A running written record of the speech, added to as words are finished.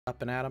Up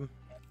and at 'em.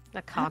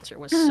 That concert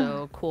was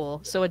so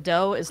cool. So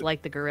Ado is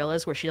like the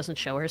Gorillas, where she doesn't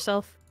show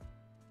herself.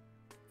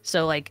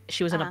 So like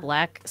she was in a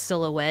black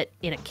silhouette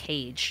in a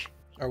cage.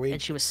 Are we? And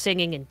she was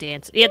singing and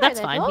dancing. Yeah, that's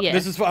fine. Yeah.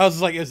 This is. I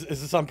was like, is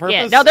this on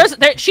purpose? Yeah. No,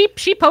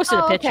 she posted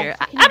a picture.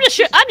 Okay. I'm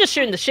just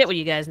shooting the shit with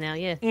you guys now.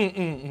 Yeah.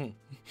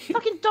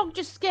 Fucking dog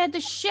just scared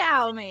the shit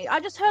out of me. I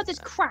just heard this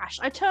crash.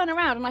 I turn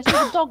around and I see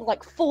the dog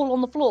like fall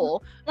on the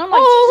floor. And I'm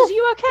like, "Is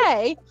you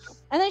okay?"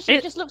 And then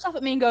she just looks up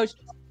at me and goes,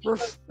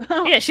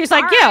 yeah. She's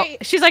like, yeah.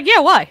 She's like, yeah.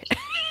 Why?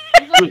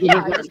 Like,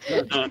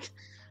 yeah,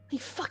 you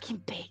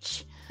fucking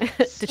bitch.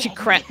 Did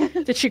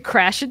she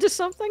crash into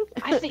something?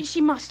 I think she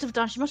must have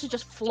done. She must have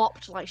just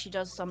flopped like she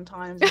does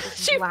sometimes. And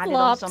just she landed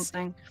on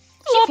something.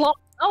 She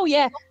flopped. Oh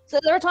yeah. So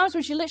there are times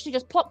when she literally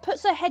just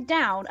puts her head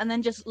down and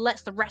then just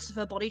lets the rest of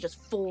her body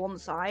just fall on the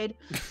side,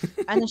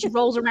 and then she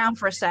rolls around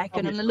for a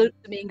second and then looks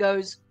at me and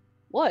goes,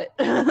 "What?"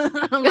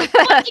 I'm like,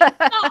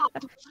 stop.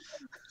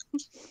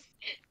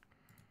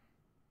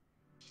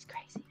 She's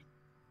crazy.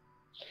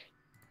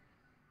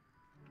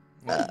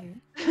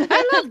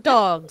 I love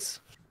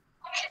dogs.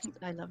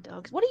 I love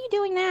dogs. What are you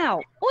doing now?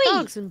 Oi,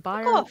 dogs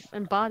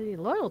embody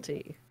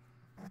loyalty.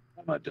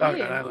 I'm a dog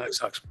and I like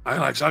socks. I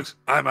like socks.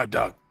 I'm a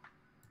dog.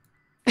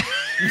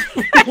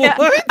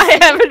 What? I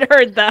haven't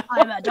heard that.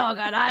 I'm a dog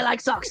and I like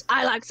socks.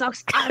 I like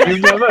socks.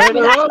 You've never heard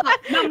of that?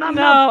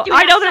 No,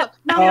 I know that.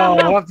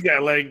 I'll have to get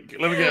a link.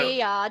 Let me get.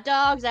 We are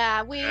dogs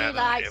and we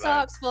like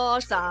socks for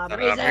some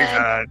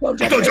reason. Don't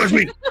judge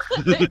me.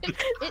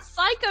 It's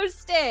Psycho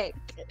Stick.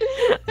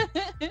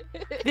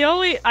 The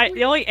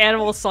only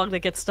animal song that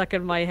gets stuck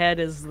in my head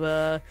is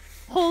the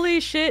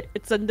 "Holy shit,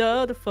 it's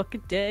another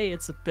fucking day.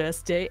 It's the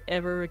best day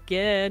ever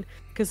again.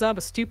 'Cause I'm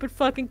a stupid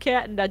fucking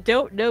cat and I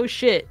don't know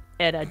shit.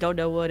 And I don't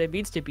know what it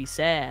means to be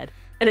sad."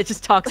 And it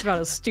just talks about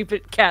how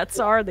stupid cats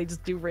are and they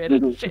just do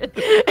random shit.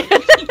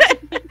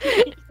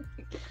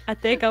 I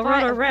think I'll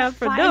run around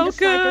for no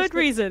good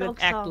reason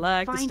and act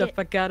like the stuff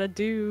I gotta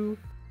do.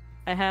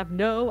 I have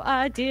no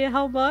idea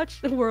how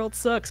much the world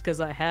sucks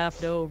because I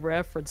have no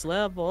reference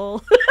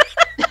level.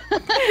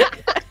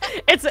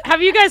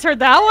 Have you guys heard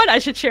that one? I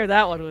should share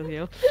that one with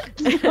you.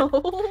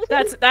 No.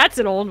 That's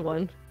an old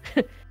one.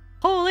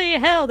 Holy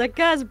hell, that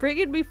guy's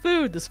bringing me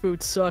food. This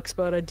food sucks,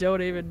 but I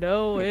don't even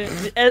know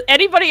it.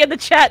 Anybody in the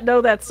chat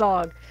know that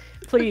song?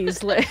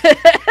 Please.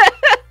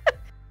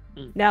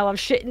 Now I'm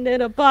shitting in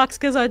a box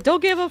because I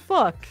don't give a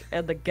fuck.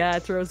 And the guy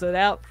throws it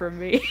out for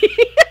me.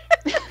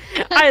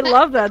 I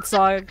love that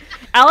song.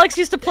 Alex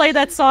used to play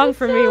that song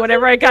for me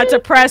whenever I got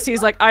depressed.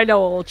 He's like, I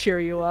know it will cheer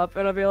you up.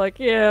 And I'll be like,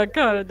 yeah, it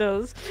kind of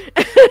does.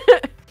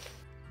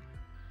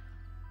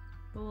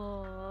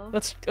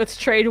 Let's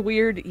trade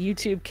weird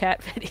YouTube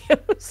cat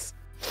videos.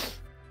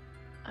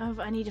 Oh,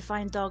 I need to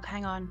find dog.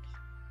 Hang on.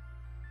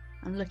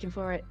 I'm looking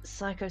for it.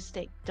 Psycho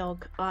Stick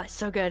dog. Oh, it's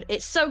so good.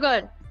 It's so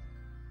good.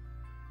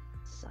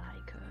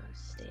 Psycho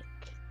Stick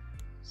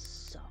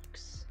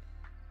socks.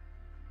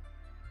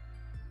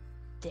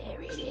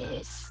 There it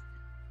is.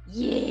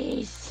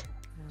 Yes.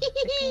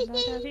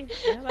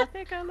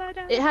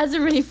 It has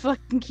a really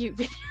fucking cute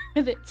video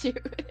with it too.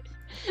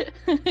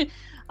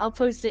 I'll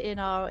post it in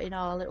our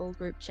little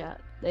group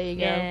chat. There you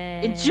go.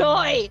 Yeah.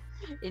 Enjoy.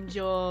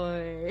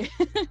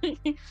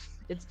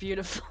 It's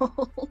beautiful.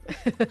 Oh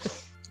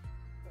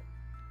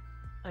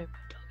my god,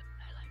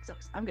 I like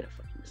socks. I'm gonna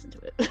fucking listen to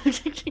it.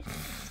 Give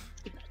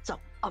me that song.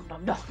 Oh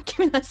no, give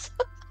me that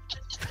song.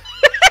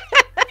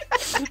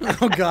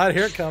 Oh god,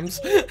 here it comes.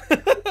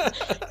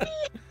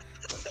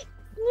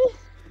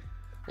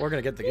 We're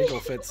gonna get the giggle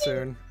fit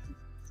soon.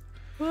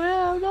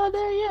 Well, I'm not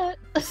there yet.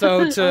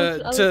 So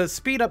to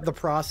speed up the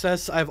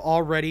process, I've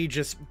already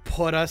just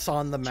put us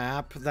on the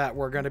map that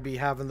we're going to be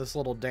having this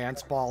little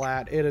dance ball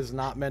at. It is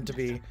not meant to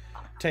be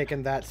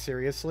taken that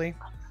seriously.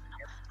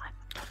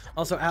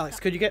 Also, Alex,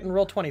 could you get in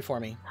roll 20 for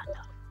me?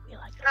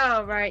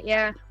 Oh, right,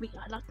 yeah. We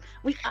are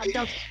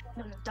dogs.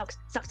 Dogs.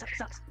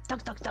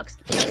 Dogs.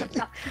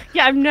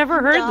 Yeah, I've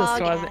never heard Dog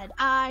this one. And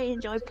I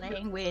enjoy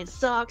playing with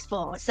socks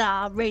for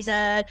some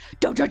reason.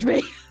 Don't judge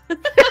me.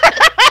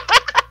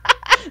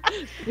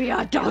 We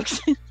are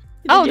dogs.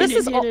 Oh, this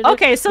is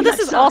okay. So this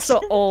is also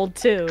old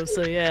too.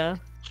 So yeah.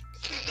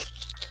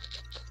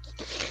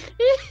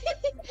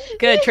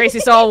 Good.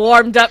 Tracy's all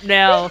warmed up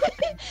now. I'm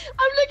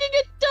looking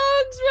at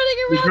dogs running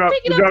around,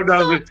 picking up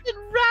socks and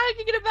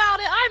ragging about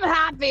it. I'm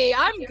happy.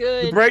 I'm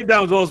good. The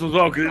breakdown's awesome as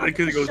well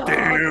because it goes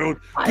down.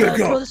 Pick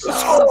up the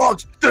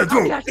socks.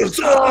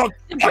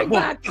 Bring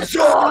back the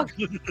sock.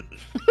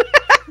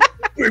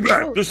 Bring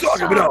back the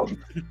sock.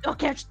 I'll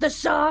catch the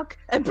sock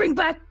and bring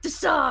back the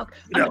sock.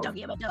 I'm a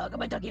doggy, I'm a dog,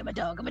 I'm a doggy, I'm a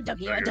dog, I'm a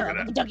doggy, I'm a dog,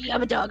 I'm a doggy,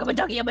 I'm a dog, I'm a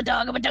doggy, I'm a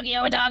dog, I'm a doggy,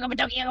 I'm a dog, I'm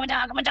a doggy, I'm a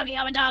dog, I'm a doggy,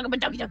 I'm a dog, I'm a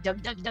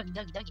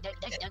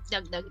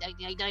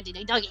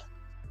doggy, doggy.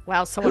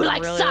 Wow, someone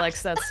really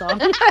likes that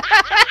song.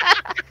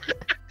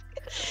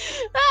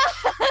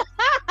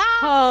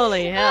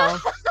 Holy hell.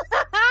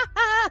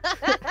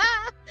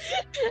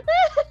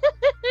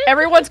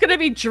 Everyone's gonna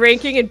be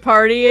drinking and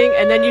partying,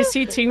 and then you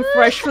see Team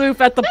Fresh Floof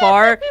at the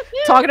bar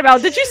talking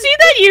about, did you see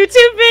that that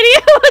YouTube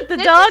video with the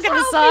dog and the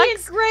This is how me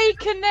socks? and Gray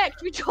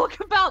connect. We talk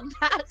about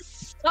that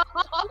song.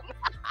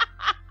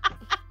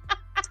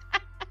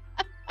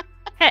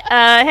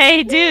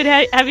 Hey, dude,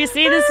 have you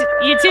seen this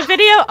YouTube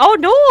video?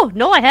 Oh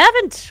no, I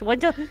haven't. Why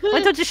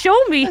don't you show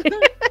me?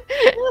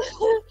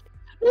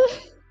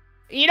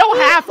 You don't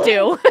have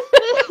to.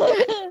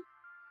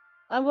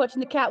 I'm watching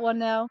the cat one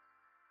now.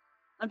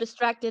 I'm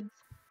distracted.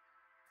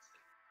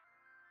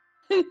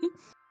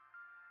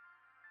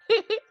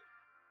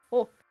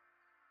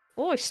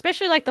 Oh,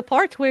 especially like the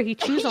part where he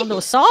chews on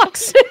those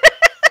socks.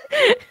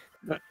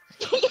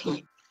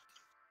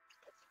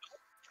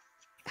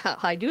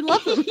 I do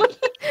love them.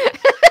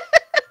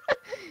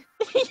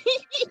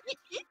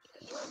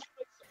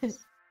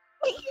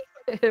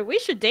 We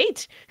should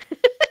date.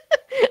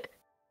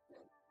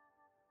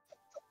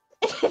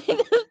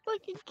 The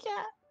fucking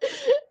cat.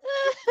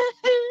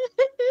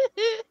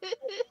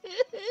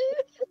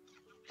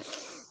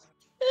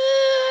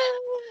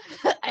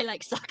 I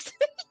like socks.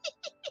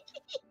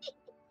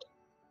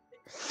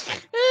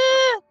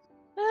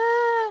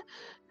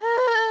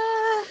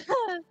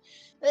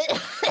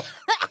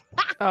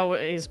 Oh,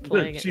 he's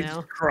playing it Jesus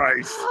now.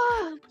 Christ.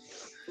 Man,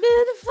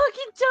 the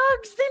fucking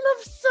dogs, they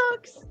love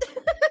socks.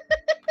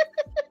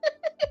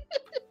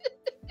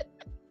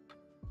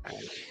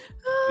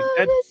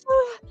 dead.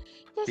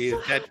 They're He so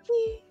is dead.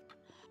 happy.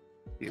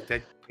 He's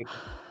dead.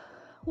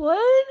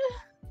 What?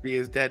 He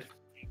is dead.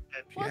 She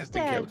What's has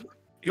been dead? killed.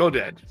 You're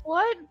dead.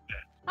 What?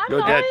 I'm You're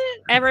not. dead.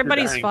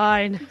 Everybody's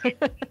dying. fine.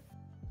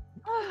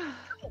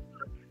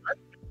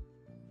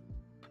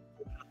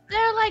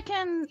 They're like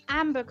an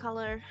amber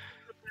color,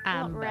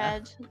 not Amber.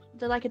 red.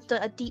 They're like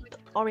a deep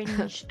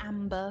orange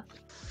amber.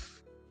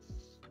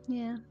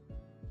 Yeah.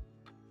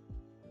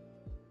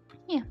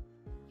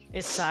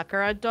 Is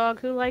Sakura a dog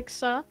who likes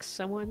socks?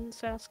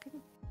 Someone's asking.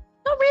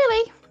 Not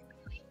really.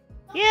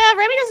 Yeah,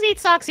 Remy doesn't eat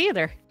socks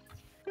either.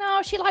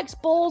 No, she likes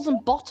balls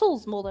and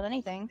bottles more than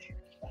anything.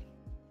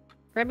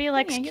 Remy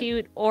likes Yeah,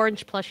 cute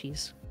orange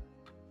plushies.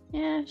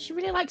 Yeah, she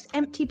really likes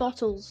empty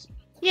bottles.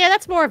 Yeah,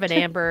 that's more of an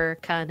amber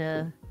kind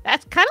of.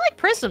 That's kind of like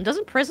Prism.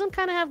 Doesn't Prism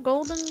kind of have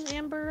golden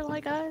amber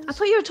like eyes? I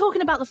thought you were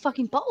talking about the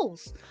fucking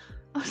bottles.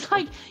 I was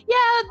like,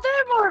 yeah,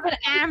 they're more of an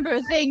amber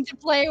thing to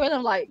play with.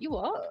 I'm like, you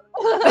what?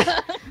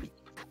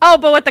 Oh,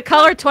 but with the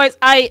color toys,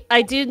 I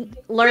did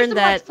learn Prism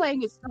that likes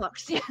playing with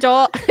socks. Yeah.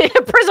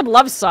 Prism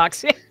loves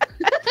socks.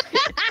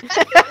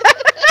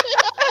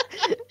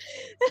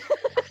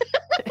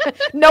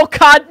 No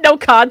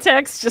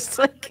context, just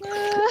like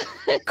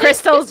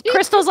Crystal's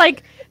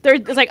like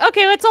it's like,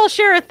 okay, let's all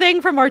share a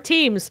thing from our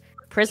teams.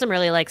 Prism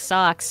really likes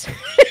socks.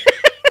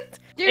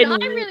 Dude, In I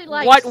really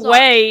like what socks.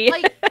 way?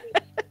 Like,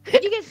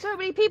 you get so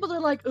many people that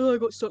are like, oh, I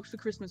got socks for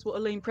Christmas. What a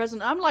lame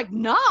present. I'm like,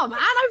 nah, man,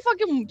 I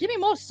fucking give me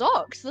more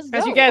socks. Let's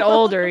As go. you get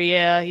older,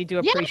 yeah, you do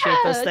appreciate yeah,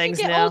 those things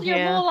as you get now. older, you're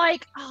Yeah, more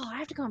like, oh, I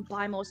have to go and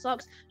buy more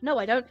socks. No,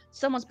 I don't.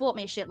 Someone's bought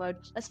me a shitload.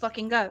 Let's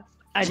fucking go.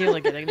 I do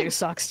like getting new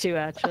socks too,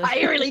 actually.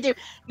 I really do.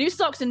 New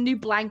socks and new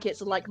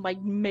blankets are like my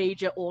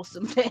major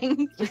awesome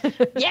thing.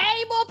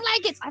 Yay, more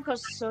blankets! I've got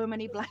so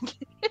many blankets.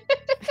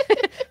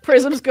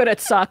 Prism's good at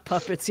sock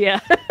puppets,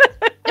 yeah.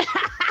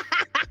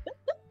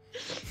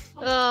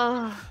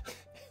 Oh.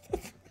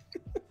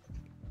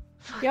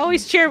 You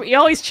always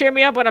cheer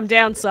me up when I'm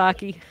down,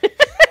 Saki.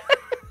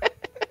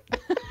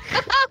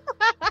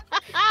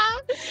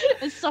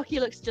 And Saki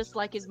looks just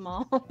like his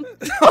mom.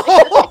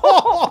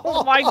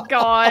 Oh my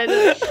god.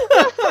 Oh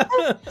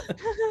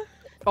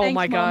Thanks,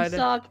 my Mom god.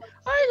 Sock.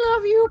 I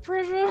love you,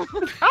 Prism.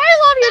 I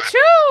love you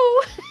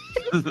too!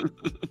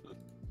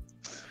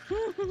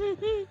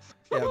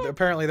 Yeah,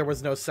 apparently there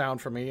was no sound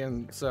from me,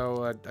 and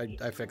so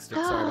I fixed it.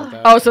 Sorry about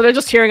that. Oh, so they're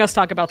just hearing us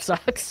talk about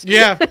socks.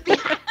 Yeah.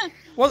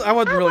 Well, I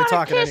wasn't really I want a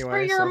talking kiss anyway.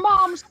 for your So.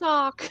 mom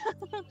Sock.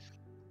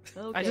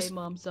 Okay,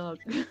 Mom Sock.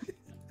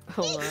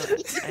 Hold on.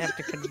 I have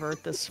to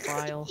convert this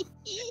file.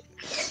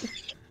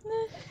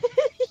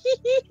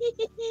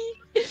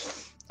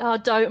 Oh,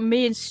 don't.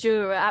 Me and Stu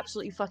were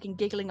absolutely fucking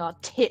giggling our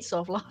tits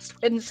off last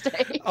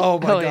Wednesday. Oh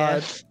my Oh, yeah.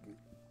 god.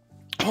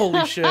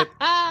 Holy shit.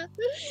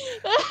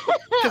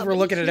 Because we're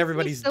looking at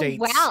everybody's dates.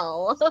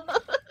 Well.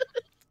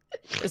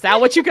 Is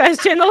that what you guys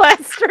did in the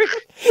last stream?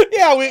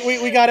 Yeah,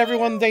 we got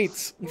everyone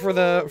dates for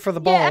the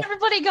ball. Yeah,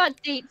 everybody got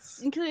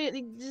dates.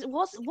 Including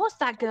what's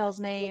that girl's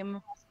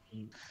name?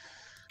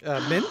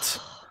 Mint?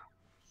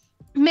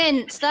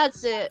 Mint.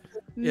 That's it.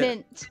 Yeah.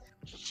 Mint.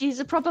 She's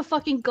a proper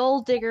fucking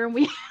gold digger, and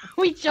we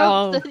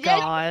Oh jumped.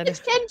 god.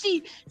 It's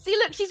Kenji. See,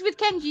 look, she's with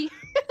Kenji.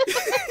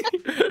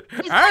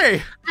 He's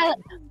Hey!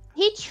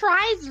 He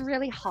tries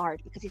really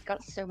hard because he's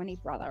got so many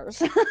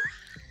brothers.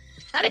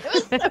 And it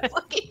was so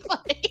fucking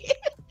funny.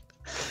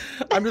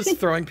 I'm just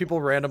throwing people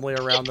randomly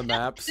around the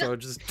map, so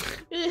just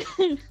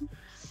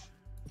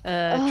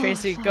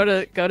Tracy, go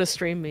to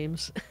stream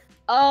memes.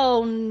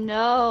 Oh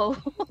no.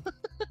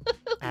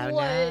 Oh,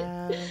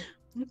 What?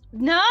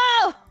 No.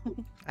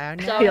 Oh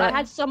no. So Yeah. I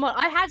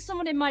had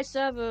someone in my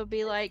server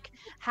be like,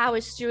 "How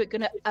is Stuart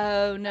gonna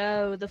oh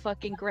no the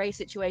fucking Grey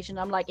situation?"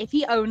 I'm like, if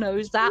he oh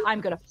knows that,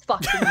 I'm gonna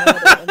fucking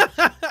murder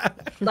him.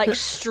 Like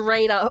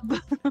straight up.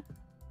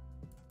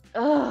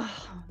 Ugh.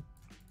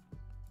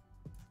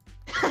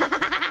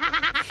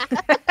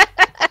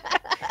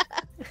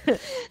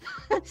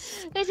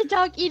 There's a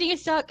dog eating a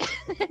sock.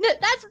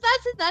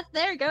 that's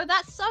there you go.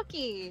 That's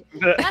Sucky.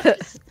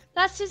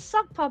 That's his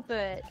sock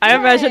puppet. I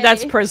imagine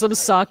that's Prism's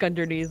sock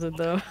underneath it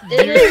though.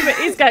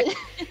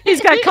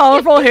 he's got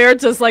colorful hair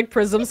just like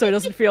Prism, so he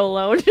doesn't feel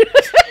alone.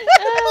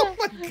 Oh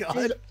my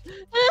god.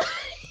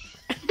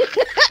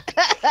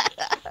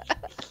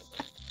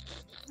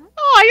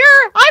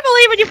 Oh, I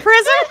believe in you,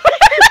 Prism.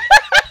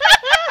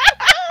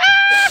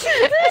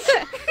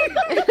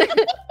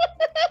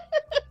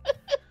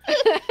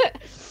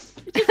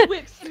 Just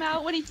whips him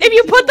out when he. If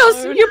you put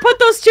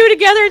those two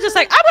together, just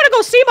like I'm gonna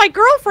go see my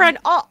girlfriend.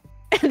 Oh,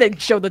 and then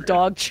show the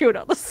dog chewing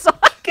on the sock.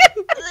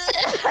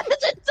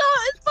 The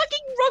dog,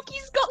 fucking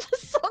Rocky's got the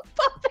sock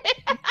puppet.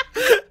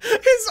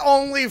 His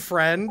only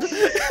friend.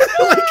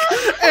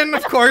 And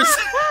of course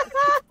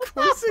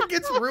it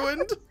gets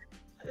ruined.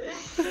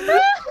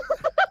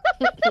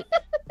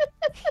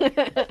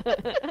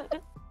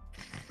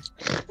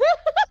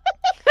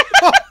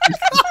 Oh,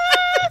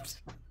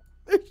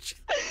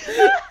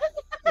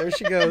 there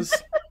she goes.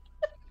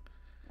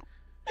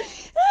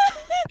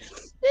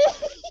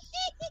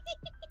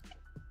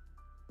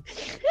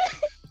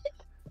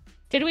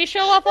 Did we show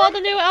off all the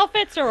new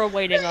outfits, or we're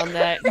waiting on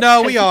that?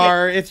 No, we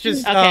are. It's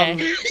just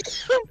okay.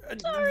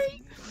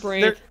 Sorry.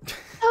 Breathe.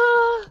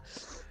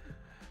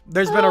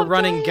 There's been a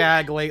running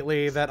gag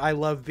lately that I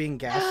love being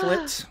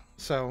gaslit.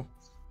 So.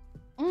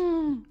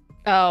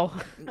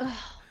 Oh.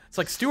 It's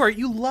like, Stuart,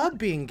 you love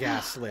being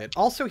gaslit.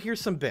 Also,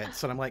 here's some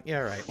bits. And I'm like, yeah,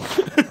 right.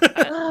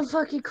 I'm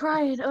fucking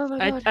crying. Oh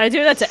my god. I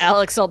do that to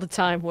Alex all the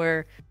time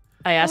where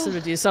I ask him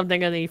to do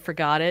something and he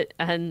forgot it.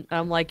 And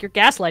I'm like, you're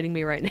gaslighting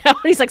me right now.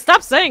 And he's like,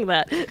 stop saying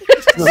that.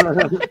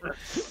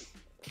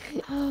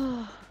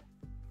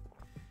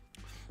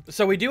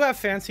 So we do have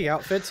fancy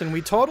outfits, and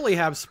we totally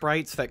have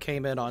sprites that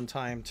came in on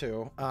time,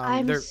 too.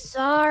 I'm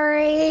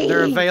sorry.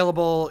 They're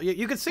available.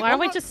 You can see. Why don't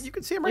we just? You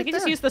can see them right We can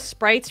there. just use the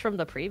sprites from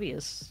the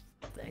previous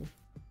thing.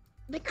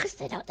 Because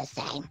they look the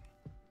same.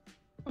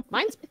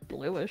 Mine's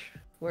bluish.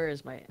 Where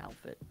is my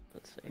outfit?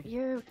 Let's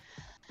see.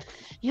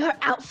 Your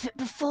outfit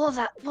before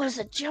that was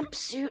a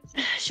jumpsuit,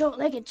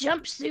 short-legged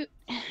jumpsuit.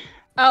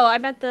 Oh, I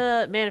meant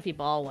the Manaphy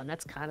Ball one.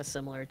 That's kind of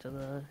similar to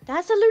the.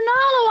 That's a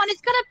Lunala one.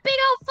 It's got a big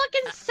old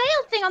fucking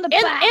sail thing on the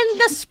back. In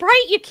the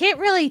sprite, you can't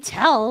really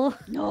tell.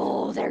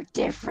 No, they're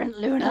different,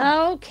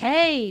 Luna.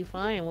 Okay,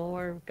 fine. Well,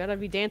 we're gonna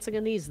be dancing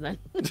in these then.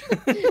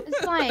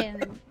 It's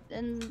fine.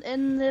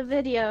 In the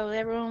video,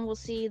 everyone will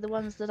see the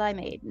ones that I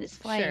made, and it's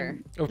fine.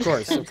 Sure. Of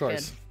course, of Sounds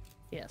course.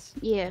 good. Yes.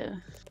 Yeah.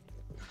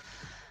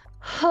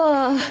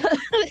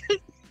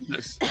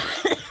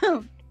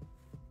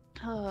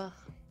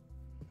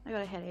 I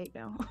got a headache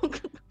now.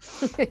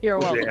 You're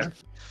welcome.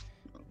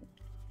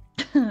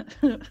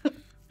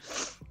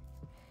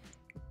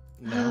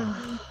 No.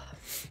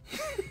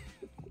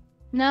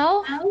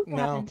 No?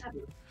 No.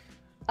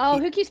 Oh,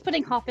 who keeps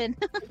putting Hop in?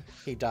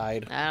 He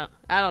died. I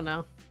don't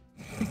know.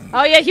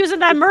 Oh yeah, he was in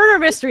that murder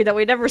mystery that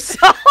we never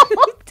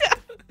solved.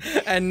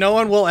 And no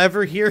one will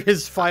ever hear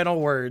his final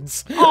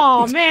words.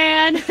 Oh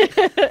man.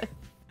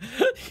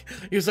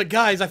 He was like,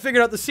 guys, I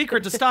figured out the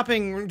secret to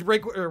stopping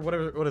or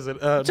whatever. What is it?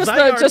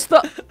 just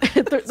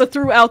the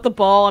throughout the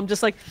ball. I'm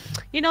just like,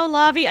 you know,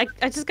 Lavi,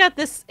 I just got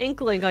this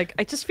inkling. Like,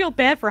 I just feel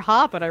bad for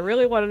Hop, and I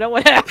really want to know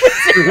what happened.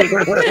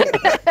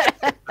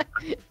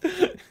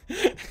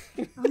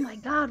 Oh my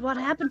god, what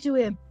happened to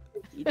him?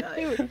 He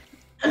died.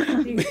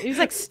 He's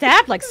like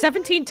stabbed like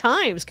 17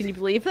 times. Can you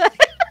believe that?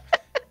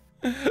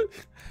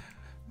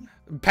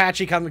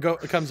 Patchy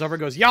comes over and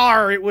goes,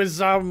 Yar, it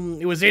was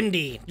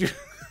Indy.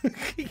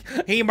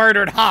 He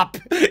murdered Hop,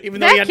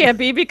 even though that can't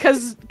be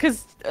because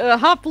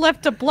Hop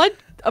left a blood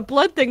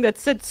thing that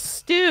said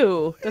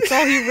stew. That's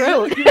all he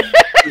wrote.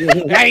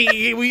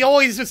 Hey, we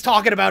always was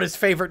talking about his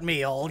favorite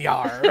meal,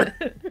 Yar.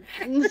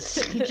 He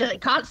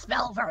just can't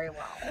spell very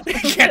well.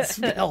 He can't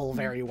spell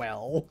very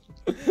well.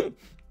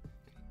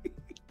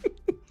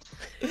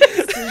 He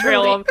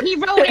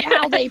wrote it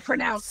how they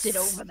pronounced it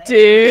over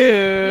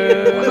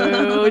there.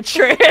 Stew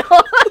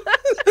trail.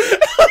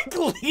 Like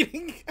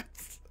leading.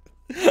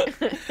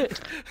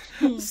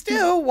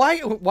 Still,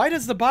 why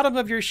does the bottom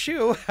of your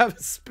shoe have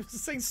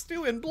say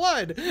stew in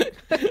blood?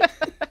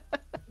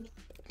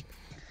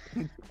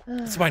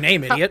 It's my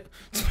name, idiot.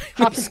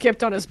 Hop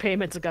skipped on his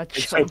payments and got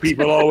And so choked.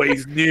 people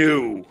always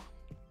knew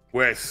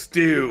where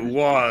Stu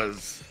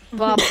was.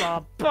 Bob,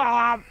 Bob,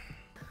 Bob.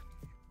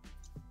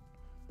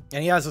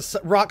 And he has a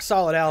rock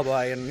solid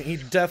alibi, and he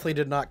definitely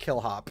did not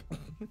kill Hop.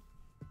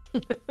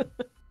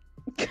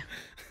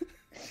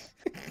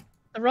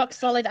 The rock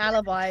solid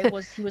alibi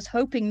was he was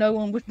hoping no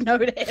one would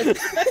notice.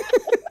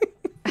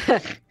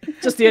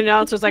 Just the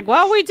announcer's like,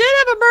 well, we did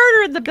have a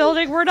murder in the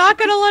building. We're not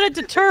going to let it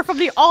deter from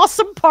the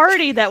awesome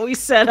party that we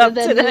set up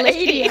then today. the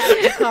lady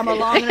had to come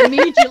along and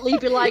immediately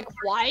be like,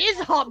 why is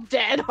Hop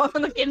dead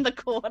in the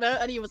corner?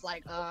 And he was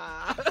like,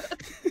 I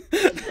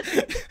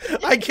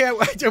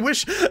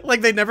wish,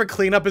 like, they never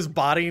clean up his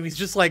body and he's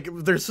just like,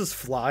 there's just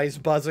flies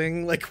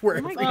buzzing, like,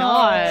 wherever. Oh my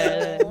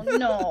god. Oh,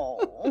 no.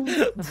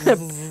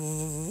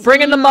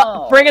 Bring in the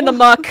muck. Bring in the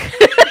muck.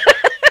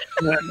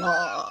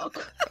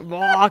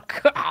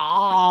 Muck.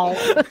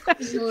 Oh.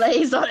 Just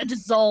lays on it,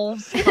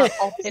 dissolves.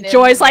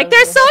 Joy's like,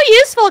 they're so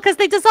useful because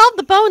they dissolve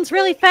the bones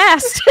really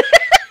fast.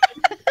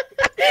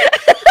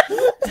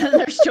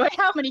 There's Joy.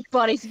 How many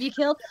bodies have you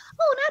killed?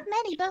 Oh, not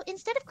many, but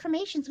instead of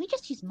cremations, we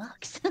just use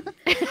mucks.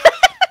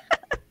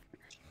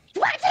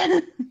 What?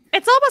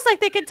 It's almost like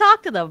they can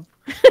talk to them.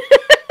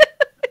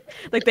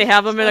 Like they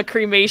have them in a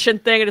cremation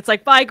thing, and it's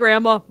like, bye,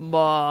 Grandma.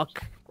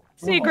 Muck.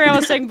 See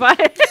Grandma saying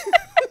bye.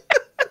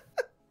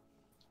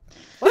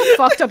 What a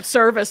fucked up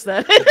service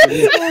that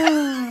is.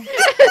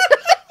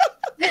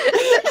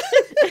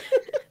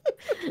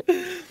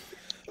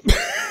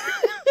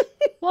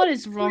 What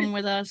is wrong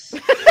with us?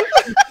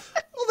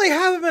 Well, they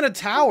have him in a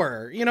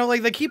tower. You know,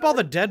 like, they keep all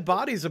the dead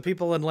bodies of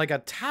people in, like, a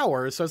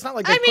tower, so it's not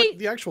like they put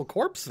the actual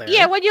corpse there.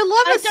 Yeah, when you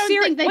love I a don't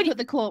series, think they put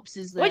the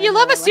corpses there. when you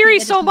love a though. I think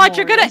series they're so just much,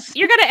 you're gonna memorials.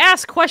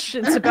 ask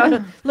questions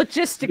about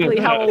logistically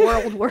how a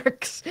world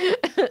works.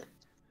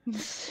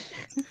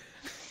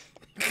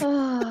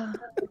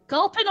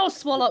 Gulping or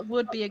swallow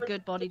would be a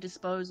good body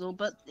disposal,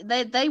 but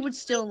they would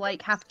still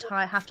like have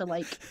to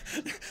like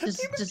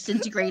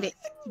disintegrate it,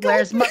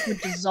 whereas muck would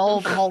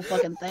dissolve the whole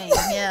fucking thing.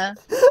 Yeah.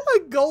 A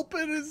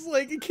gulpin is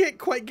like, you can't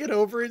quite get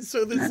over it,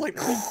 so there's like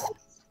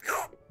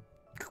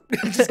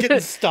just getting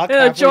stuck.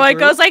 Joy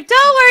goes like,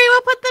 "Don't worry,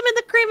 we'll put them in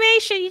the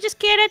cremation. You just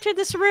can't enter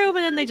this room."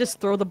 And then they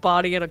just throw the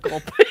body in a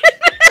gulp.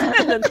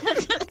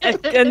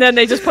 and then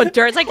they just put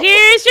dirt. It's like,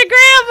 here's your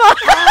grandma.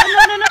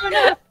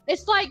 No.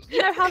 It's like,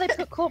 you know how they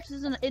put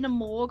corpses in a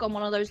morgue on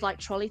one of those like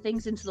trolley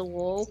things into the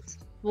wall?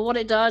 Well, what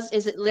it does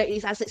is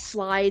as it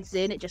slides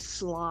in, it just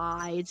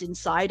slides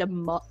inside a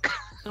muck.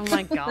 Oh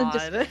my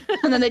god.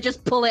 And then they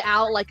just pull it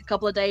out like a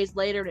couple of days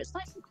later and it's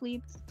nice and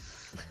clean.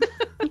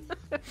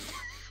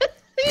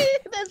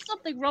 There's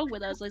something wrong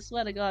with us, I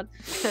swear to God.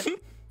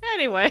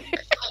 Anyway.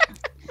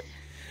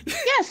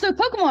 Yeah, so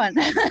Pokemon.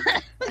 Let's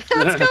go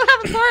have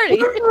a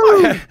party.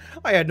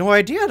 I had no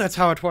idea that's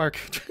how it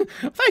worked.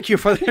 Thank you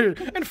for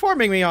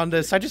informing me on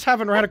this. I just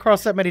haven't ran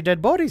across that many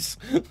dead bodies.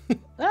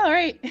 All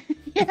right.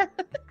 Yeah.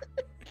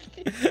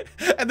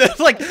 And then,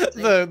 like,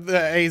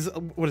 the A's,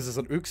 what is this,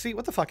 an Uxie?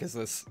 What the fuck is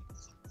this?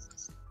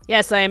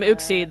 Yes, I am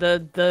Uxie,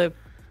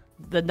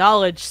 the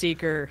knowledge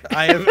seeker.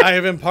 I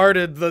have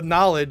imparted the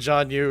knowledge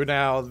on you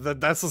now.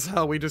 That's just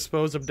how we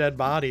dispose of dead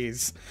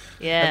bodies.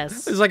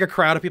 Yes. There's like a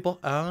crowd of people.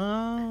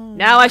 Oh.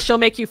 Now I shall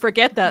make you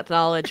forget that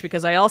knowledge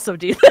because I also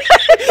do that.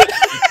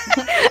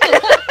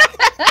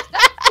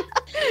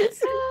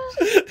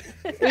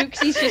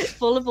 Uxie's just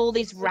full of all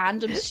these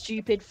random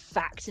stupid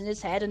facts in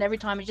his head, and every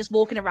time he's just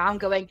walking around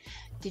going,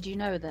 "Did you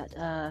know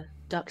that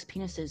ducks'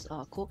 penises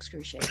are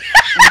corkscrew shaped?" And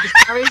he just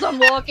carries on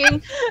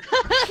walking.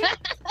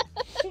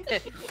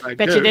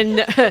 Bet you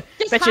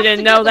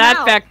didn't know that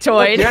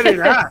factoid. Yeah,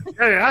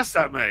 they asked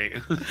that, mate.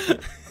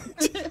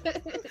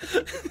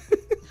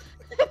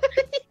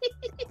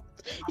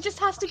 He just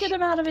has to get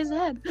him out of his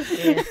head.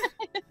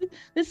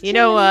 Yeah. You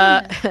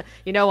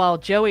know, while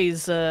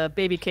Joey's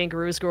baby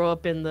kangaroos grow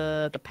up in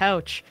the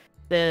pouch,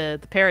 the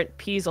parent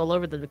pees all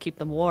over them to keep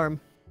them warm.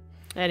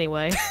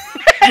 Anyway,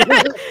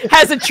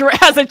 has a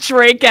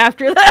drink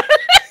after that.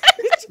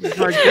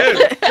 Good.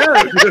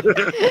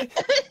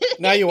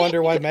 Now you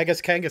wonder why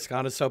Megas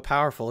Kangaskhan is so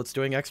powerful. It's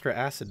doing extra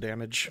acid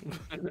damage.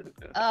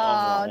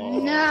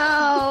 Oh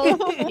no!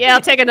 Yeah,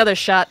 I'll take another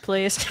shot,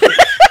 please.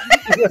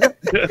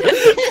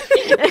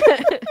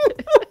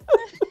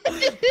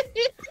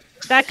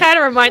 That kind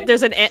of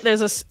there's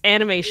this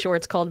anime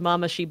shorts called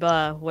Mama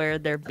Shiba where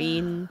they're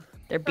bean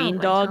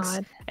dogs,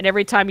 God. and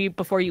every time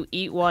before you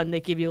eat one,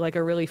 they give you like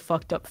a really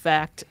fucked up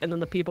fact, and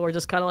then the people are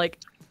just kind of like,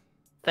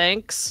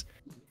 thanks,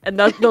 and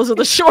those are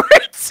the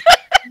shorts.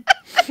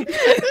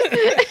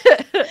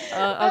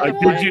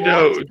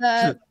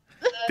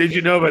 Did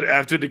you know that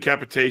after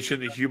decapitation,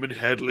 the human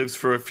head lives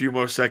for a few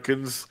more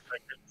seconds?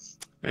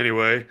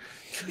 Anyway.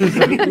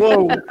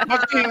 Whoa,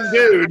 fucking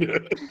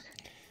dude.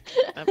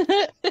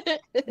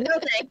 No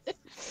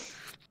thanks.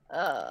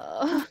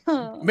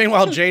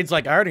 Meanwhile, Jade's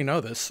like, I already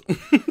know this.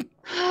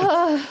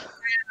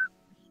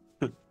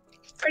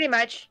 Pretty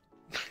much.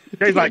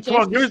 Jade's like, come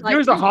on,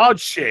 here's the hard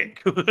shit.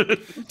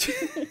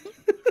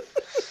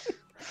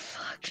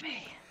 Fuck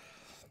me.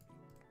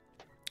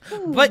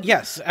 But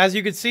yes, as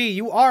you can see,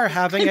 you are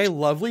having a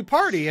lovely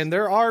party, and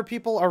there are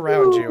people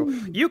around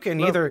you. You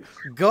can either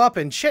go up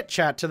and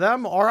chit-chat to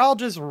them, or I'll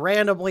just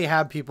randomly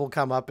have people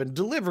come up and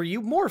deliver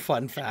you more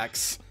fun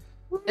facts.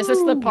 Is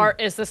this the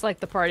part? Is this like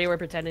the party we're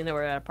pretending that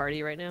we're at a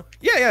party right now?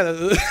 Yeah.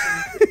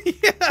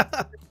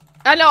 Yeah.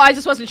 I know. I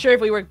just wasn't sure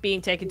if we were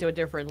being taken to a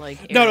different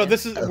like. No, area.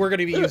 this is we're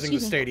gonna be using the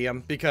Excuse me.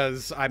 stadium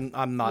because I'm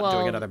not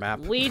doing another map.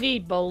 We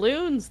need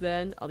balloons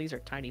then. Oh, these are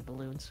tiny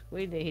balloons.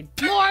 We need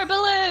More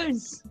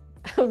balloons.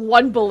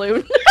 one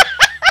balloon.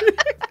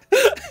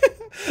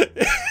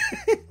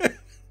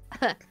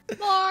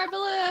 More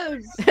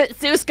balloons.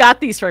 Zeus got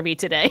these for me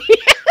today.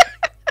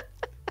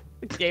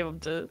 Gave them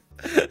to.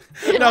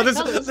 No,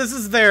 this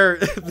is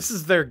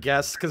their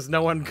guest because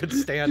no one could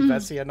stand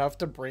Bessie enough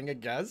to bring a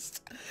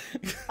guest.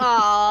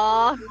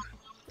 Aww.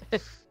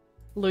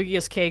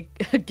 Lugia's cake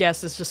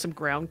guess is just some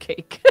ground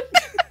cake.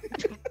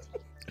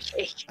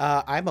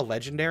 I'm a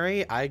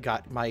legendary. I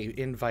got my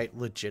invite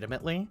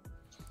legitimately.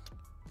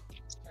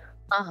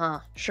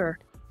 Sure.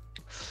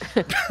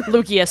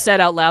 Lugia said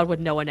out loud with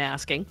no one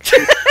asking.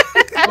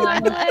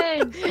 More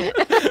balloons.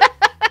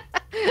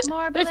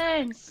 More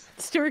balloons.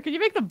 Stuart, can you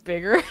make them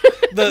bigger?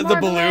 The More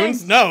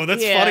balloons? balloons. No,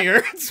 that's Yeah.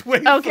 funnier. It's way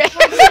Okay.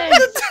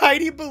 the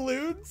tiny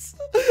balloons.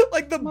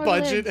 Like the More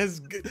budget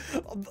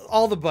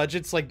all the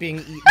budget's like being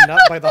eaten up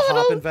by the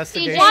hop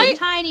investigation. DJ,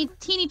 tiny,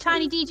 teeny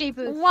tiny DJ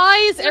booth. Why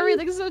is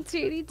everything so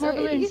teeny More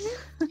tiny? balloons.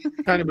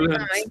 Tiny balloons.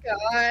 Oh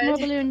my More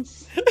god.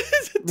 balloons.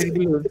 Mini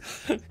balloons.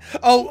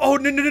 Oh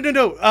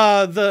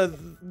no.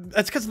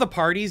 That's because the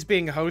party's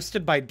being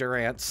hosted by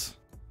Durant's.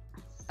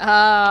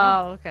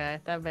 Oh, okay.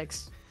 That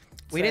makes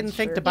We sense, didn't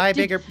think sure. to buy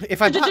bigger.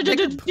 If I bought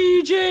bigger,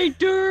 DJ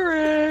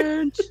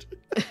Durant.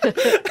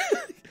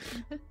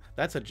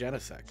 that's a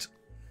Genesect.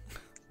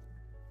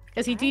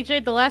 Because he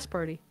DJ'd the last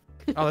party.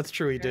 Oh, that's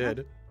true. He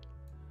did.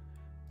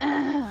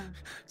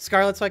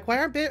 Scarlett's like, why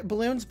aren't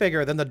balloons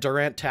bigger? Then the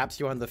Durant taps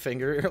you on the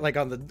finger, like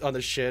on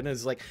the shin,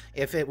 is like,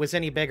 if it was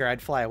any bigger,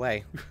 I'd fly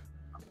away.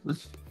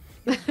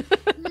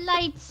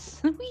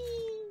 Lights.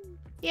 Whee.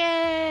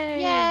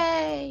 Yay!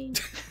 Yay.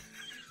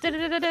 All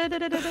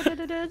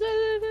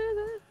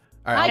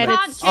I right,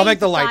 can't I'll make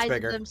the change lights size of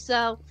bigger. them,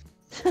 so.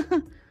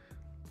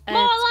 And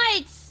More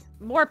lights.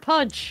 more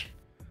punch.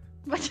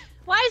 But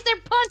why is there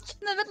punch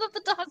in the middle of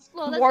the dance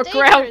floor? That's More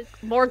dangerous.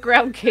 more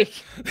ground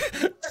cake.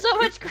 So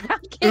much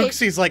ground cake.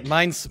 Ooksy's like,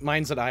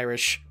 mine's an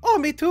Irish. Oh,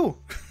 me too.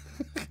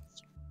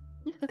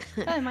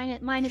 Oh,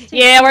 mine is too.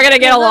 Yeah, we're gonna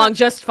get along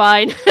just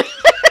fine.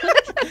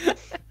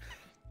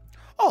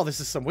 Oh,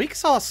 this is some weak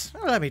sauce.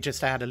 Oh, let me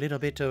just add a little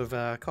bit of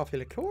coffee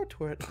liqueur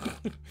to it.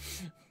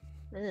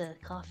 Ugh,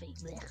 coffee.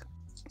 Blech.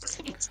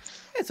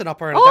 It's an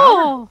upper and a downer.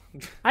 Oh,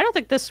 I don't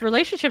think this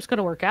relationship's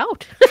gonna work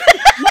out.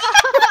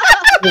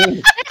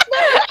 Yeah.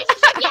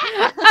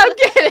 I'm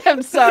kidding.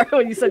 I'm sorry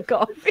when you said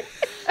coffee.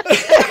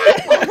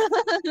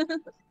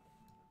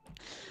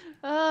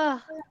 Ugh.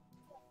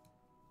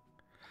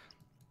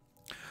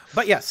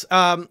 But yes,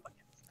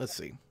 let's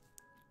see.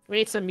 We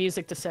need some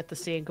music to set the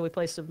scene. Can we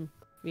play some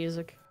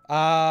music?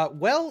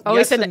 Well, At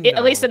yes least and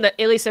at least no.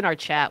 at least in our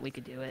chat we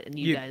could do it, and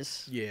you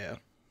guys. Yeah.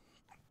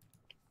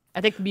 I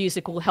think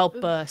music will help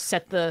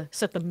set the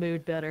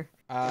mood better.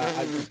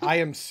 I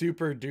am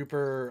super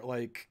duper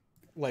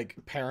like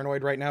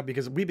paranoid right now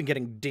because we've been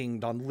getting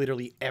dinged on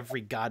literally every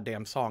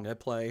goddamn song I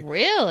play.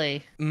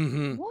 Really?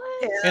 Mm-hmm.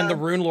 What? And the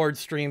Rune Lord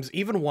streams,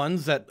 even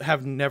ones that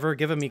have never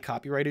given me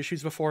copyright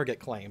issues before, get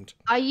claimed.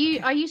 Are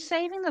you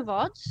saving the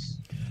VODs?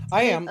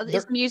 I am.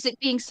 Is music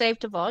being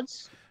saved to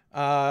VODs?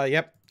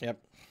 Yep.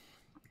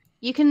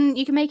 You can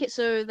make it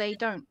so they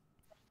don't.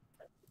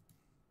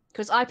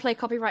 Because I play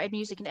copyrighted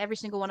music in every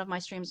single one of my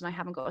streams, and I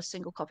haven't got a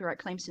single copyright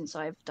claim since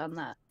I've done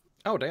that.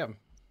 Oh damn.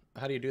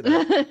 How do you do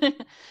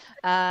that?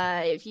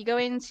 If you go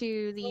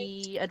into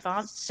the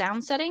advanced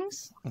sound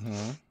settings,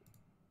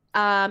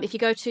 Mm-hmm. if you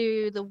go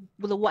to the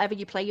whatever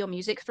you play your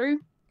music through,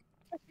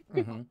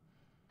 Mm-hmm.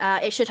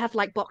 it should have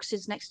like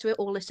boxes next to it,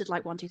 all listed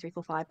like 1, 2, 3,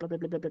 4, 5, blah blah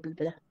blah blah blah blah.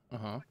 Blah.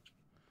 Uh-huh.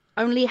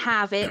 Only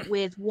have it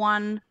with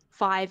 1,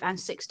 5, and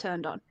 6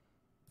 turned on.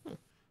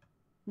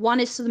 1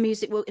 is so the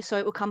music so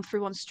it will come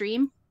through on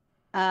stream.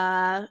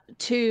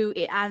 2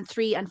 and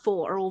 3 and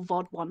 4 are all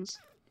VOD ones.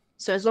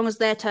 So as long as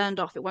they're turned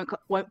off, it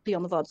won't be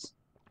on the VODs.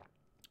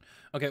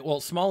 Okay,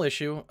 well, small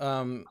issue,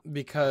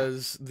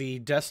 because the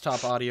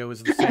desktop audio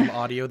is the same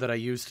audio that I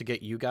use to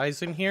get you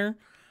guys in here.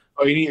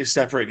 Oh, you need to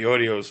separate the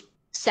audios.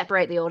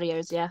 Separate the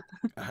audios, yeah.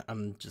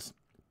 I'm just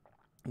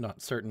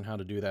not certain how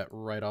to do that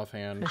right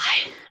offhand.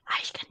 I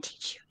can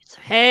teach you. It's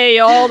okay. Hey,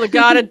 y'all! The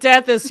God of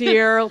Death is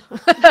here.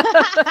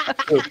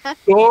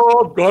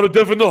 Oh, got a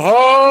death in the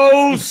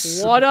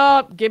house! What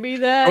up? Give me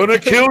that. Gonna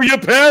kill your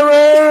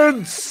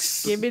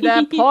parents! Give me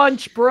that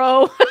punch,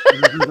 bro.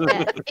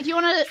 Yeah. If you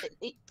want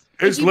to...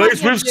 It's you want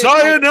laced to with do it,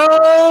 like-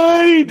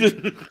 cyanide!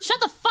 Shut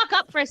the fuck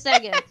up for a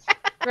second.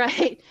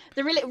 Right.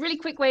 The really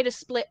quick way to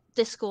split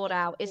Discord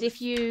out is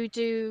if you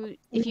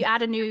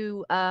add a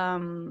new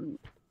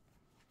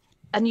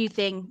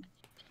thing,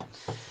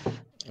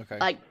 Okay.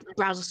 like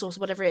browser source,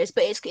 whatever it is,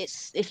 but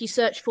it's if you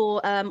search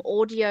for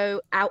audio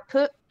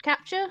output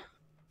capture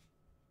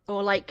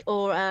or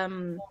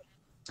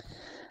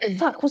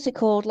fuck, what's it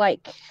called?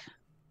 Like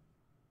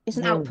it's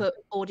an output,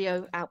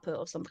 audio output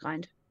of some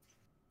kind.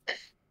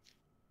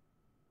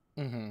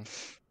 Mm-hmm.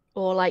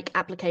 Or like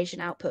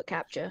application output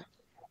capture.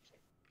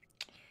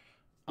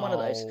 One of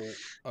those.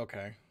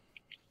 Okay.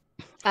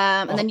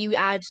 And then you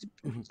add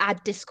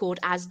Discord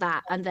as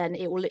that, and then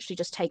it will literally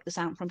just take the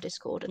sound from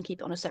Discord and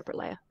keep it on a separate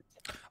layer.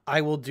 I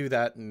will do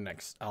that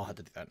next. I'll have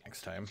to do that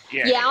next time.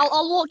 Yeah,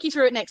 I'll walk you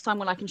through it next time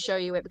when I can show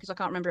you it, because I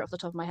can't remember off the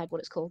top of my head what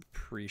it's called.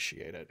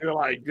 Appreciate it. You're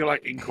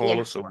like in call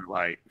or something,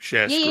 like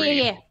share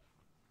screen.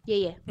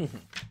 Yeah. All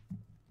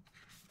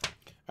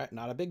right,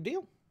 not a big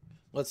deal.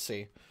 Let's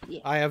see. Yeah.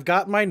 I have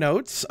got my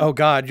notes. Oh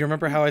God, you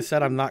remember how I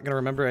said I'm not going to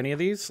remember any of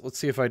these? Let's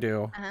see if I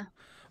do.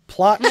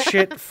 Plot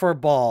shit for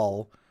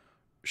ball.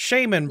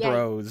 Shaman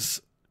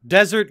Bros.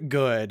 Desert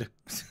good.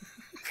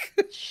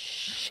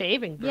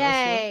 Shaving bros.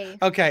 Yay.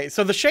 Okay,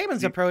 so the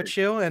shamans approach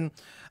you, and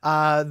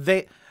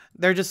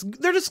they're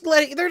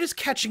just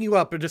catching you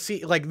up and to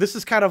see, like, this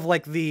is kind of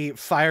like the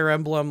Fire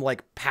Emblem,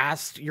 like,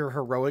 past your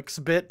heroics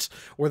bit,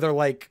 where they're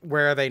like,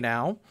 where are they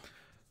now?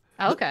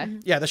 Okay.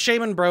 Yeah, the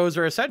Shaman Bros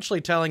are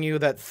essentially telling you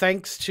that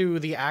thanks to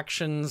the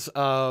actions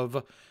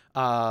of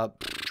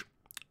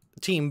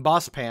Team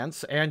Boss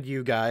Pants and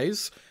you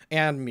guys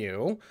and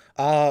Mew,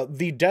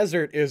 the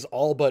desert is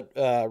all but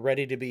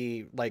ready to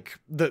be, like,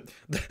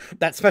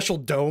 that special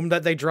dome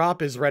that they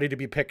drop is ready to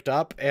be picked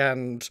up,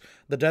 and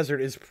the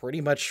desert is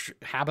pretty much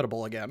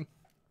habitable again.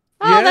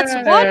 Oh, that's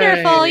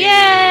wonderful!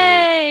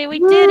 Yay! We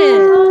did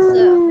it!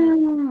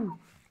 Awesome.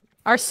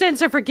 Our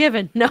sins are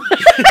forgiven. No.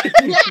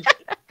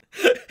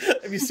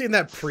 Have you seen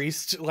that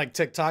priest, like,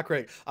 TikTok,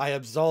 right? I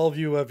absolve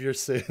you of your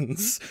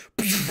sins.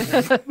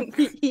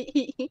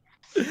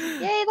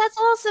 Yay, that's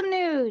awesome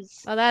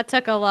news. Well, that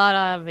took a lot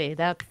out of me.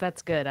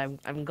 That's good.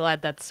 I'm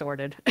glad that's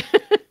sorted.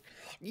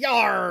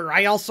 Yar!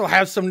 I also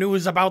have some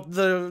news about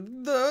the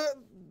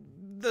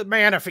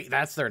Manaphy.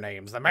 That's their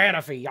names. The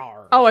Manaphy.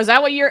 Yar. Oh, is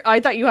that what you're?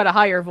 I thought you had a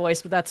higher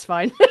voice, but that's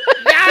fine.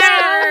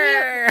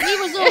 Yar! He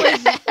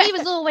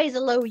was always a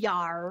low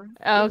yar.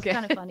 Oh, It was okay.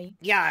 kind of funny.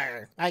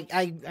 Yar!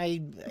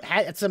 I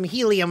had some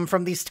helium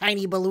from this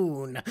tiny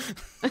balloon.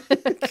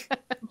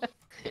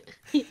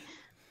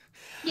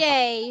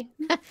 Yay.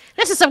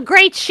 This is some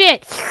great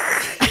shit.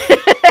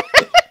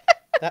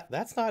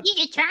 That's not. You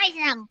should try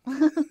some.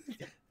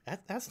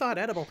 That's not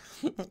edible.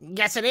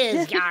 Yes, it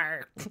is.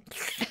 Yar.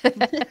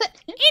 Anyway,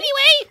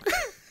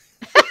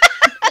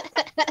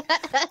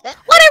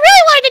 what I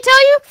really wanted to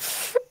tell you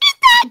is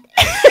that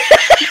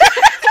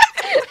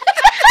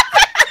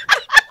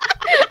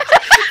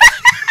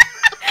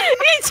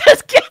he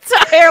just gets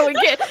out here. We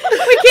can't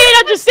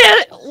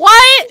understand it.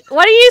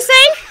 What are you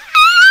saying?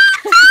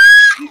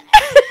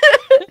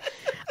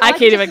 I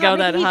can't even go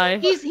that high.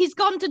 He's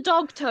gone to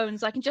dog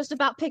tones. I can just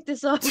about pick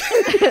this up.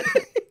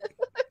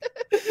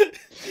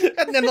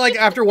 And then, like,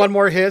 after one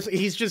more hiss,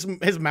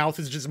 his mouth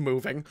is just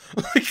moving.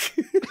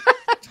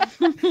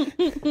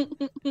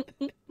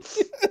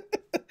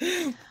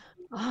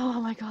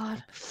 Oh my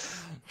god.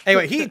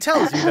 Anyway, he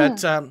tells you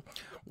that,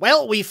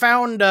 well, we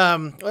found,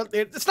 well,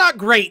 it's not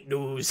great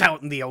news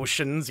out in the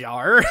oceans,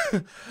 Yar.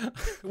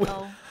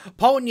 Well.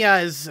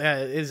 Ponya is,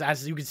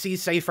 as you can see,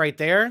 safe right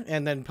there.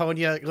 And then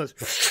Ponya goes,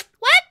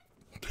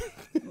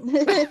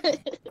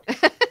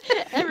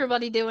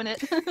 Everybody doing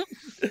it.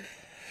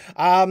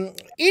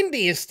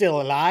 Indy is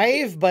still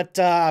alive, but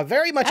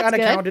very much That's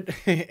unaccounted.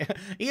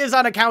 He is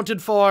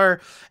unaccounted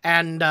for,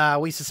 and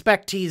we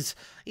suspect he's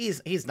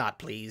not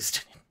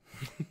pleased.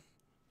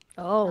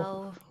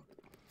 Oh.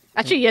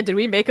 Actually, yeah. Did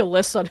we make a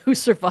list on who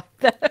survived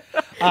that?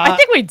 I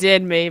think we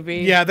did, maybe.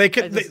 Yeah, they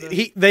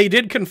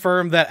did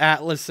confirm that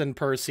Atlas and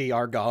Percy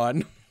are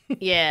gone.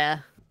 Yeah.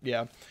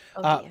 Yeah.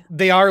 Oh,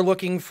 They are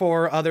looking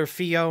for other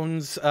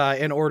Fiones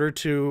in order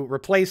to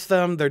replace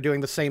them. They're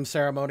doing the same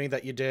ceremony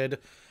that you did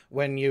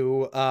when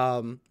you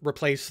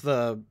replaced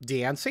the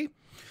Diancie.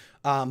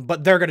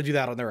 But they're going to do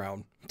that on their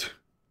own.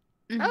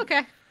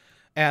 Okay.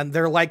 And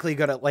they're likely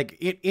going to, like,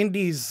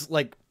 Indy's,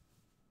 like,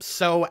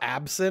 so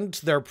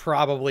absent, they're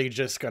probably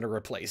just going to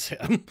replace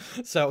him.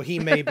 So he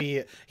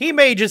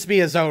may just be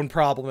his own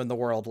problem in the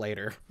world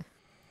later.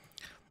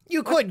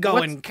 You could go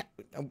and...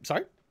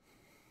 sorry?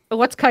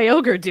 What's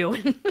Kyogre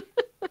doing?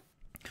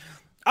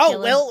 Oh,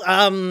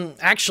 well,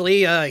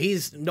 actually,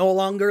 he's no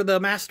longer the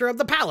master of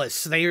the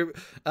palace. They,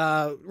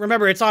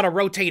 remember, it's on a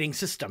rotating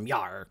system,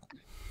 Yar.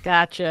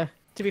 Gotcha.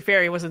 To be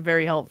fair, he wasn't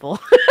very helpful.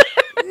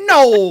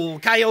 No,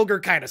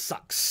 Kyogre kind of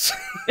sucks.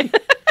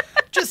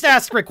 Just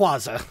ask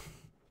Rayquaza.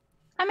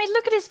 I mean,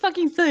 look at his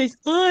fucking face.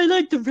 Oh, I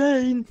like the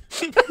rain.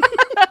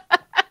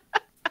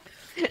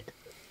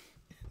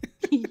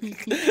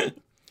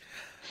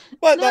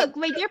 What, Look,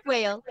 my drip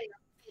whale.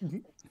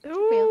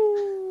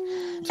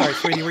 Ooh. Sorry,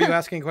 sweetie, were you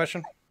asking a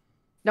question?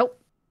 Nope.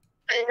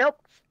 Nope.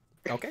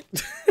 Okay.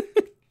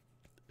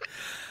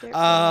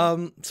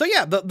 So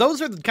yeah,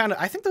 those are the kind of,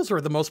 I think those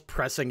were the most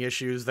pressing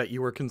issues that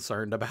you were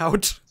concerned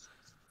about.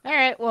 All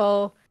right,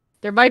 well,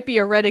 there might be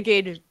a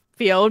renegade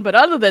Fiona, but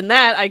other than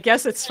that, I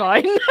guess it's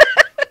fine.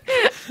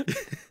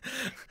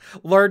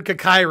 Lord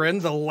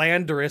Kakairan, the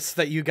Landorus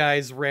that you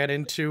guys ran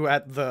into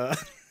at the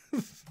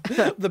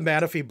the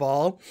Manaphy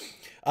Ball.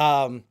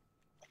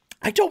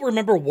 I don't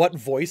remember what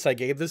voice I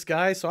gave this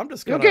guy, so I'm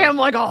just gonna... You gave him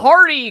like a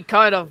hearty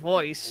kind of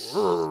voice.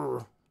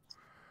 Rrr.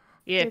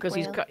 Yeah, because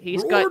he's Lord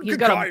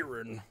got a...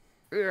 Kakairan.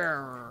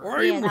 Yeah,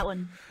 that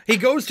one. He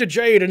goes to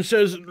Jade and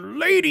says,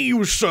 Lady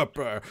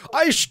Usurper,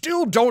 I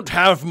still don't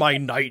have my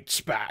knights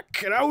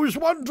back, and I was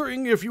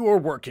wondering if you were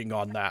working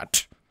on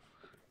that.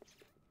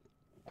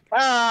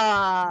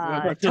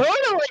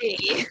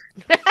 Totally.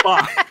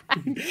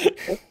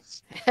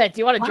 Do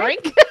you want a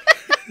drink?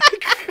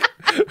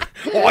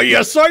 Oh,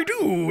 yes, I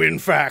do, in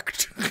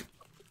fact.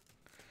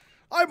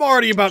 I'm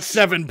already about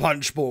 7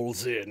 punch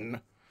bowls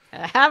in.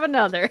 Have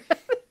another.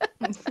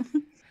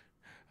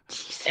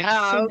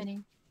 So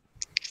many.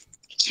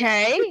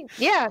 Okay.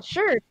 Yeah,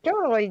 sure.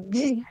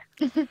 Totally.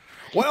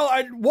 Well,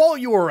 while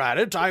you were at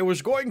it, I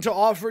was going to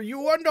offer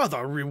you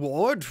another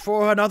reward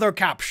for another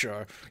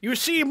capture. You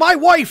see, my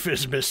wife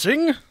is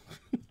missing.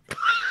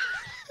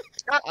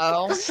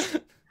 Uh-oh.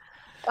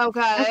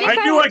 Okay.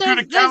 I knew I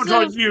could count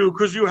on you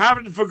because you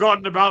haven't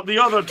forgotten about the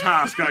other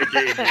task I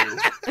gave you.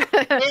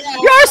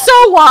 You're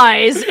so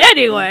wise.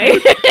 Anyway.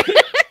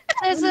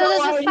 There's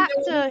a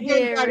factor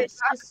here. It's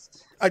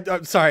just...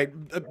 I'm sorry,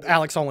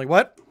 Alex only,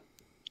 what?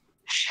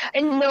 I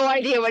have no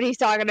idea what he's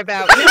talking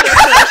about.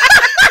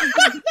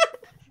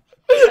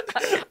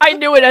 I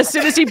knew it as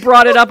soon as he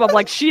brought it up. I'm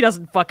like, she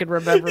doesn't fucking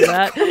remember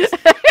that.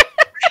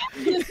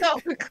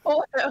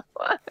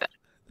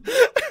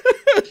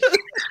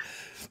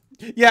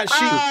 Yeah, she...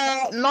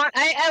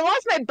 I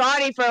lost my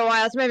body for a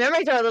while, so my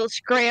memories are a little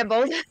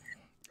scrambled.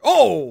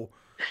 Oh!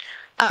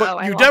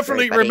 But you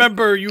definitely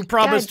remember you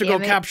promised to go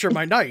it. capture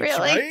my knights,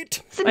 Really? right?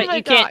 Wait,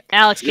 you can't.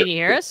 Alex, can you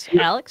hear us?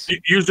 Alex?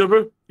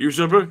 Usurper, you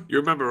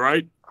remember,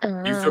 right?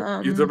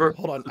 Usurper.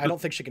 Hold on, I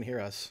don't think she can hear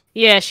us.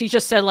 Yeah, she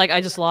just said, like,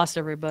 I just lost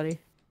everybody.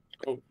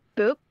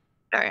 Boop.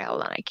 Alright,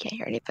 hold on, I can't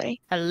hear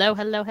anybody. Hello,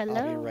 hello, hello.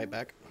 I'll be right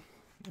back.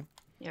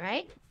 You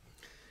right?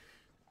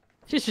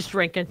 She's just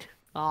drinking.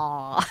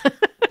 Aww.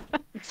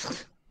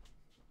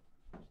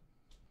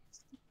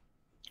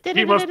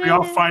 He must be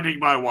off finding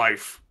my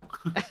wife.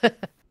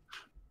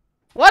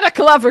 What a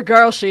clever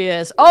girl she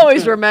is.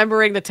 Always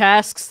remembering the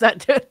tasks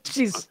that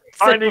she's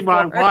finding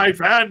my wife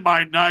and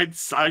my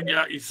knights. I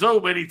got so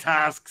many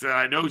tasks that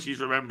I know she's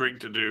remembering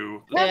to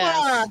do.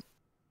 Yes.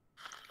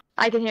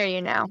 I can hear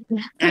you now.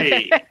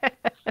 Hey.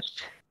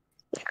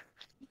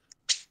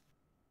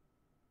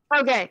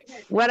 Okay,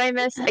 what I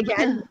missed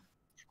again?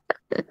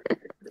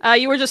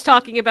 You were just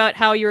talking about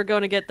how you were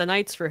going to get the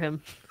knights for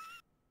him.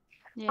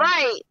 Yeah.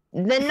 Right,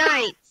 the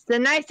knights. The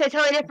knights I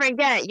totally different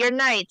get. Your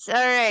knights.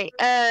 Alright,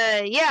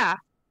 yeah.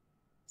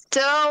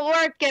 Still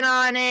working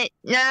on it.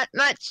 Not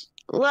much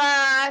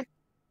luck.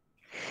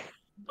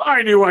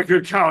 I knew I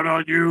could count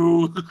on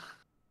you.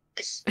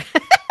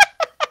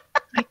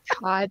 My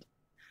God.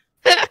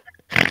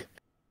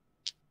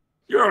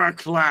 You're a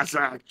class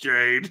act,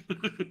 Jade.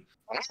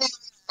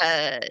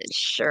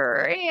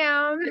 Sure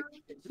am.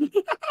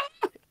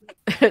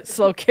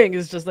 Slow King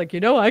is just like,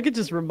 I could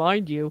just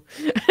remind you.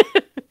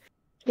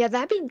 Yeah,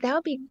 that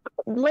would be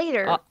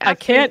later. I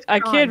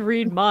can't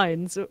read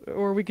minds,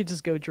 or we could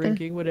just go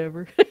drinking,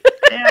 whatever.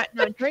 Yeah,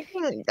 no,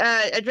 drinking.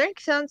 A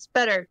drink sounds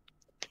better.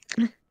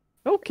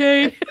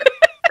 Okay.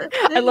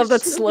 I love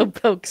that slow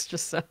pokes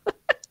just so.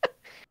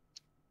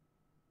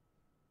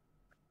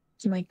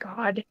 Oh my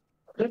God.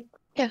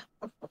 Yeah.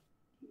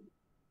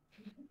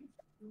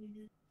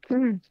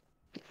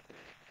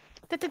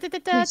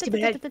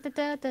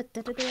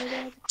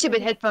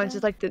 Stupid headphones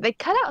is like they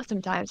cut out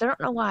sometimes. I don't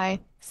know why.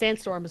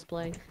 Sandstorm is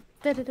playing.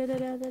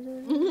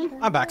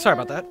 I'm back. Sorry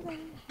about that.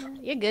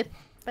 You're good.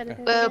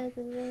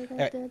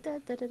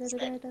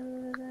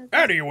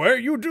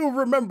 Anyway, you do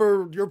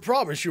remember your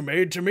promise you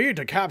made to me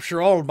to capture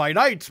all my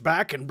knights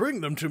back and bring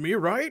them to me,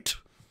 right?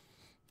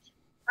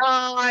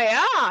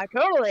 Yeah,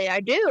 totally. I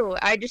do.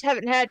 I just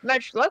haven't had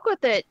much luck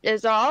with it,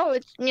 is all.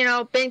 It's,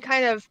 been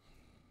kind of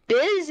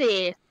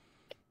busy.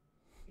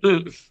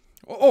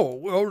 Oh,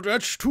 well,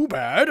 that's too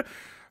bad.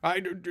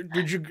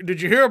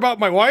 Did you hear about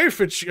my wife?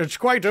 It's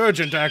quite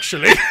urgent,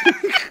 actually.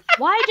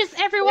 Why does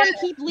everyone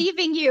keep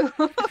leaving you?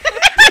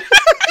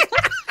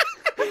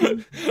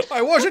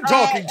 I wasn't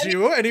talking to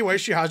you. Anyway,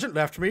 she hasn't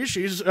left me.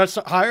 She's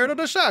hired an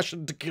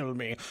assassin to kill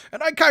me.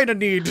 And I kind of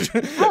need...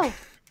 Oh.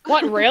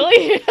 What,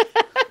 really?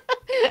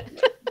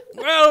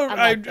 Well,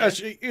 I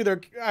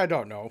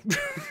don't know. I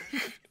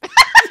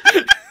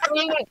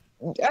mean, I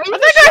think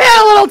I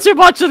had a little too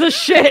much of this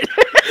shit.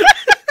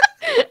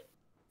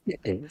 are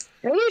you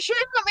sure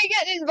you want me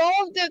getting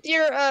involved with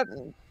your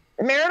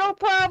marital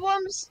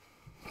problems?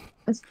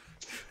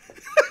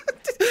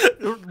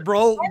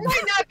 Roll. I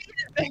might not be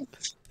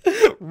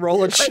the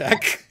Roll a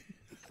check.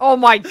 Oh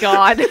my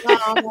God.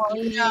 Oh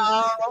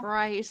no.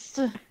 Christ.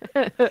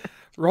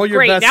 Roll your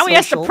Great, best now he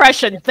has social.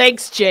 depression.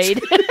 Thanks,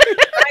 Jade.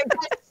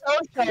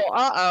 Social.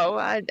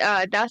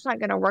 That's not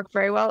gonna work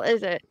very well,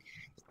 is it?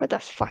 What the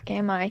fuck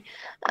am I?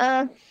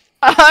 I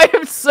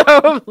am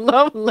so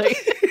lonely.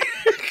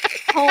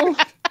 Oh.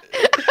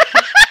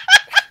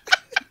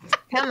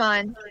 Come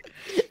on.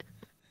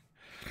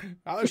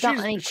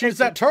 She's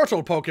that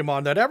turtle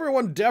Pokemon that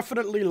everyone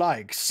definitely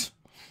likes.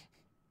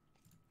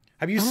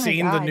 Have you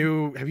seen the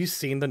new? Have you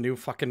seen the new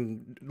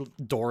fucking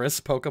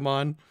Doris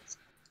Pokemon?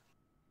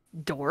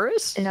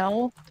 Doris?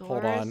 No.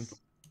 Hold on.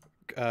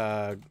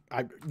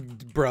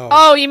 Bro.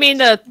 Oh, you mean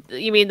the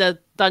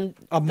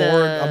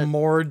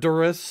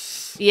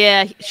Amordorus.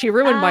 Yeah, she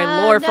ruined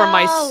my lore for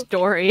my no.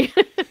 story.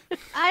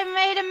 I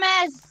made a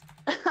mess.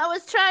 I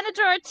was trying to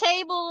draw a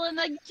table and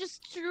I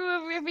just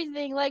drew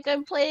everything like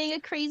I'm playing a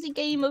crazy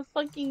game of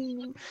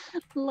fucking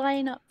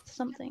line up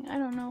something. I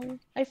don't know.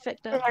 I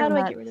fucked up. How do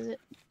I get rid of it?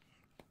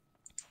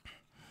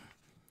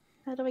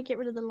 How do I get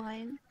rid of the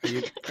line?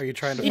 Are you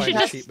trying to You find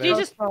should a cheat you map?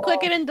 just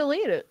click it and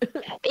delete it.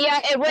 Yeah,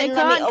 it wouldn't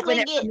let me open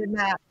it from the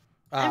map.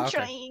 I'm Okay.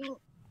 trying.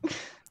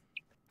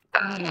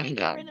 Oh my Get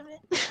god. rid of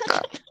it.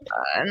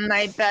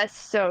 My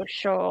best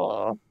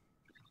social.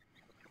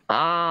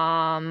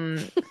 I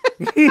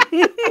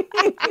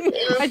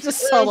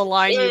just saw the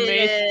line you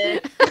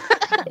made. Is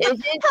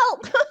it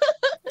Help!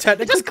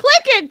 Technically, Just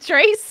click it,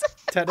 Trace.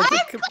 technically,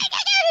 I'm clicking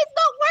it! It's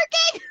not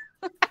working!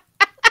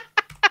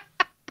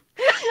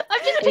 I'm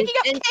just picking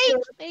up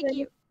tape! Thank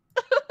you.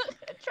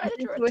 Try to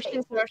draw a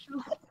intuition tape.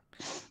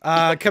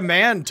 social?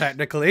 command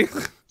technically.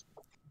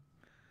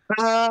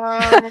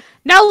 Now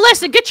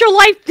listen, get your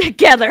life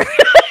together.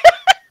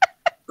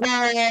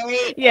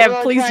 Alright, Yeah,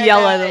 we'll please try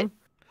yell that. at him.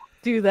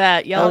 Do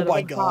that. Yell Oh at my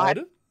him.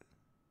 god.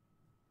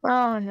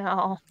 Oh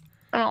no.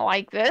 I don't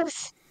like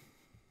this.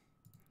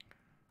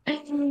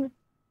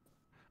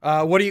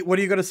 What are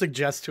you gonna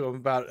suggest to him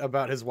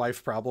about his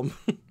wife problem?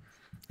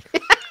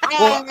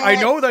 Well, I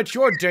know that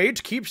your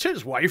date keeps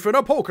his wife in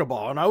a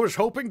Pokeball, and I was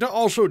hoping to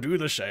also do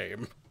the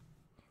same.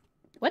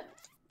 What?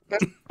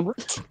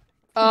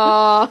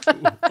 So,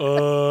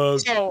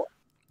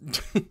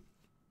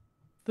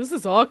 This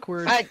is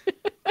awkward.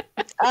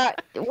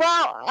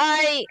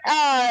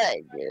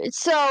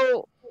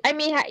 so, I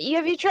mean,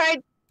 have you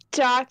tried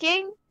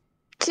talking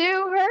to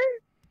her?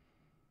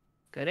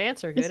 Good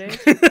answer. Good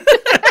answer.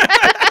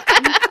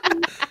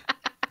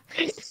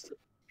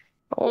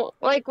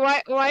 Like,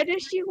 why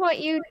does she want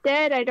you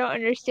dead? I don't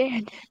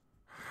understand.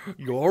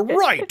 You're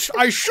right.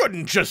 I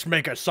shouldn't just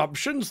make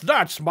assumptions.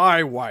 That's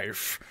my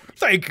wife.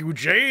 Thank you,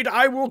 Jade.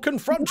 I will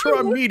confront her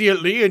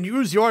immediately and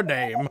use your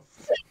name.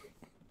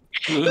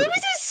 He was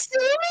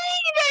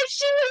assuming that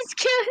she was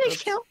gonna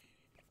kill.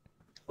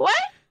 What?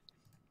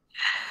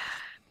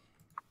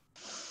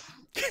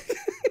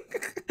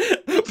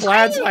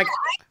 Vlad's like,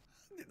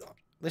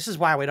 this is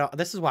why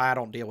I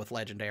don't deal with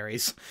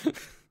legendaries.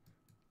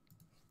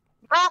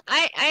 Well,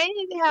 I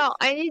need help.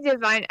 I need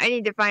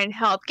to find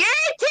help.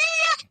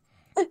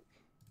 Guarantee!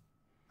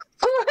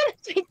 What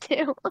did we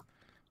do?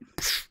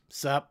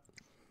 Sup?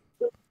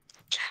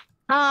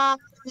 Can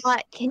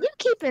you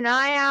keep an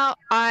eye out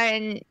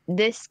on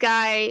this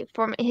guy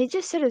for me? He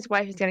just said his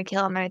wife is gonna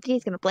kill him, and I think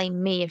he's gonna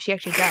blame me if she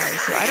actually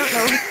does. So I don't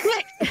know.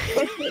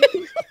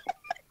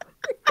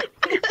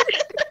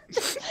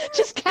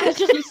 Just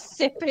casually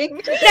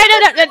sipping. No,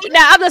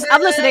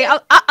 I'm listening.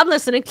 I'm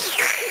listening.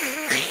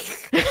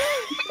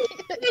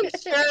 Make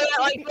sure that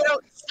like we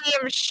don't see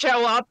him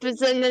show up in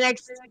the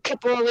next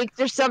couple of weeks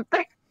or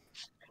something.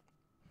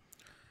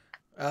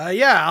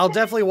 Yeah, I'll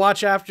definitely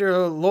watch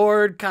after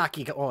Lord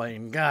Cocky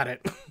Coin. Got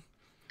it.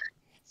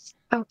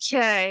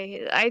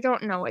 Okay, I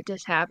don't know what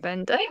just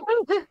happened.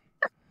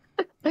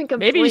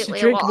 Maybe you should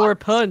drink more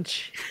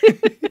punch.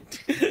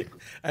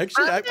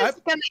 Actually, gonna...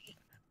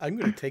 I'm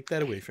gonna take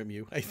that away from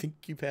you. I think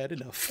you've had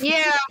enough.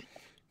 Yeah.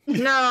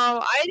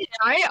 No,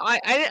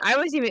 I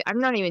was even. I'm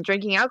not even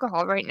drinking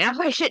alcohol right now.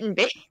 I shouldn't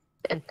be.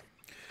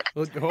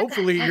 Well,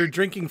 hopefully you're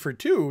drinking for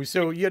two.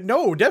 So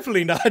no,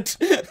 definitely not.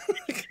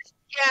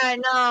 Yeah,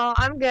 no,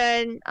 I'm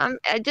good. I'm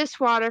just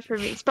water for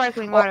me,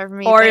 sparkling water for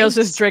me. Oreo's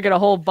thanks. just drinking a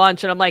whole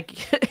bunch, and I'm like,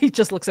 he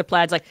just looks at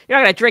Plaid's like, "You're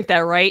not gonna drink that,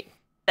 right?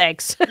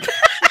 Thanks."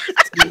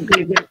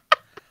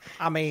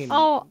 I mean,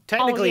 Oh,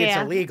 technically yeah.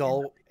 it's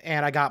illegal,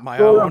 and I got my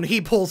own. He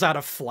pulls out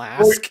a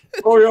flask.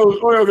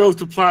 Oreo goes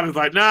to Platt and is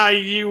like, nah,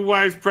 your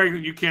wife's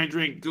pregnant, you can't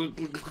drink.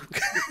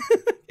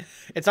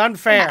 It's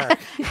unfair.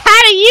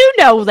 How do you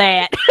know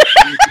that?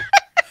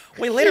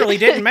 We literally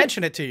didn't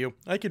mention it to you.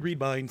 I could read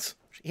minds.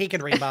 He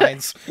can read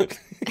minds. Okay.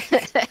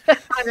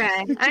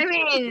 I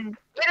mean,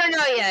 we don't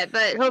know yet,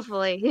 but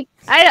hopefully.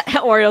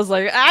 Oreo's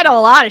like, I know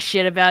a lot of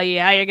shit about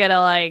you. How you're gonna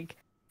like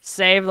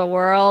save the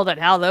world and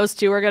how those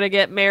two are gonna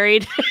get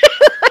married.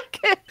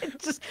 It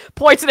just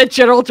points in a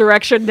general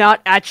direction,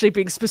 not actually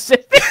being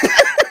specific.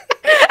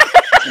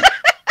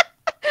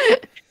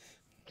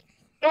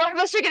 One of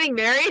us are getting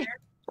married?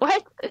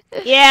 What?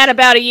 Yeah, in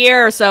about a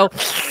year or so.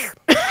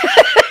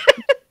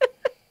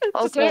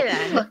 Okay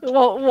then.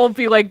 Won't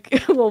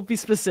be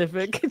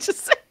specific. It's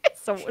just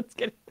someone's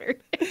getting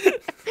married.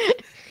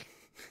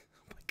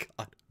 Oh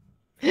my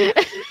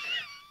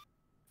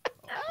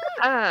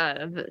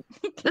god.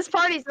 This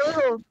party's a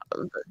little.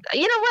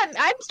 You know what?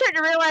 I'm starting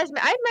to realize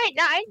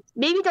I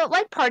maybe don't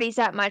like parties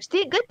that much.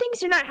 The good things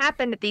do not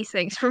happen at these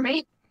things for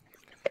me.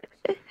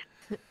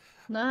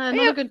 No,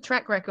 not a good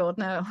track record,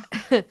 no.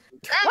 What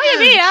do you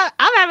mean?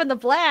 I'm having the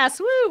blast.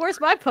 Woo, where's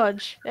my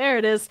punch? There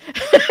it is.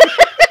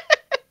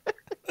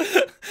 I'm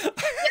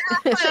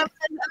gonna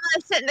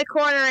sit in the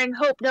corner and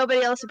hope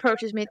nobody else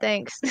approaches me.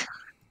 Thanks.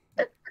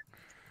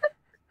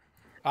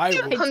 I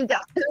I'm done.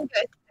 I'm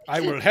good. I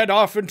will head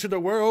off into the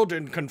world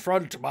and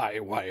confront my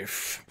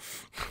wife.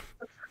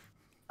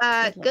 Good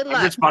I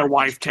luck. miss my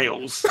wife,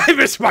 Tails. I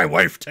miss my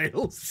wife,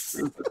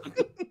 Tails.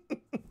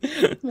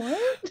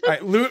 What? All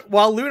right,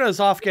 while Luna's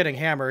off getting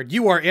hammered,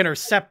 you are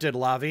intercepted,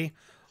 Lavi.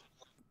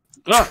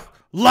 Ugh.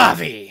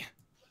 Lavi!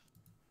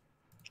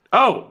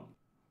 Oh,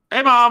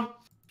 hey, Mom.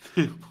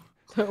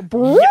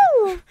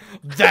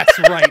 That's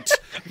right.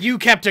 You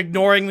kept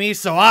ignoring me,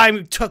 so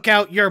I took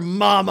out your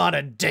mom on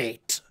a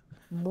date.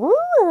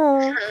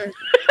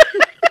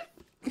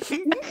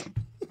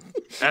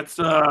 That's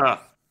it's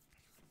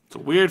a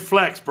weird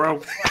flex,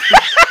 bro.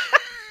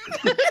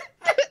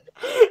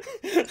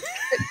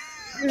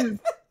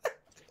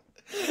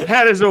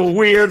 That is a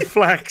weird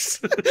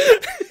flex.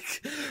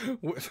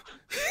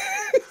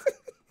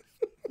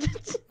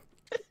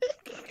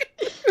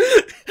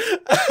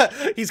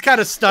 He's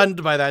kind of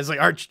stunned by that. He's like,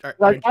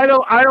 Like, I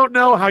don't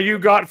know how you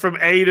got from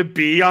A to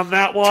B on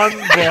that one,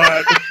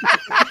 but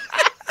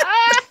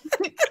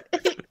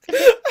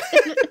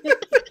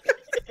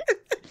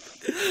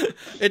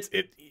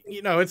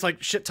it's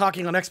like shit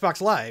talking on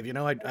Xbox Live. You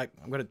know, I'm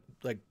gonna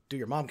like do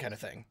your mom kind of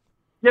thing.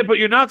 yeah, but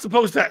you're not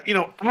supposed to,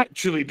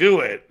 actually do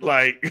it.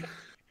 Like,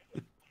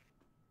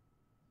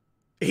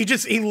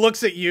 He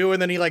looks at you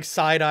and then he like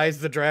side eyes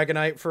the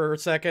Dragonite for a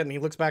second and he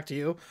looks back to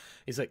you.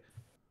 He's like,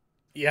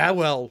 yeah,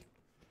 well,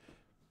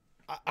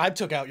 I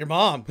took out your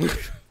mom.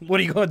 What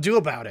are you going to do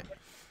about it?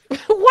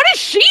 What is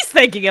she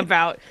thinking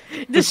about?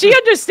 Does she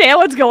understand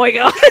what's going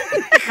on?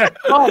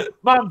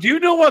 Mom, do you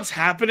know what's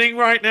happening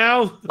right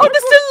now? Oh,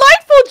 this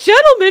delightful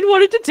gentleman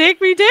wanted to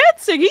take me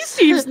dancing. He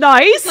seems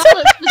nice.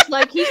 It's just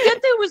like he said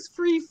there was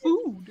free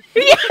food.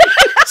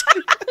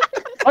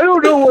 I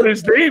don't know what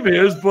his name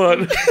is, but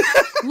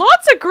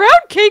Lots of ground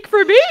cake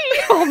for me.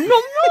 Oh,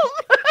 nom,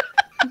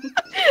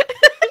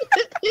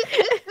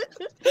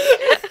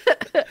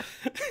 nom.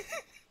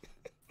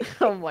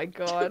 Oh my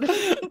god.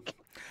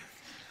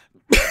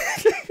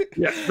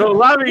 yeah. So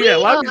Lavi, We Lavi's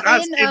are in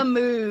asking. a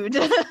mood.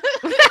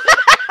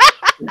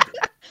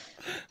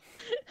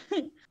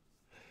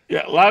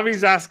 Yeah,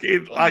 Lavi's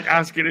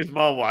asking his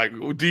mom, like,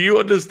 do you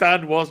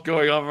understand what's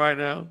going on right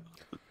now?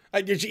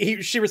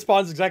 She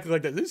responds exactly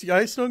like that. This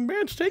nice young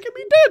man's taking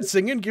me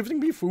dancing and giving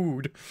me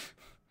food.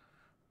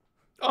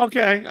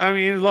 Okay, I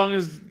mean, as long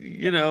as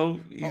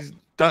he's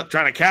not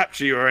trying to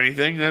capture you or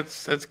anything,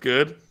 that's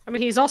good. I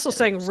mean, he's also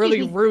saying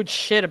really rude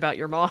shit about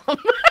your mom.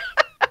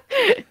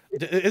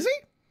 Is he?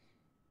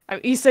 I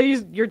mean, he said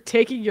you're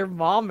taking your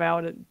mom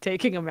out and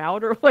taking him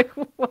out, or like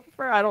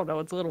whatever. I don't know.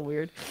 It's a little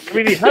weird. I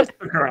mean, he has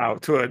took her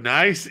out to a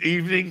nice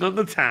evening on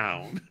the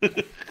town.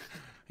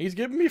 He's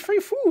giving me free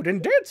food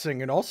and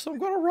dancing, and also I'm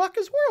gonna rock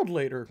his world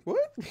later. What?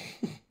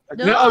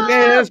 No,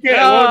 okay, that's good.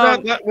 No.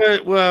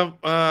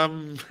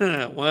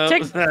 What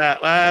was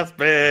that last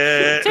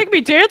bit? Take me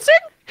dancing?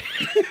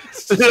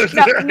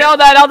 No,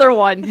 that other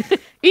one.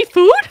 Eat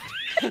food?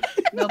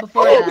 No,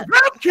 before that.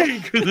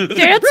 Cake.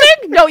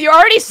 Dancing? No, you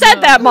already said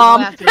No, that, no,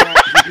 Mom. after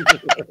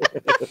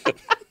that.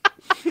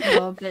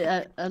 No,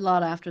 a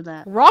lot after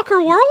that.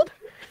 Rocker World?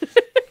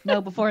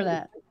 No, before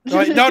that.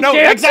 No, Dancing?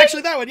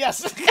 exactly that one.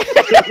 Yes.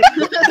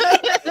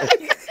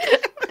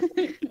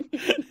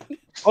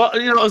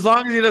 Well, as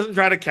long as he doesn't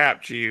try to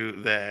capture you,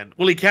 then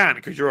he can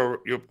because you're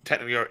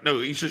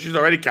technically she's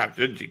already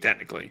captured, isn't she?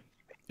 Technically,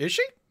 Is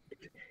she?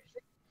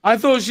 I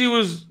thought she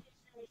was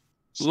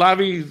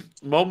Lavi's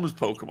mom's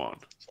Pokemon.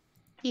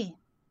 Yeah.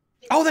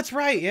 Oh, that's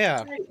right.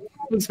 Yeah.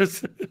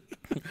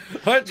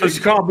 So she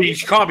can't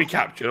be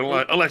captured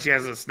unless she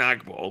has a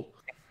snag ball.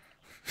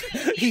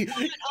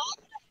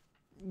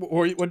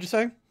 Or what'd you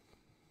say?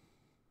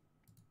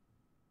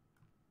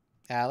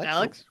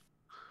 Alex?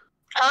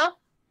 Huh?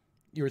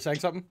 You were saying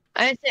something?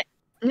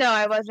 No,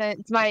 I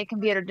wasn't. My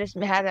computer just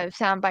had a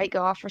sound bite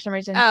go off for some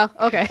reason. Oh,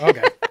 okay.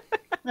 Okay.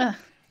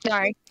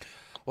 Sorry.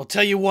 Well,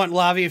 tell you what,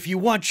 Lavi, if you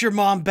want your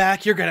mom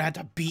back, you're gonna have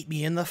to beat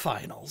me in the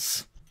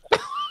finals.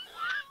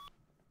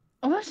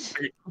 What?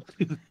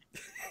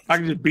 I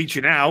can just beat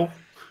you now.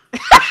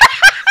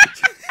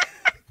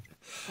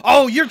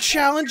 Oh, you're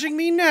challenging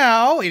me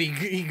now? And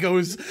he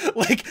goes,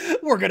 like,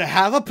 we're gonna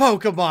have a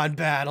Pokemon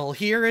battle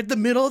here in the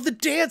middle of the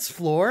dance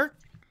floor.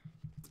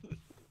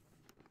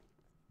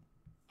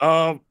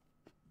 Go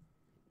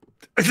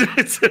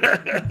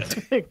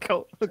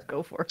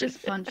for it.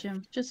 Just punch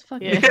him. Just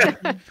fucking Yeah. punch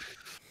him.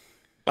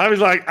 I was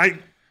like, I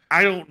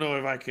don't know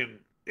if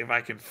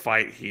I can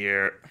fight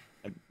here.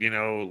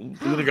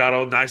 Luna got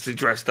all nicely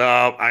dressed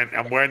up.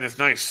 I'm wearing this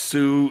nice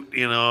suit.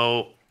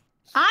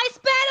 I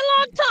spent a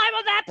long time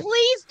on that.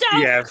 Please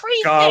don't Yeah, increase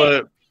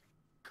Scarlet.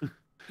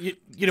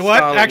 You know what?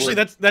 Scarlet Actually,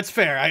 would- that's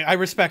fair. I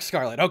respect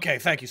Scarlet. Okay,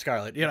 thank you,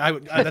 Scarlet.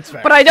 That's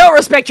fair. But I don't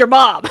respect your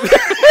mom.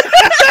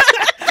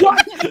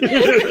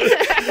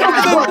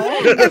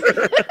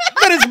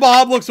 Then his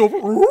mom looks over.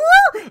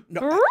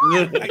 No,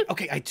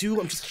 I do.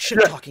 I'm just shit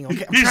talking.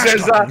 Okay, I'm He trash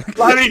says talking. that.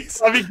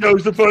 Lavi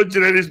goes to punch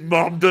and then his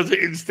mom does it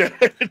instead.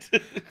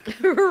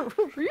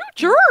 You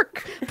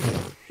jerk.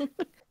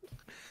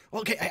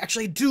 Okay, I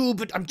actually do,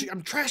 but I'm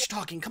trash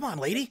talking. Come on,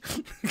 lady.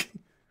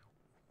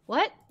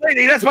 What?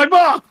 Lady, that's my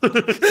mom!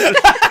 What?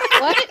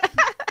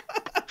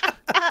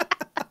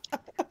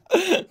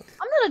 I'm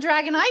not a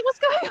Dragonite. What's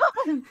going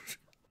on?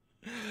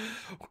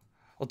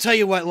 I'll tell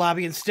you what,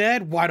 Lobby,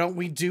 instead, why don't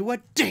we do a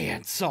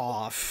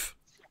dance-off?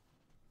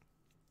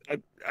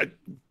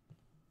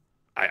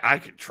 I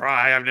could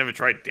try. I've never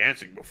tried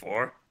dancing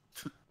before.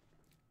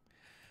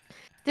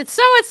 Did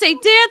someone say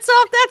dance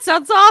off? That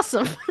sounds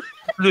awesome.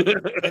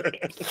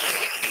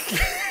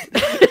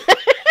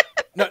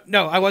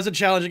 No, I wasn't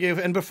challenging you.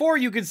 And before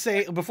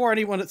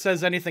anyone that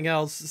says anything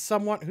else,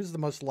 someone who's the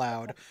most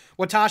loud,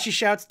 Watashi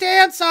shouts,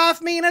 "Dance off,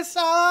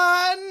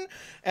 Mina-san!"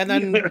 And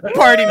then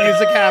party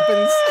music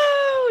happens.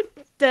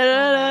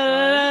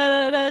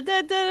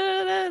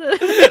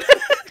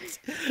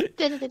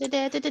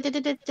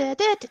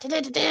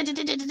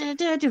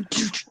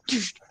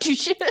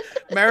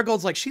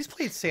 Marigold's like, she's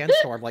played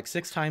Sandstorm like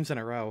 6 times in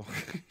a row.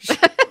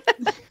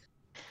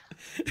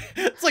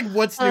 It's like,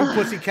 what's new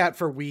Pussycat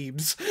for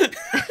weebs?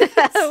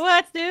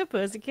 What's new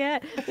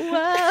Pussycat?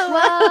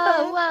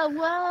 Whoa.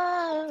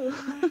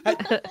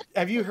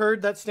 Have you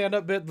heard that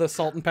stand-up bit, the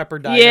Salt and Pepper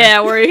Diner? Yeah,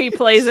 where he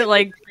plays it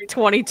like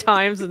 20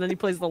 times and then he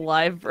plays the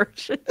live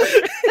version.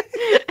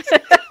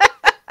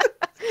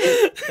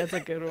 That's a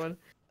good one.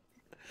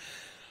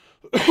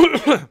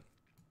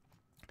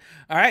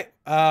 All right,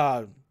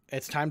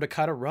 it's time to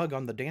cut a rug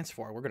on the dance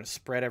floor. We're gonna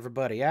spread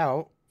everybody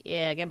out.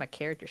 Yeah, get my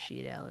character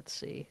sheet out. Let's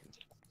see.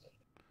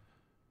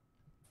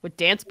 Would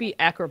dance be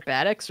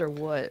acrobatics or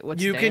what?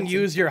 What's you dancing? can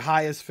use your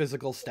highest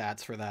physical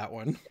stats for that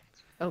one.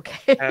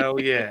 Okay. Hell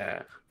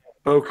yeah.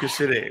 Focus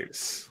it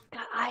is.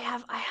 God, I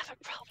have a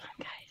problem,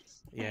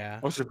 guys. Yeah.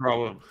 What's the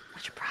problem?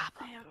 What's your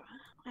problem?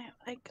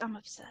 I'm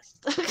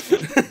obsessed.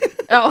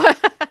 Oh.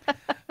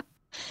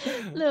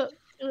 Look.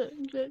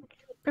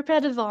 Prepare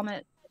to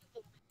vomit.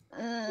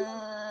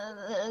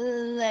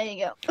 There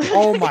you go.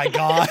 Oh my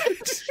god.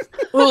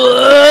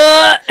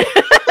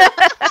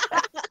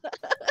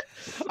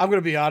 I'm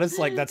gonna be honest,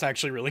 like, that's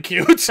actually really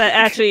cute. That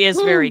actually is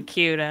very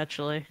cute,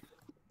 actually.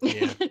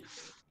 Yeah.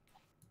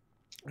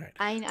 Right.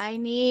 I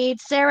need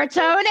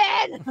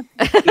serotonin.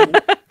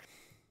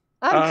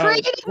 I'm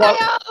creating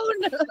my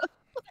own.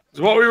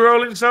 So what are we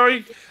rolling,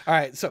 sorry? All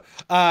right, so,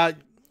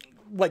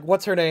 like,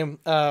 what's her name?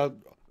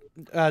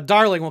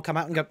 Darling will come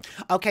out and go,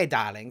 "Okay,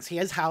 darlings,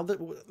 here's how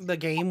the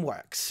game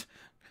works.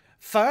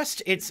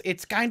 First,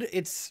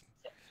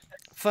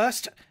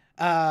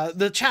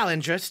 the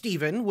challenger,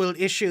 Steven, will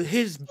issue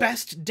his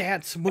best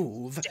dance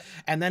move,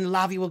 and then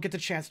Lavi will get the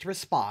chance to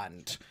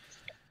respond.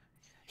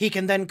 He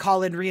can then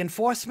call in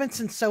reinforcements,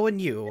 and so on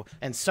you,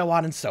 and so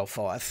on and so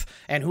forth.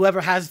 And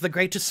whoever has the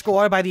greatest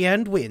score by the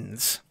end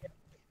wins."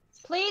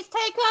 Please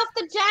take off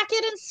the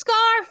jacket and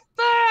scarf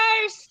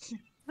first.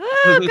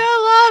 Oh,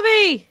 go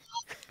Lobby!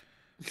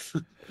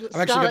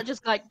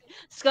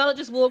 Scarlet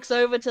just walks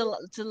over to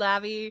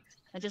Lavi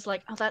and just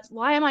like, "Oh,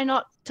 why am I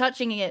not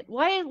touching it?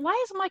 Why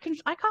isn't I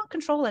can't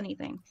control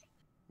anything."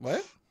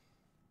 What?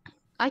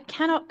 I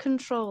cannot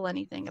control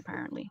anything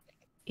apparently.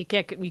 You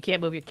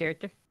can't move your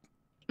character?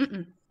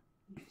 Mm-mm.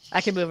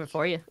 I can move it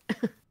for you.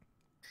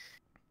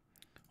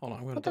 Hold on,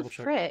 I'm gonna What the double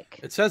check. frick?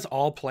 It says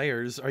all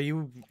players. Are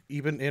you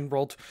even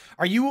enrolled?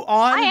 Are you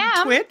on I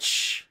am.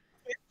 Twitch?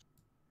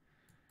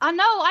 I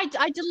know.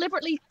 I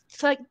deliberately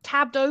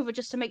tabbed over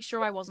just to make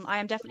sure I wasn't. I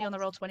am definitely on the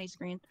Roll20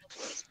 screen.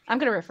 I'm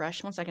gonna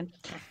refresh. 1 second.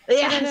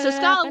 Yeah. So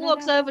Scarlet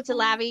walks over to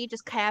Lavi,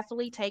 just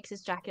carefully takes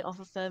his jacket off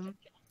of him,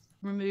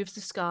 removes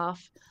the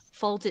scarf,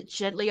 folds it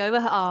gently over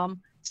her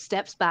arm,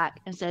 steps back,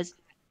 and says,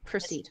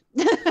 "Proceed."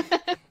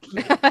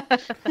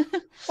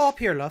 Up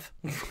here, love.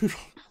 I'm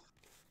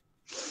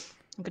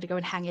gonna go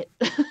and hang it.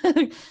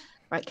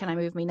 Right, can I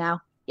move me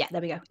now? Yeah, there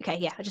we go. Okay,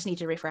 yeah, I just need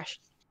to refresh.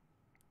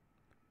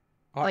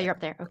 All Oh, right. you're up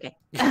there. Okay.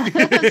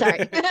 Sorry.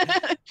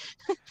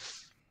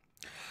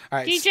 All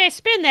right. DJ,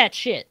 spin that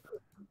shit.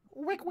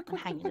 I'm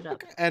hanging it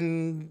up.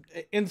 And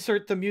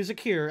insert the music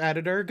here,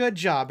 editor. Good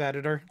job,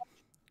 editor.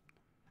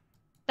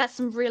 That's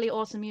some really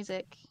awesome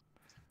music.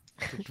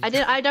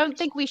 I don't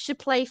think we should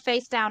play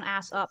face down,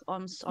 ass up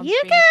on You stream,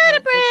 got so a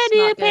brand it's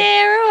new not good.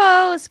 pair of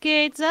roller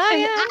skates.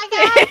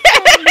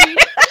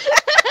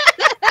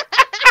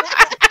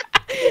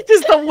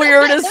 Just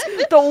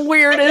the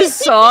weirdest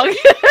song.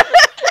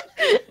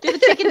 Do the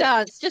chicken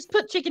dance. Just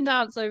put chicken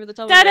dance over the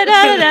top Da of da it.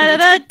 da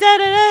da da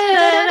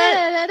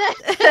da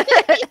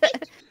da.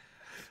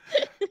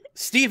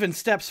 Steven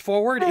steps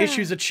forward,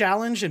 issues a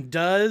challenge, and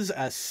does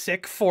a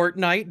sick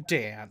Fortnite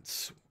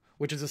dance,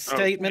 which is a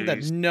statement that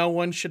jeez. no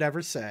one should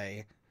ever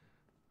say.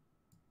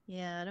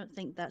 Yeah, I don't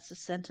think that's a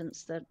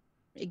sentence that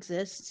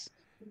exists.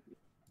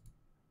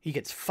 He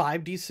gets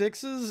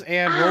 5d6s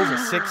and rolls a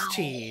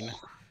 16.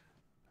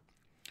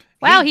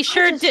 Wow, he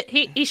sure did.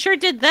 He sure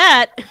did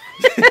that.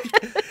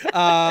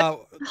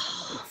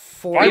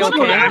 For I You want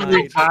wanna to know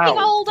angry how fucking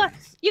cow. old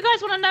you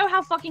guys want to know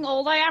how fucking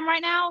old I am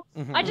right now?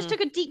 Mhm. I just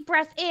took a deep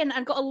breath in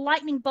and got a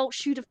lightning bolt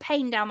shoot of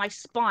pain down my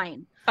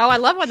spine. Oh, I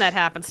love when that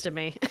happens to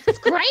me. It's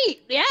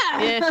great. Yeah.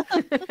 Yeah.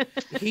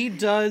 He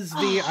does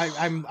the.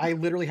 I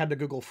literally had to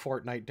Google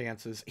Fortnite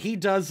dances. He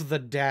does the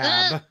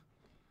dab.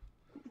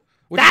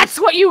 That's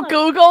what you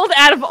Googled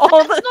out of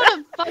all That's the. not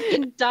a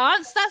fucking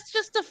dance. That's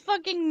just a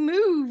fucking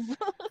move.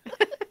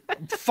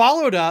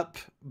 Followed up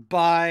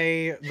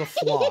by the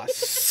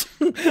floss.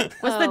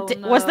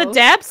 Was the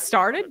dab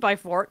started by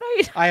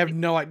Fortnite? I have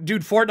no idea.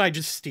 Dude, Fortnite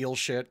just steals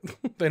shit.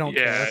 They don't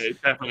Yeah, care.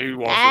 it definitely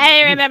was.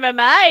 I remember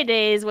my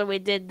days when we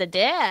did the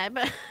dab.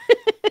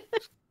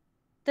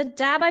 The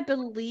dab, I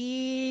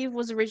believe,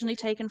 was originally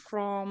taken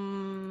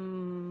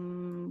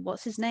from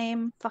what's his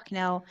name? Fucking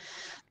hell,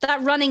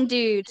 that running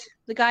dude,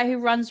 the guy who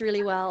runs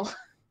really well.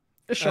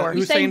 Sure.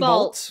 Usain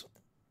Bolt.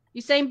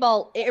 Usain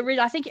Bolt.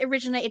 I think it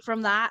originated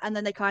from that, and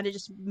then they kind of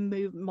just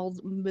modified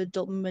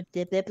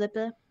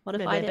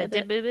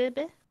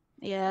it.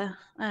 Yeah,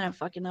 I don't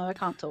fucking know. I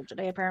can't talk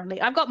today. Apparently,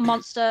 I've got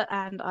Monster,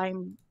 and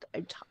I'm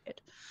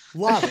tired.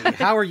 Lavi,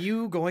 how are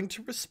you going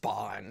to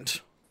respond?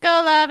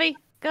 Go, Lobby.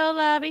 Go,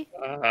 Lobby.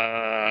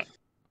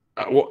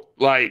 What?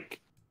 Like,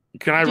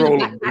 can I Do the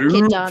roll a backpack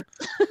kid move? dance.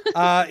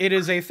 It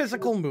is a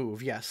physical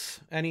move, yes.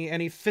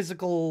 Any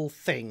physical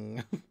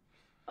thing.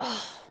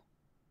 Oh.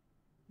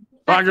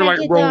 I can like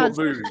Backpack kid roll dance.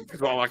 a move.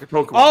 It's not like a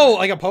Pokemon. Oh, move.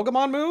 like a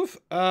Pokemon move?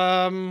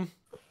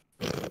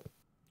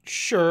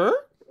 Sure.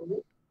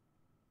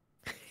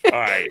 All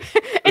right.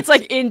 It's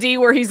like Indie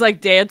where he's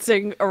like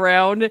dancing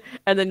around,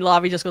 and then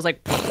Lobby just goes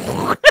like.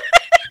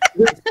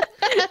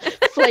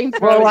 Flame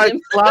Well, throws like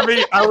him.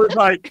 Lavi, I was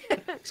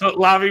like, so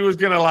Lavi was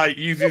gonna like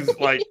use his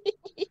like,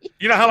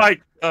 you know how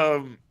like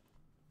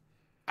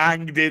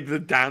Aang did the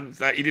dance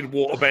that he did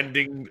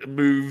waterbending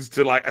moves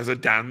to like as a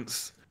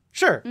dance.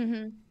 Sure.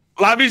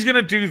 Lavi's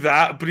gonna do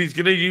that, but he's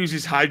gonna use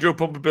his hydro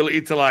pump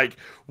ability to like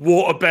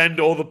waterbend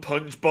all the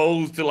punch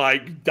bowls to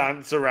like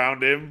dance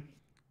around him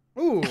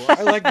Ooh,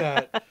 I like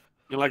that.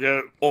 in like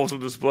a awesome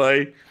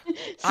display.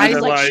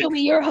 Steven's like, like- show me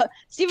your.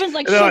 Steven's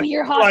like, And show then, me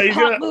your like, he's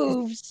hot gonna-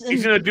 moves.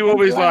 He's gonna do all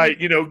his like,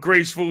 you know,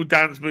 graceful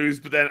dance moves,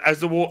 but then as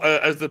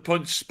the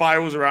punch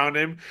spirals around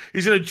him,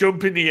 he's gonna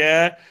jump in the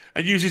air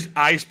and use his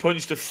ice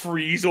punch to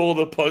freeze all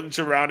the punch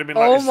around him in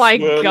like Oh a my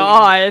swirling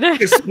god.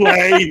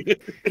 display.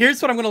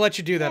 Here's what I'm going to let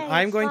you do then. Yeah,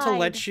 I'm going to slide.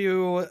 let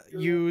you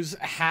use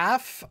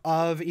half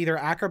of either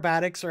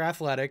acrobatics or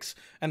athletics,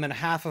 and then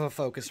half of a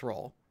focus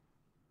roll.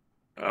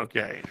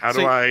 Okay, how So-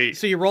 do I?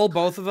 So you roll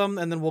both of them,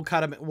 and then we'll cut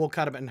them. We'll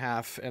cut them in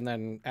half, and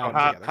then add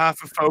them together.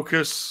 Half a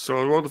focus. So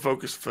I'll roll the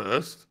focus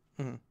 1st.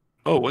 Mhm.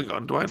 Oh, hang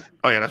on. Do I?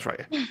 Oh yeah, that's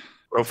right. Yeah.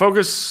 Roll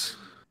focus.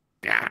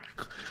 Yeah.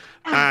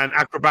 And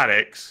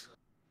acrobatics.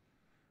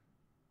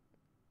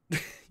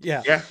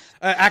 Yeah. Yeah.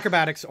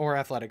 Acrobatics or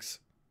athletics.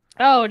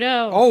 Oh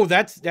no. Oh,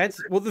 that's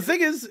well. The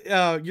thing is,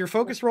 your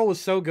focus roll was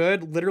so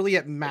good. Literally,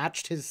 it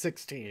matched his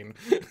 16.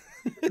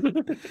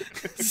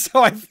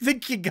 So I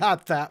think you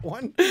got that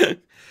one.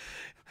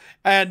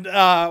 And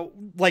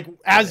like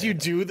as you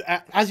do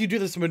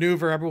this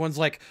maneuver, everyone's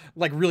like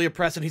really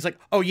impressed, and he's like,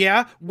 "Oh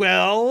yeah,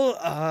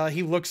 well,"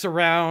 he looks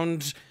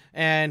around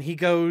and he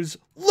goes,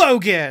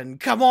 "Logan,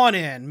 come on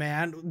in,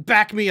 man,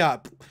 back me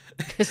up."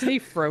 Isn't he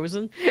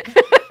frozen?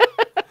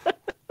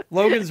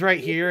 Logan's right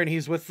here, and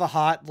he's with the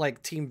hot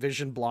like Team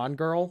Vision blonde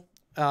girl.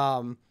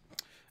 And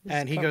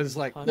he goes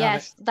like, No,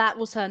 Yes, that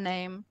was her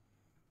name.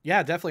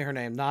 "Yeah, definitely her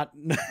name, not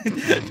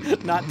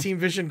not Team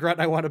Vision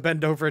grunt. I want to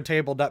bend over a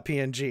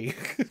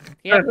table.png."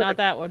 Yep, not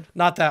that one.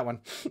 Not that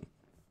one.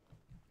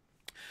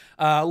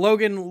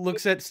 Logan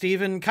looks at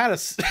Steven, kind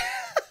of.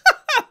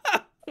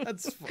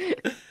 That's fun.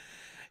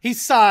 He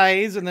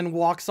sighs and then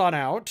walks on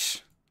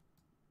out.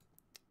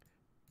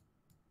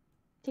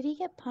 Did he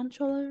get punch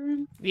all over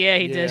him? Yeah,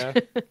 he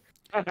did.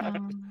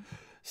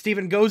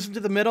 Steven goes into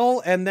the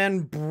middle and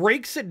then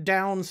breaks it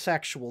down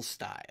sexual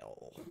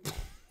style.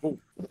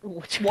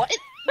 What?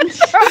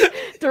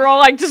 They're all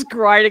like just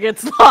grinding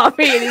against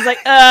Lobby, and he's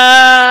like,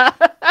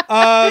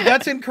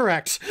 That's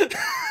incorrect.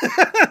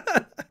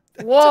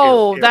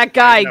 Whoa, Here, that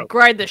guy no.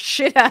 grind the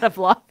shit out of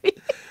Lobby.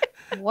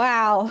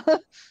 Wow.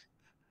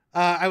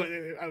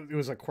 It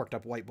was a quirked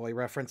up white boy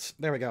reference.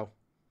 There we go.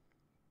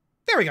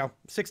 There we go.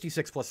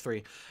 66 plus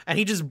 3. And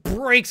he just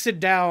breaks it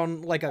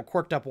down like a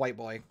quirked up white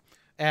boy.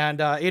 And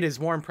it is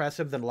more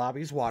impressive than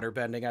Lobby's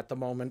waterbending at the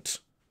moment.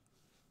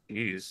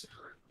 Jeez.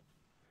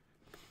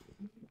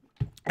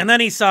 And then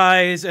he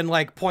sighs and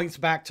like points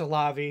back to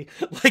Lavi,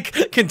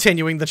 like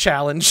continuing the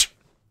challenge.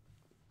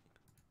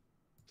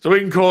 So we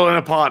can call in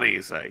a party,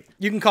 you say?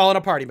 You can call in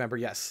a party member,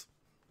 yes.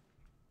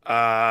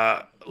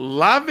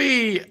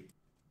 Lavi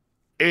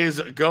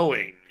is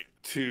going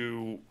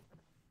to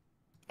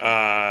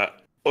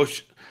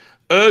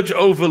urge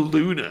over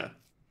Luna,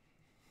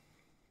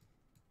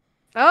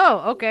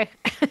 Oh, okay.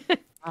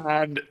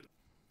 and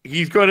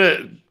he's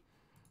gonna.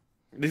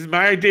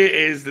 My idea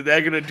is that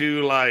they're gonna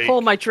do like.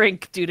 Hold my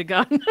drink, dude,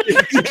 gun.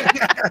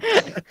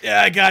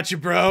 Yeah, I got you,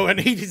 bro. And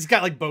he's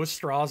got like both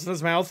straws in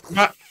his mouth.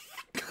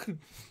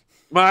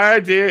 My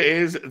idea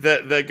is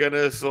that they're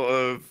gonna sort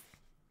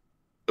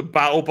of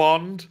battle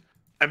bond,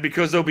 and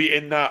because they'll be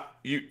in that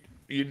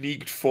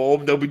unique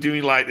form, they'll be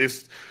doing like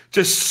this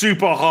just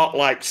super hot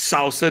like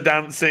salsa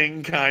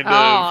dancing kind of.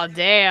 Oh,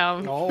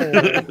 damn. Oh.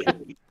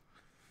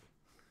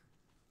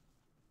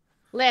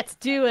 Let's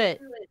do it.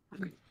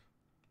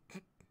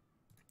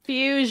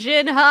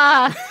 Fusion,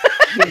 huh?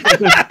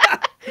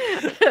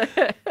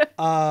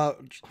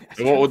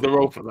 What would the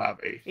roll for that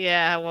be?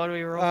 Yeah, what do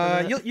we roll?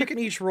 For that? You can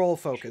each roll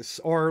focus,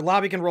 or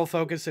Lobby can roll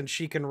focus, and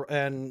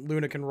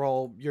Luna can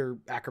roll your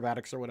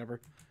acrobatics or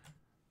whatever.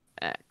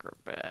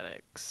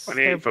 Acrobatics.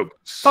 28 focus.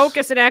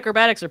 Focus and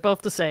acrobatics are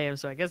both the same,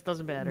 so I guess it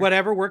doesn't matter.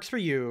 Whatever works for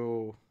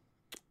you.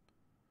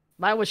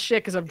 Mine was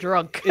shit because I'm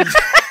drunk. I'm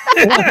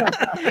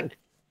a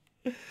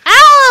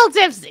little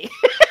tipsy.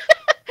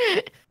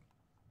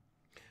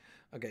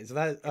 Okay, so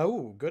that.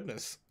 Oh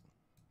goodness.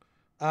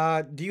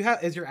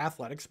 Is your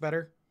athletics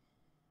better?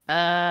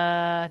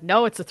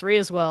 No, it's a 3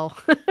 as well.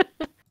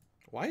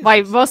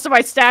 Why? Most of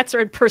my stats are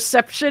in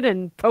perception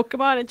and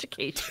Pokemon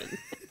education.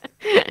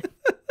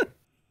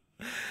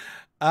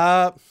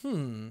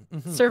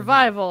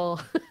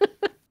 Survival.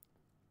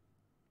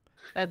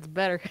 That's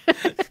better.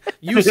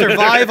 You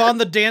survive on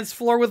the dance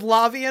floor with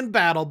Lavi and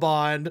Battle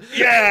Bond.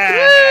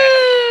 Yeah.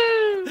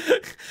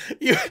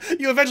 you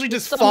eventually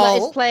just The song fall.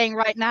 that is playing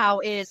right now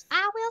is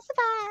 "I Will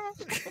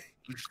Survive."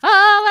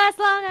 Oh, as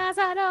long as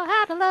I know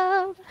how to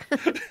love.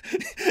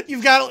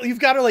 You've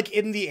got her like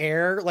in the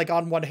air, like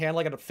on one hand,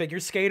 like a figure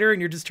skater, and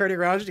you're just turning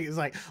around. And she's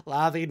like,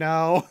 "Lavi,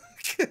 no."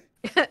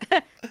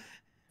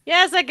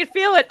 Yes, I can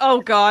feel it.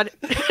 Oh God.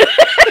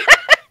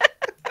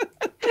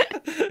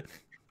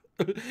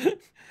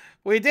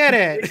 We did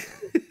it.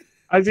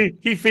 As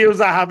he feels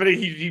that happening,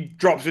 he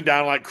drops it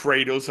down, like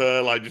cradles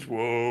her, like just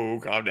whoa,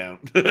 calm down.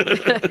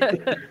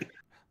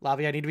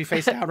 Lavi, I need to be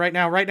face down right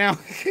now.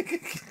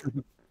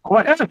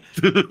 What? Yeah,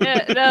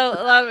 no,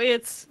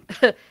 Lavi,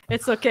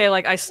 it's okay.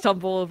 Like I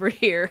stumble over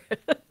here.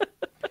 All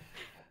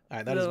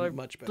right, that is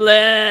much better.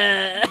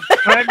 Blah.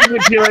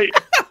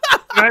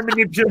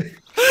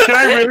 Can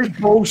I really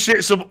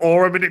bullshit some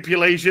aura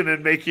manipulation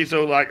and make it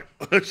so like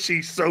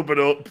she's sobered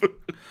up?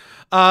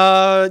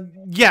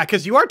 Yeah,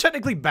 because you are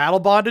technically battle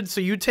bonded, so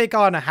you take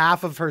on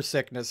half of her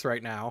sickness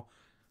right now.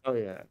 Oh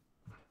yeah.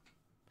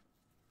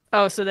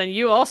 Oh, so then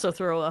you also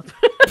throw up.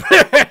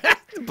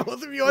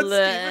 Both of you on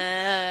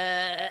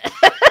Steven.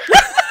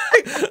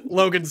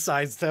 Logan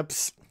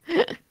sidesteps.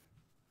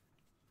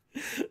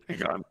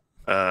 Hang on.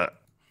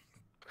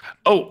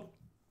 Oh.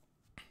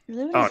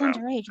 Luna's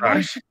underage. Why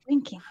is she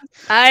drinking?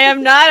 I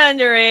am not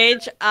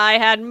underage. I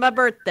had my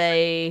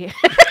birthday.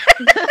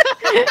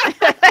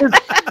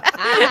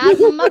 I had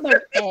my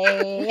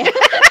birthday.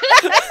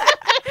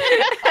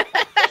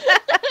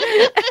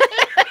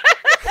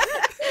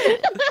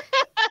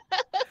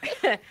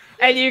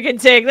 And you can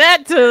take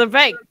that to the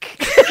bank.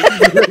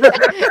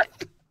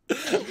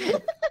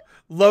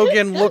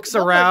 Logan looks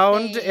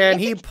around and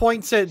he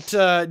points at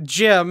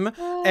Jim,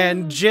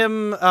 and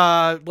Jim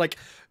like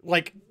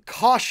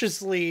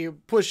cautiously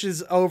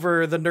pushes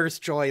over the Nurse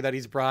Joy that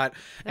he's brought.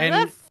 And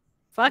Who the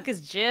fuck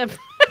is Jim?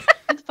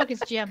 What the fuck is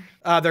Jim?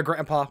 their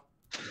grandpa.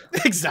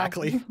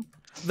 Exactly.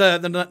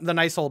 The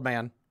nice old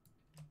man.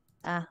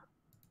 Ah.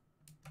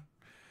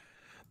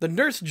 The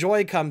Nurse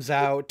Joy comes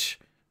out,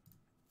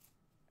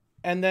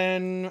 and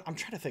then I'm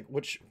trying to think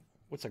what's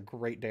a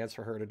great dance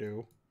for her to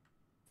do.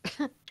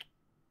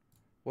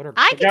 What are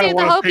I can do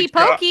the hokey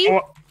pokey.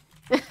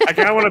 I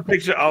kind of want a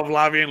picture of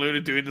Lavi and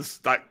Luna doing this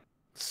like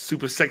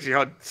super sexy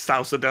hot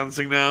salsa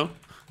dancing now.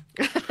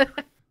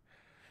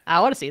 I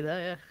want to see that.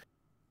 Yeah.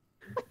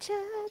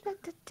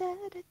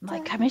 My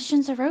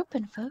commissions are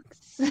open,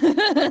 folks.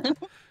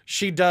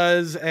 She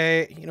does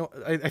I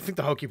think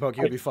the hokey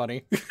pokey would be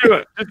funny. Just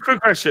a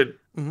quick question.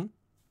 Mm-hmm.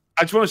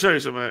 I just want to show you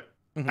something,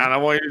 Mm-hmm. and I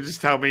want you to just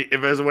tell me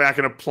if there's a way I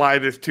can apply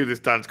this to this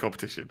dance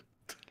competition.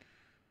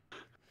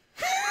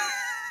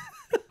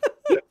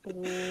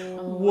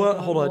 What?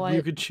 Hold on.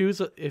 You could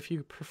choose if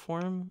you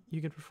perform.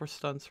 You can perform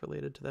stunts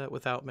related to that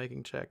without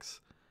making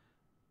checks.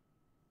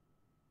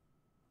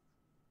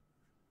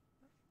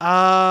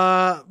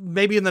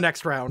 Maybe in the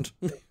next round.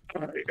 All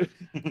right.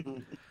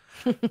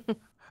 All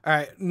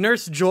right.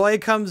 Nurse Joy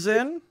comes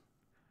in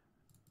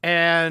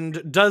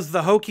and does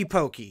the hokey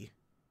pokey.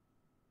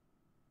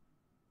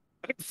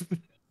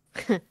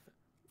 Turn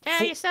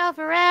yourself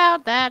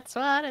around. That's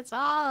what it's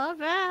all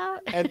about.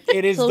 And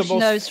it is That's all the she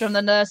most knows from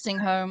the nursing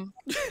home.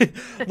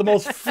 the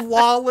most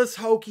flawless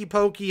hokey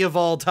pokey of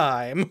all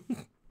time.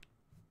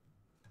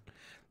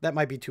 That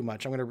might be too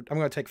much. I'm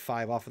gonna take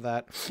 5 off of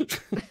that.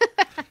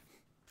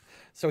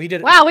 So he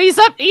did. Wow, he's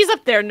up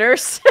there,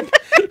 Nurse.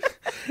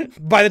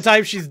 By the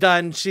time she's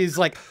done, she's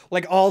like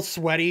all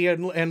sweaty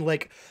and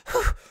like,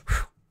 well,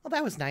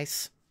 that was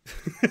nice.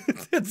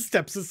 And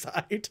steps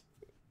aside.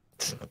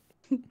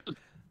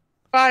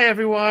 Bye,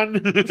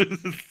 everyone.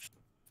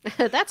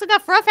 That's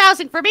enough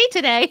roughhousing for me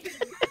today.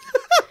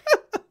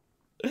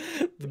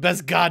 The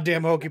best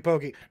goddamn hokey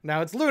pokey.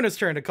 Now it's Luna's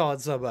turn to call on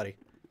somebody.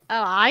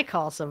 Oh, I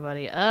call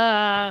somebody.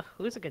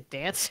 Who's a good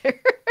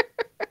dancer?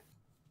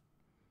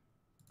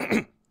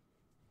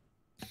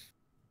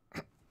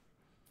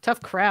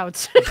 Tough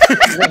crowds. Yeah,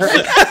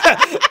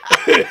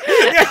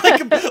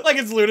 like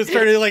it's Luna's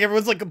turn, and like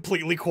everyone's like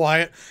completely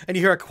quiet, and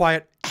you hear a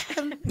quiet.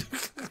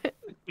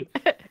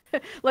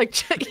 Like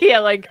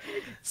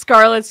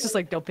Scarlett's just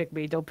like, don't pick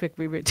me, don't pick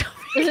me. Don't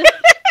pick me.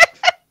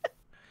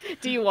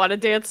 Do you want to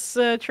dance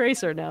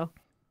Trace or no?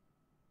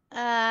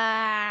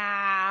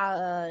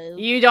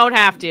 You don't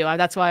have to.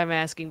 That's why I'm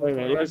asking. Wait,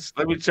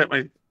 let me check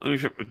my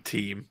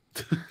team.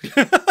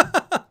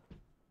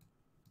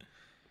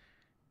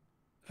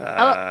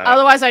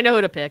 Otherwise, I know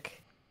who to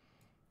pick.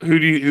 Who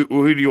do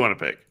you want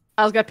to pick?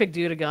 I was gonna pick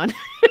Dudagon.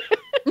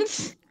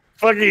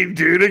 Fucking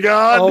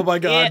Dudagon! Oh my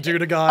god, Yeah.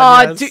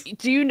 Dudagon. Yes.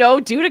 Do you know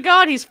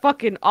Dudagon? He's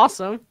fucking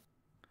awesome.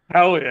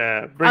 Hell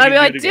yeah! I'd be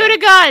like,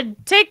 Dudagon,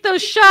 take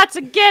those shots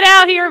and get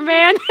out here,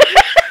 man.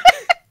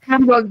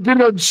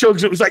 Dudagon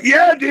chugs it. Was like,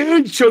 yeah,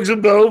 dude. Chugs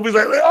him over. He's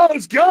like, oh,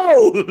 let's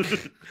go.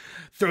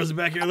 Throws it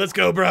back here. Let's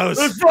go, bros.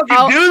 Let's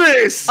fucking do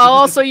this. I'll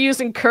also use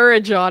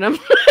encourage on him.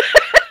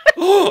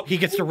 He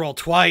gets to roll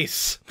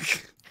twice.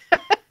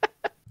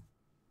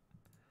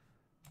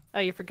 Oh,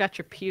 you forgot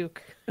your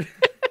puke.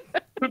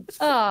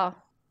 Oh,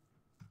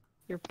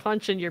 You're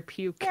punching your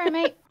puke. all right,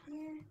 mate.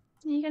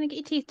 You're gonna get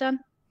your teeth done.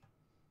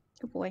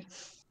 Good boy.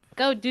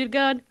 Go,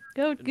 Dudagon.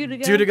 Go,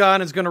 Dudagon.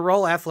 Dudagon is going to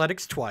roll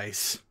athletics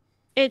twice.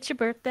 It's your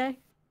birthday.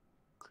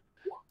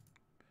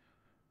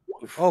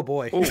 Oh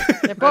boy.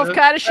 They're both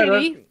kind of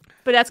shitty,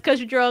 but that's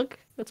because you're drunk.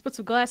 Let's put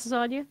some glasses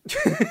on you.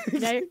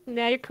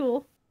 Now you're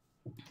cool.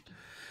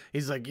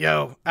 He's like,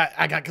 yo,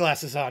 I got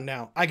glasses on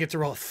now. I get to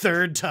roll a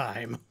third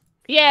time.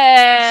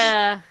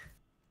 Yeah.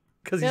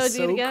 Because Go, he's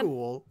so Dudagon.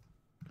 cool.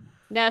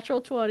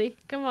 Natural 20.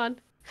 Come on.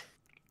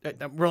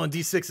 I'm rolling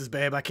d6s,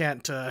 babe. I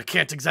can't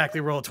exactly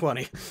roll a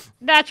 20.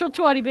 Natural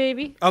 20,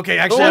 baby. Okay,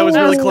 actually, I was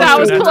really close. That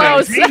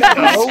was to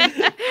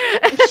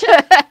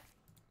close.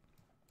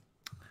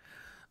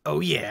 Oh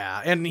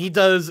yeah, and he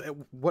does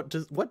what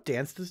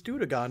dance does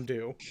Dudagon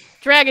do?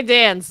 Dragon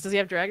dance. Does he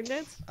have dragon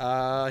dance?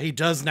 He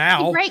does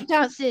now. Break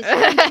dances.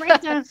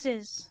 Break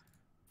dances.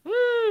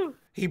 Woo!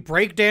 He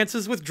break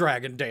dances with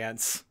dragon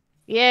dance.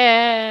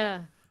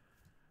 Yeah.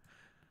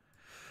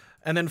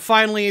 And then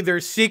finally, their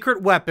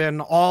secret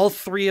weapon, all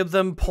three of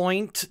them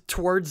point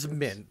towards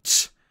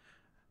Mint.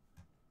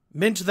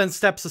 Mint then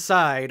steps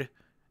aside,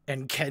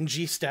 and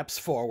Kenji steps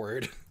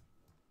forward.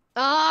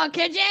 Oh,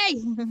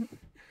 Kenji!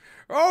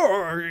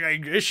 Oh, I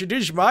guess it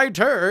is my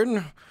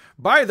turn.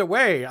 By the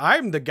way,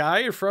 I'm the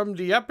guy from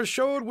the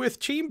episode with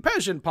Team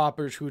Peasant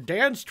Poppers who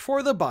danced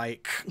for the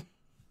bike.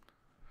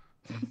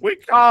 We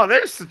call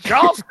this the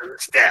Charleston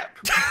step.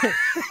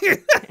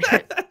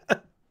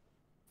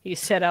 He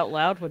said out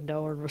loud with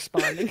no one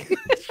responding.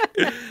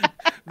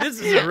 This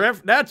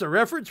is that's a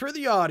reference for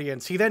the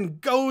audience. He then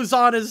goes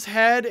on his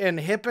head and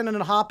hippin'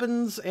 and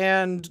hoppins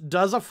and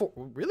does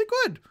really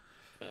good.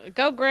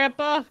 Go,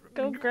 Grandpa.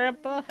 Go,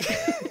 Grandpa.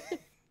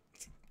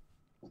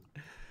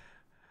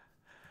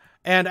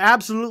 And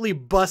absolutely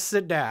busts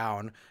it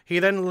down. He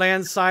then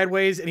lands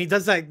sideways and he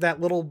does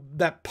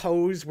that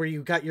pose where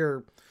you got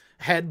your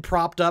head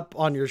propped up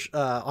on your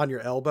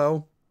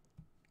elbow.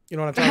 You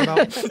know what I'm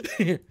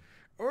talking about?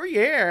 Oh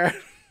yeah.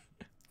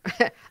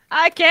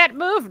 I can't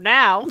move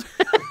now.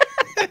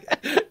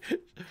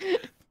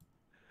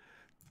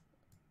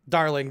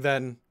 Darling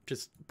then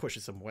just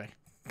pushes him away.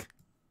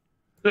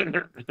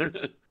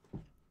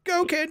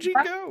 Go, Kenji,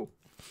 go.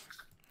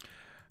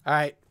 All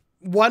right.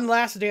 One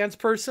last dance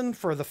person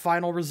for the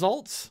final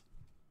results.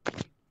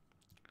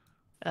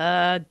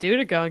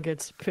 Dudagon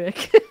gets a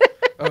pick.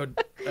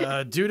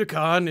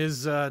 Dudecon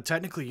is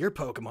technically your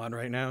Pokemon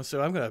right now,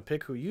 so I'm going to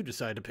pick who you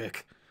decide to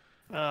pick.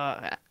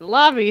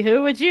 Lavi,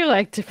 who would you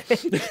like to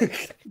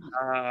pick?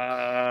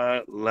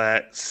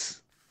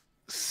 Let's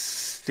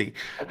see.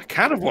 I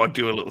kind of want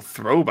to do a little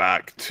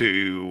throwback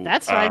to...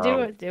 That's why I do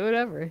it. Do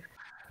whatever.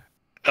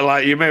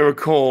 Like, you may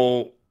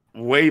recall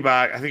way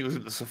back, I think it was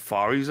in the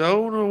Safari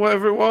Zone or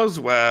whatever it was,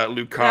 where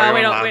Lucario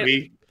and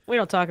Lavi... We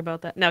don't talk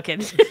about that. No,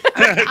 kidding.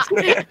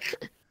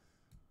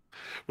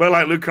 Where,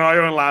 like,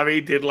 Lucario and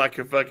Lavi did, like,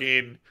 a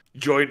fucking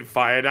joint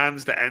fire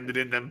dance that ended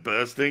in them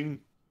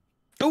bursting.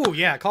 Oh,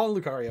 yeah, call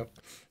him Lucario.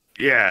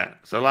 Yeah,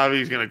 so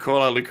Lavi's going to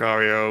call out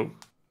Lucario.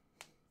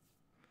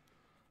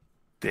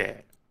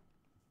 There.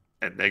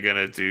 And they're going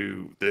to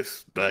do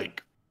this,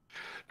 like...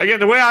 Again,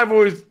 the way I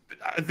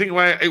think the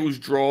way it was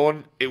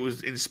drawn, it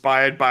was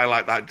inspired by,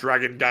 like, that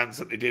dragon dance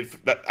that they did for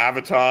that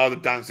Avatar, the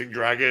Dancing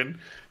Dragon,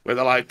 where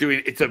they're, like,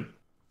 doing...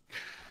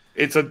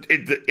 It's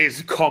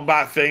a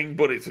combat thing,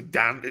 but it's a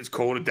dance. It's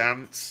called a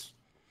dance.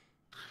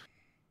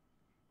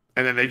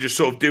 And then they just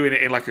sort of doing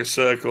it in like a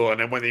circle, and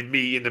then when they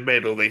meet in the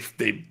middle, they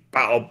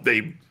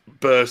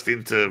burst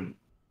into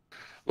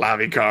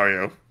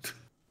Lavicario.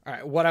 All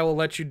right, what I will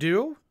let you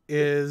do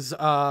is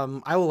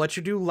I will let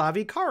you do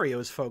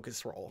Lavicario's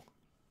focus roll.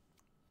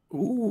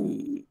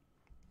 Ooh.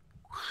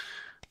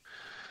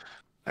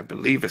 I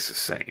believe it's the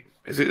same.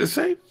 Is it the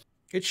same?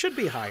 It should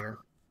be higher.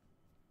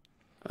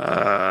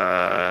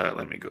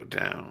 Let me go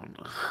down.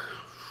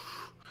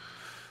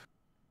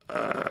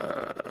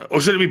 Or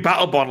should it be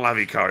Battle Bond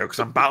Lavicario? Because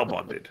I'm Battle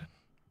Bonded.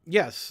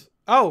 Yes.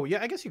 Oh,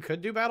 yeah, I guess you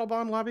could do Battle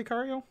Bond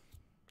Lavicario.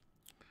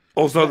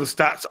 Also, the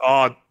stats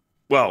are,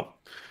 well,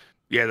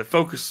 yeah, the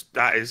focus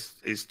stat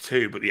is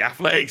 2, but the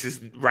athletics is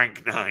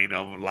rank 9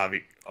 on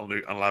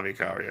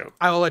Lavicario.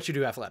 I will let you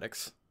do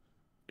athletics.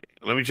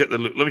 Let me check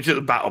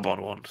the Battle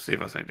Bond one to see if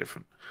that's any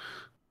different.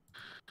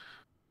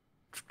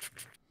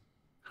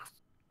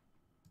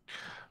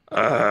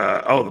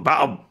 The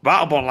Battle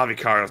Bond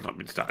Lavicario has not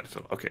been started.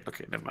 So okay,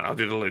 never mind. I'll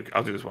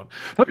do this one.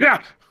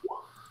 Yeah.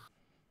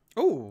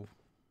 Oh.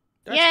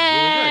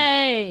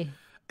 Yay! Really good.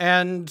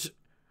 And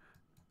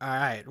all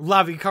right,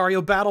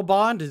 Lavicario Battle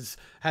Bond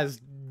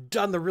has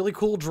done the really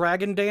cool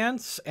dragon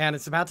dance, and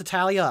it's about to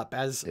tally up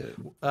as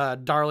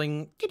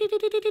Darling.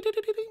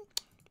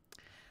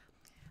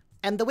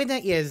 And the winner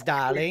is,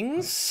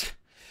 darlings,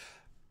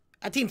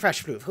 Team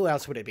Fresh Proof. Who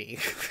else would it be?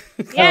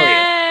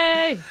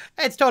 Yay!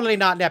 It's totally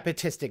not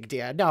nepotistic,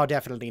 dear. No,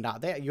 definitely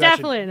not.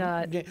 Definitely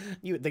not.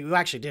 You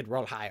actually did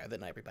roll higher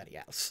than everybody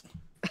else.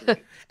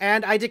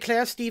 And I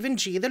declare Stephen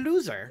G the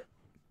loser.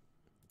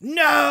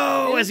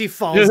 No, as he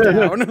falls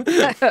down.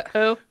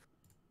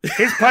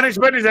 His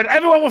punishment is that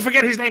everyone will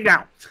forget his name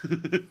now.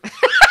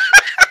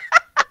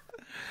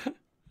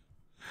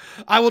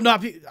 I will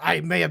not be.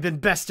 I may have been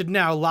bested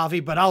now,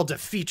 Lavi, but I'll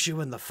defeat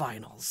you in the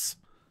finals.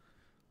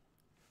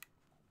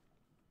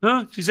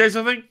 Huh? Did you say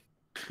something?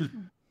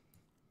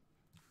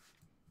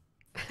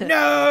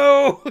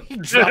 No! He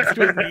drops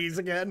to his knees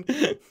again.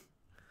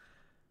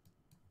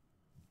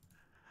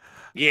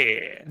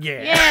 Yeah.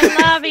 Yeah,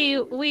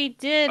 Lavi, we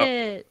did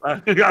it. I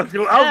don't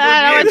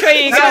know which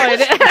way you going.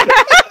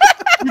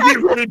 You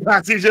get really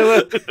past each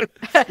other.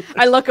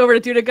 I look over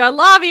to Dudagon.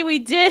 Lavi, we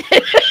did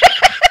it.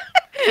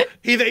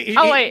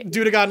 Wait.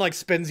 Dudagon like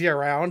spins you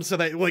around so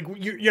that like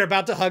you're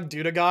about to hug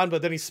Dudagon,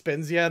 but then he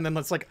spins you, and then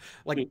it's like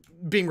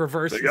being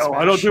reversed. Yo,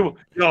 I don't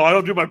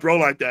do my bro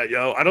like that,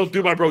 yo. I don't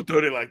do my bro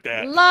dirty like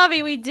that.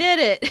 Lavi, we did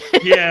it.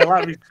 Yeah,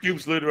 Lavi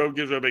scoops Ludro,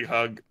 gives her a big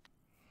hug.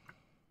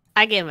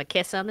 I give him a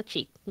kiss on the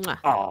cheek.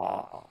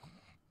 Aww.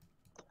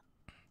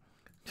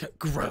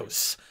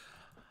 Gross.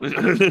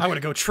 I'm gonna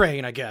go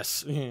train, I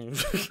guess. I'm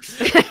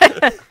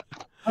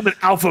an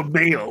alpha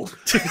male.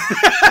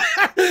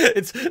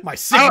 It's my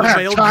Sigma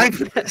male. My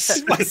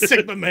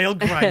Sigma male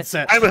grind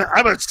set.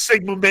 I'm a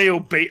Sigma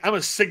male. I'm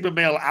a Sigma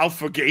male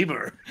alpha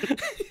gamer.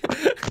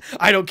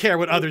 I don't care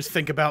what others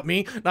think about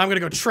me. Now I'm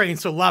gonna go train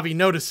so Lavi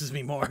notices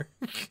me more.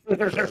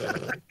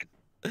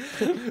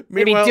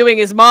 Maybe doing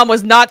his mom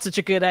was not such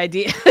a good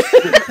idea.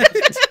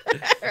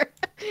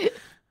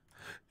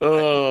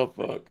 Oh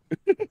fuck.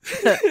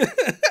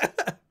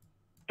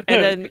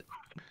 And then,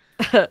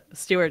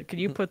 Stuart, can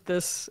you put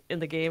this in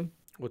the game?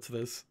 What's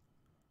this?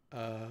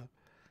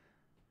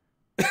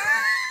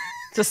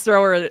 Just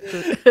throw her.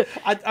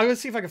 I'm gonna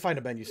see if I can find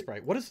a menu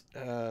sprite. What is?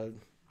 I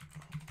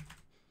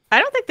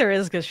don't think there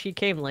is because she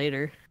came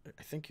later.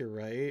 I think you're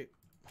right.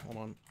 Hold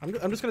on. I'm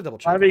just gonna double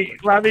check.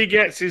 Lavi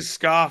gets his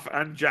scarf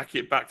and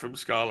jacket back from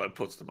Scarlet and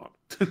puts them on.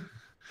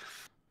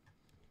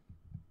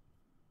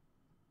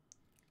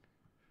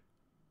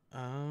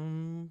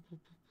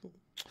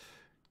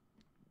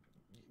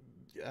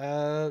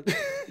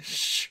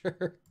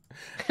 Sure.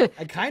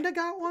 I kind of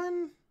got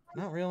one.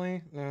 Not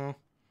really. No.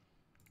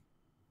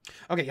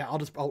 Okay, yeah. I'll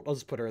just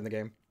put her in the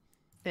game.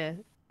 Yeah.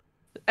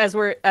 As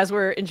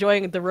we're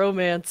enjoying the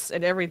romance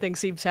and everything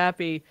seems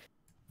happy,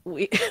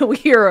 we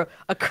hear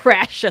a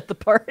crash at the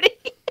party.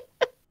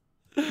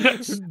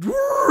 What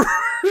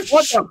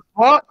the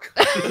fuck?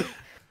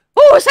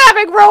 Who's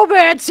having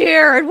romance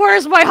here? And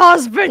where's my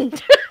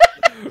husband?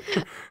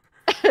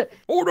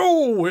 Oh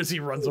no! As he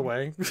runs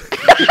away.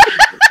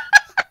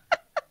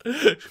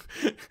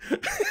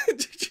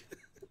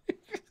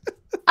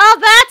 Oh,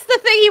 that's the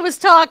thing he was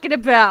talking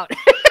about.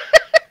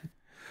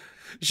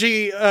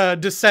 She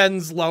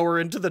descends lower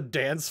into the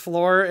dance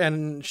floor,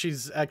 and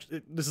she's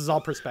actually. This is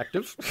all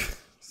perspective.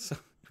 So,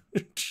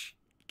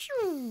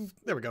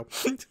 there we go.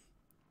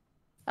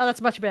 Oh,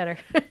 that's much better.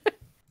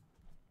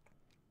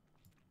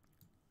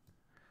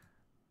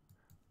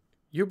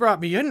 You brought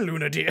me in,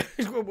 Luna dear.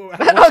 You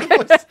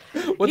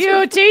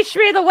teach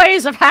me the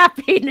ways of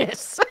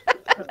happiness.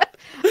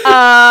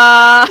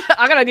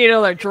 I'm gonna need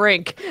another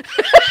drink.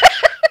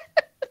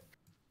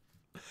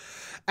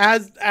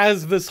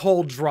 As this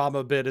whole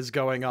drama bit is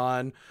going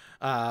on,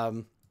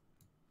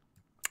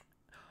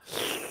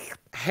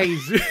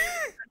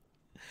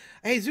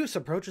 Jesus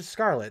approaches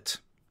Scarlet.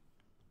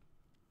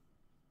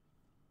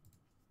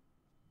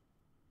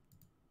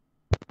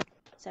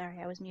 Sorry,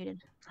 I was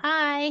muted.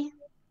 Hi.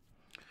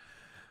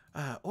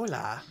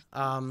 Hola.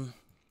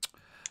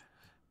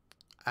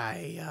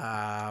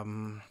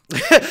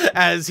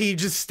 As he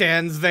just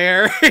stands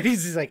there,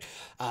 he's like,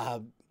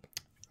 I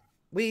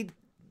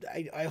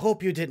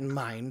hope you didn't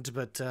mind,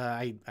 but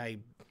I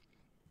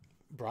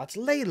brought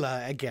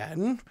Layla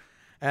again.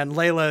 And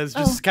Layla is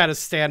just kind of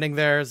standing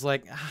there, is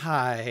like,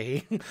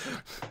 hi.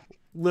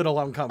 Little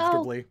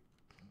uncomfortably.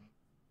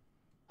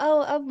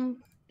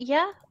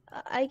 Yeah,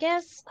 I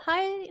guess.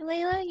 Hi,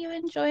 Layla, you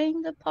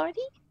enjoying the party?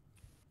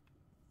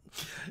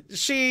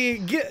 She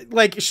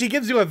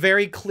gives you a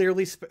very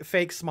clearly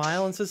fake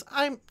smile and says,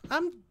 I'm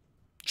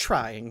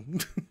trying.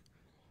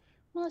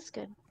 Well, that's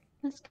good.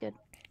 That's good.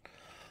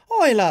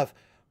 Oh, I love.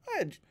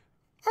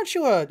 Aren't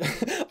you a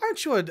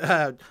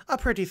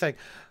pretty thing?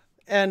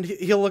 And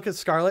he'll look at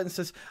Scarlet and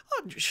says,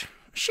 "Oh,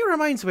 She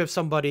reminds me of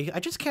somebody. I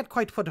just can't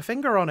quite put a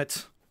finger on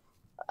it.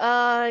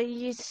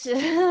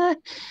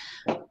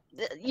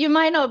 You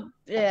might not.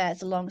 Yeah,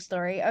 it's a long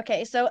story.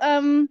 Okay, so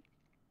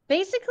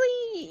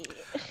basically,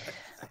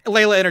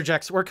 Layla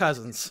interjects. We're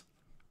cousins.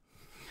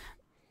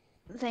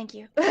 thank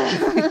you.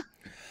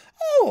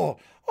 Oh,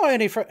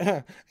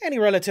 any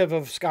relative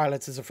of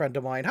Scarlett's is a friend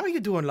of mine. How are you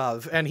doing,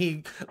 love? And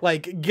he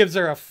like gives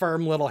her a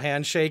firm little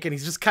handshake, and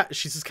she's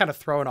just kind of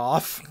thrown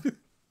off.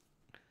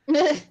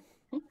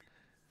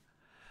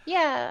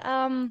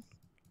 Yeah.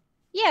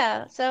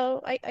 Yeah.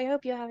 So I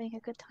hope you're having a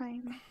good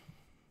time.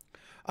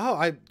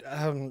 Oh,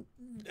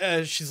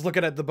 she's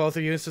looking at the both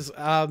of you and says,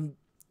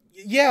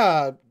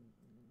 yeah.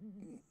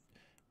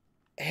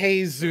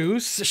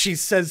 Jesus, she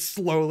says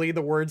slowly,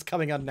 the words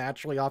coming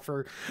unnaturally off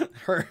her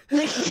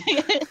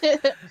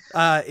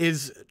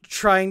is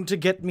trying to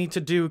get me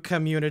to do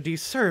community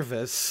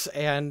service,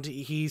 and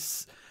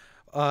he's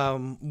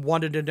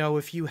wanted to know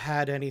if you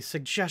had any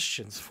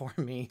suggestions for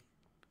me.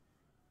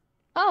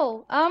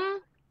 Oh,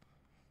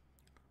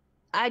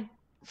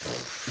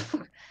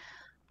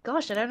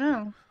 gosh, I don't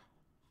know.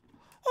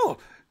 Oh,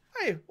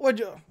 hey,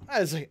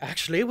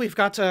 actually, we've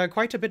got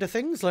quite a bit of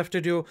things left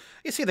to do.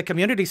 You see, the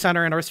community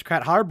center in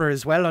Aristocrat Harbor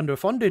is well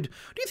underfunded. Do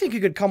you think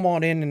you could come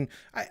on in and...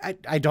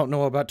 I don't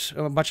know about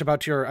much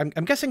about your...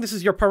 I'm guessing this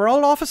is your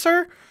parole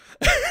officer?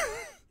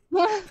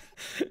 I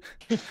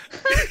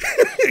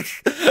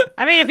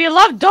mean, if you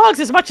love dogs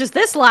as much as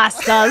this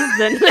lass does,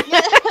 then...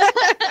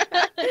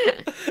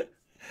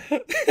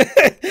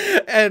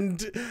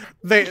 And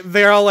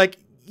they're all like,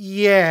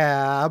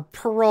 yeah,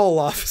 parole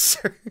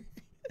officer.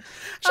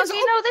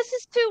 Okay, no, this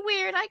is too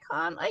weird. I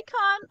can't. I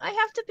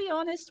have to be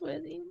honest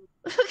with you.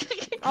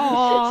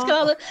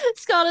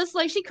 Scarlett's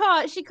like, she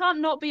can't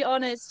not be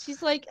honest.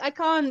 She's like, I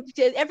can't.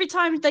 Every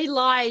time they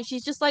lie,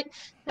 she's just like,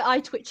 the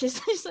eye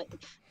twitches. She's like,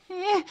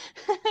 yeah.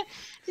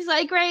 She's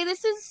like, Gray,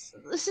 this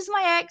is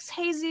my ex,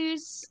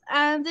 Jesus,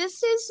 and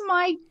this is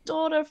my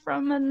daughter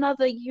from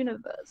another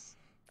universe.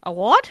 A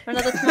what?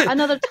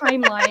 Another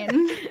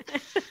timeline.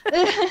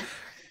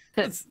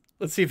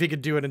 Let's see if he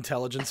could do an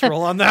intelligence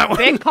roll on that one.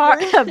 Beg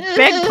pardon?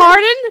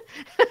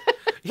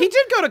 He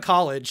did go to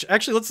college.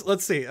 Actually,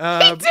 let's see. He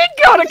did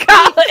go to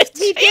college.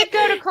 He did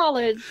go to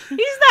college.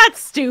 He's not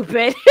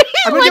stupid.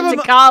 He went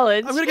to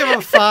college. I'm gonna give him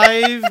a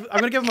 5. I'm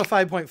gonna give him a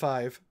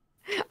 5.5.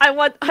 I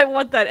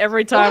want that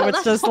every time.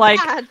 It's just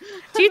like, bad.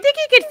 do you think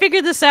he could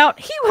figure this out?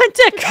 He went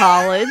to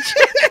college.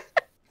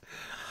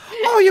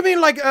 Oh, you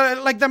mean like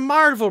the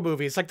Marvel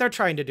movies, like they're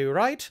trying to do,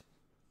 right?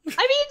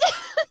 I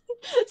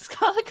mean,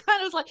 Scarlett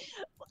kind of like,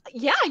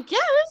 yeah, I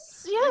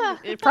guess, yeah.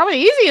 Probably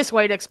the easiest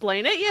way to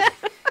explain it, yeah.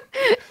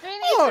 I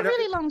mean, it's a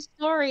really long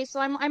story, so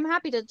I'm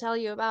happy to tell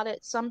you about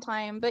it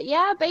sometime. But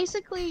yeah,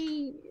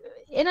 basically,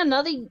 in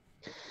another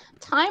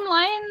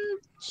timeline,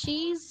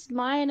 she's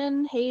mine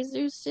and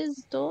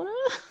Jesus' daughter.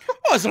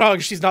 Well, as long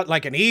as she's not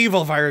like an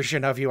evil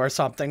version of you or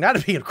something,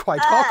 that'd be quite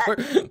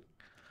awkward.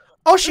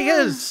 Oh, she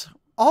is.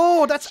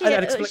 Oh, that's she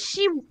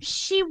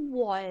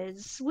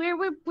was.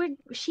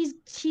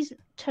 She's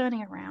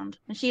turning around,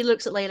 and she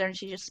looks at Layla and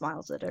she just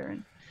smiles at her,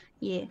 and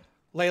yeah.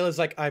 Layla's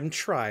like, I'm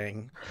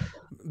trying.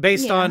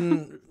 Based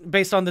on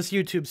this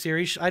YouTube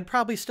series, I'd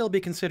probably still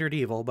be considered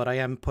evil, but I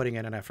am putting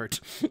in an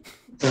effort.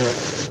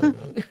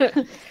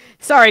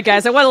 Sorry,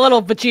 guys, I went a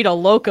little Vegeta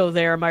Loco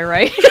there. Am I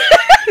right?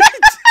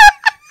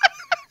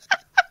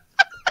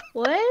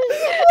 What?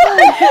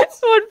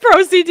 When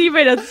Pro CT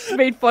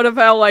made fun of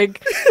how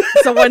like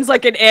someone's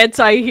like an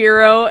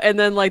anti-hero and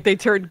then like they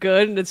turn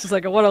good and it's just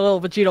like, what a little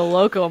Vegeta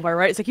Loco, am I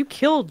right? It's like, you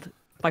killed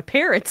my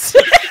parents.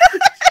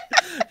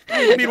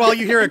 Meanwhile,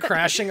 you hear it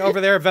crashing over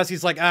there.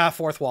 Vessie's like,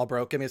 fourth wall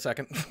broke. Give me a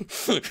second.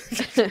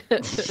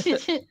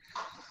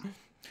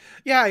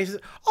 Yeah.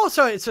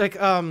 So it's like,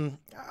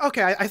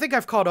 okay, I think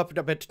I've caught up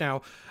a bit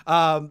now.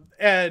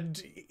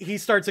 And he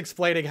starts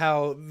explaining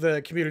how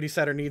the community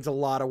center needs a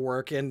lot of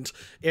work, and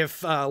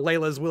if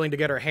Layla's willing to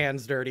get her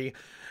hands dirty,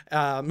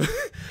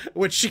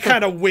 which she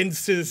kind of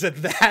winces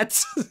at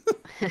that.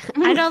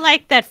 I don't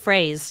like that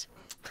phrase.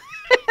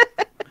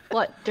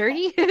 What,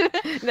 dirty?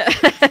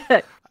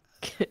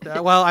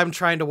 Well, I'm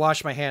trying to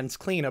wash my hands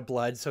clean of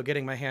blood, so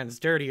getting my hands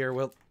dirtier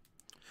will...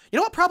 You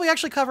know what? Probably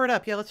actually cover it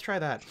up. Yeah, let's try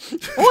that.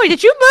 Boy,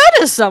 did you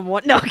murder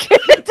someone? No,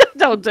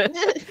 don't do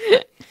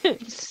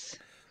it.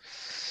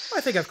 I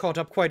think I've caught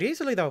up quite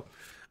easily, though.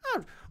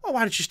 Oh,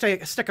 why don't you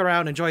stick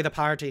around, enjoy the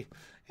party?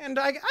 And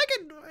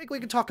we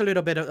can talk a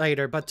little bit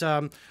later, but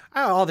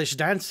all this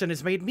dancing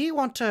has made me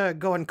want to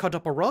go and cut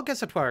up a rug,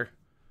 as it were.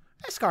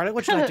 Hey, Scarlett,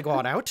 would you like to go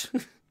on out?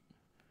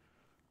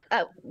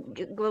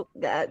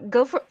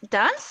 Go for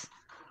dance?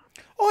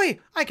 Oi,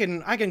 I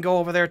can go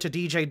over there to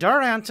DJ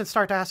Durant and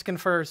start asking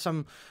for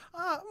some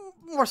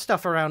more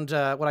stuff around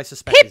what I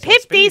suspect is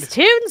Pip, these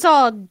tunes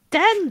are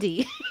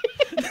dandy.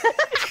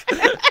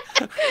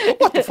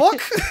 What the fuck?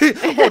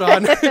 Hold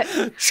on.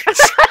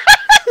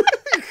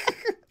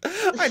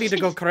 I need to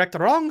go correct the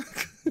wrong.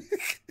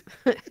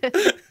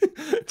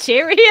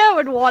 Cheerio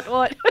and what?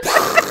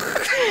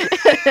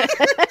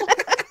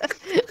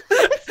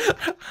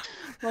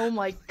 Oh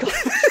my god.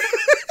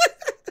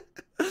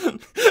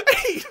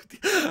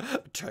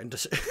 trying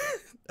to.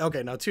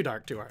 Okay, no, too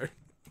dark, too hard.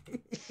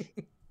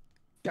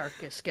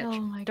 Darkest sketch. Oh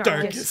my god.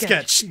 Darkest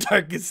sketch.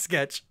 Darkest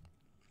sketch.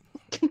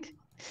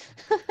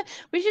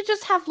 We should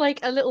just have like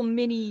a little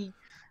mini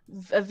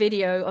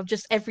video of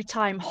just every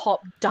time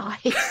Hop dies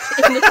in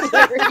the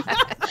series.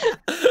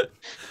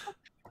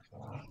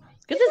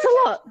 Because there's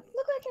a lot.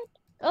 Look like a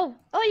Oh,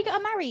 you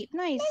got married.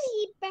 Nice.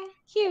 baby.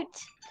 Cute.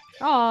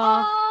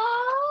 Aww.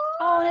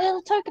 Oh, and a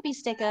little Togepi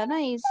sticker.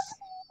 Nice.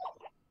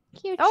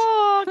 Cute.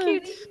 Oh,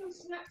 cute.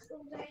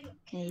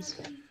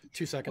 Nice.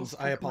 2 seconds. Yes,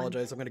 I Pokemon.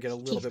 apologize. I'm gonna get a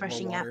little Teeth bit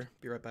brushing more app. water.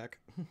 Be right back.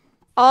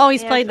 Oh,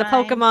 he's Yeah, playing the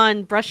fine.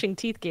 Pokemon brushing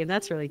teeth game.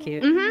 That's really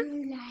cute.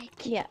 Mm-hmm.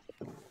 Like Yeah.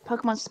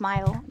 Pokemon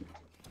Smile.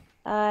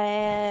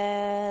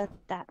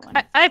 That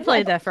one. I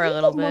played that for a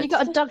little You bit.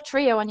 got a Doug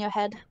Trio on your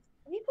head.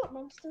 Have you got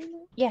monster in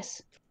there?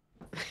 Yes.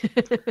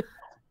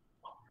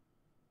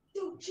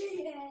 You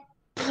cheated.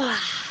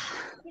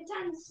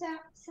 Pretend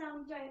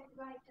sound right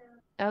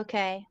now.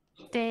 Okay.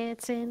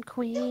 Dancing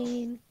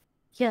Queen,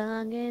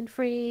 young and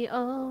free,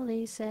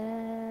 only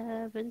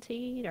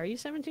 17. Are you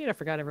 17? I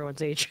forgot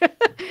everyone's age.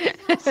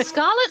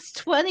 Scarlett's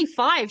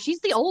 25. She's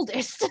the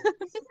oldest.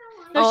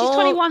 No, Oh. she's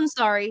 21,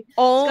 sorry.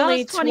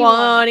 Only Scarlett's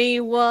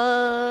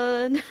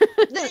 21. 21.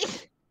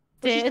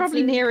 She's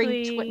probably Dancing nearing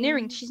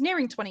Queen, she's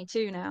nearing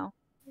 22 now.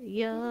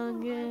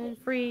 young and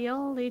free,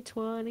 only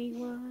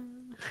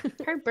 21.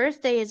 Her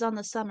birthday is on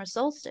the summer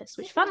solstice,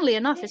 which funnily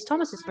enough is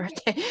Thomas's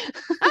birthday.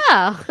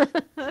 Oh,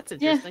 that's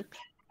Yeah. interesting.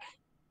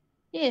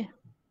 Yeah.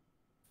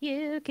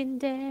 You can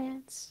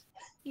dance.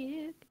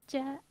 You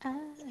can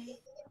jive.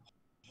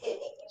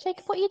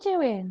 Jacob, what are you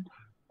doing?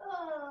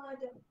 Oh, I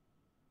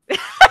don't.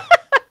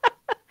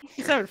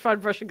 He's having fun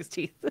brushing his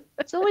teeth.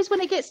 It's always when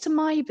it gets to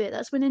my bit,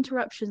 that's when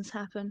interruptions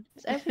happen.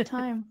 It's every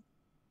time.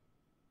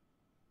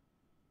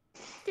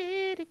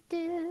 You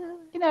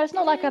know, it's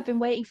not like I've been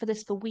waiting for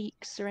this for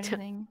weeks or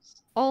anything.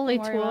 Only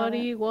Don't worry about it.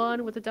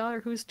 21 with a daughter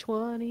who's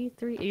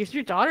 23. Is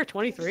your daughter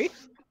 23?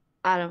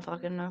 I don't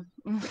fucking know.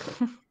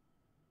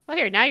 Well,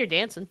 here, now you're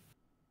dancing.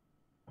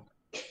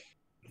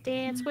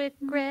 Dance with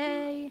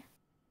Gray.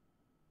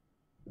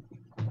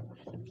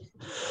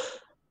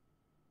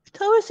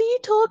 Thomas, are you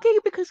talking?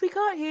 Because we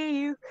can't hear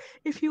you.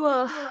 If you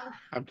are.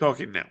 I'm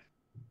talking now.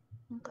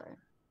 Okay.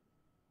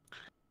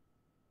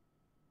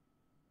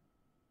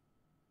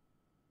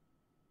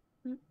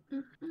 Do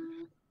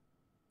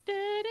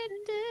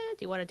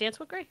you want to dance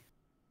with Gray?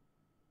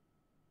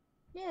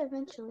 Yeah,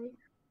 eventually.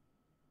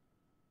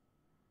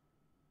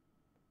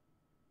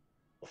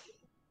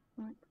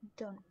 Like,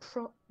 done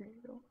properly.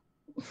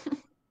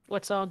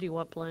 What song do you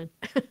want playing?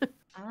 I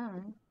don't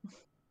know.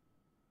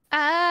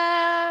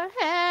 I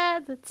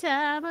had the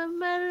time of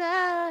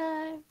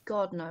my life.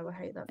 God, no, I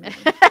hate that movie.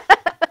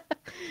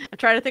 I'm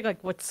trying to think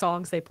like what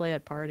songs they play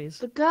at parties.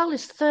 The girl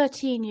is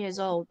 13 years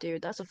old,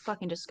 dude. That's a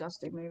fucking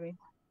disgusting movie.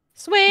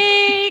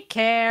 Sweet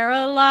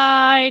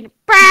Caroline.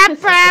 Brah,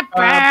 brah,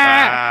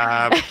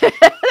 brah.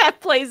 That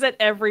plays at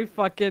every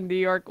fucking New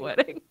York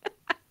wedding.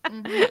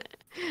 Mhm.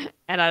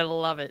 And I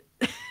love it.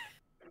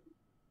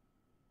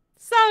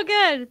 So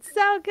good. It's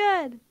so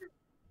good.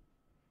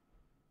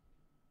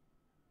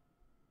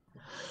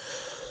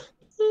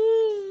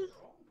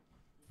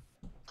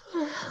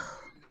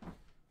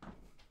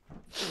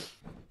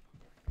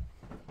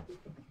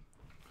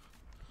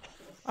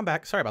 I'm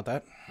back. Sorry about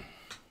that.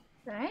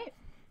 Right?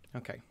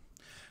 Okay.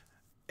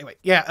 Anyway,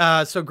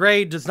 yeah. So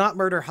Gray does not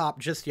murder Hop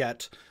just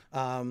yet.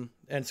 And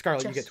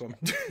Scarlet, you get to him.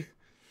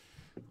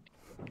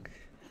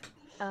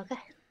 Okay.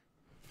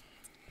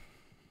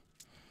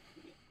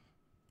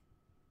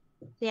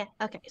 Yeah,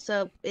 okay.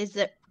 So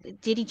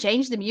did he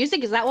change the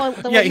music? Is that what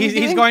Yeah, he was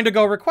he's doing? going to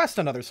go request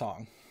another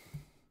song.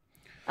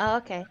 Oh,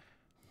 okay.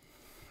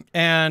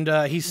 And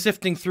he's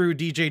sifting through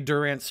DJ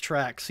Durant's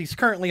tracks. He's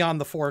currently on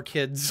the 4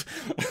 Kids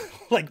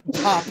like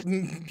pop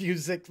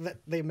music that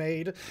they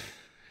made.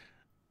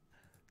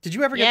 Did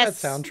you ever get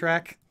Yes. that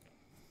soundtrack?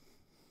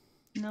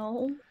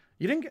 No.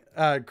 You didn't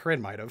get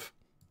Corinne might have.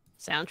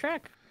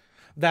 Soundtrack?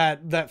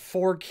 That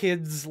 4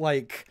 Kids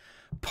like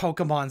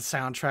Pokemon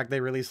soundtrack they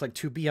released, like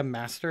To Be a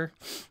Master.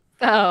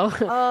 Oh.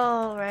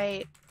 Oh,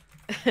 right.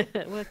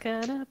 What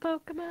kind of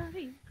Pokemon are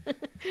you?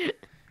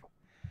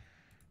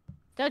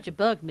 Don't you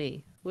bug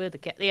me with a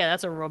cat. Yeah,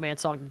 that's a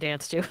romance song to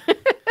dance to.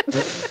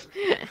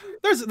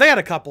 They had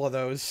a couple of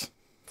those.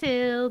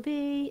 Till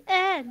the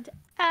end,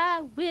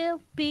 I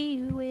will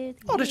be with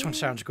you. Oh, this one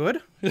sounds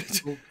good. What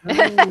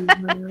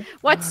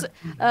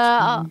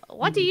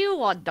do you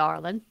want,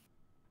 darling?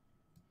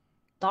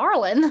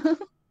 Darling.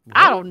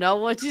 I don't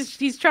know.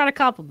 He's trying to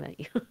compliment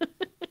you.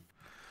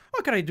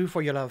 What can I do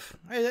for you, love?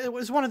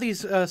 Was one of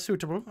these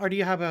suitable, or do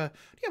you have an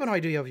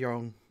idea of your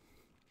own?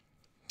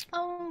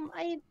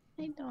 I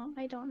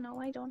don't know.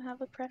 I don't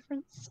have a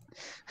preference.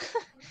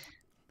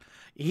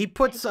 He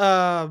puts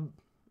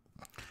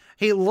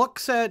he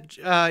looks at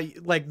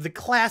like the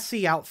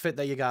classy outfit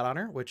that you got on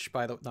her, which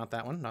by the not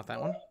that one, not that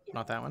one,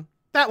 not that one.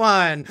 That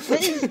one.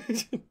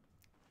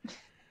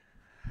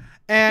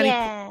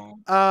 And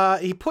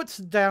he puts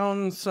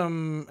down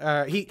some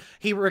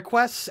he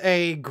requests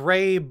a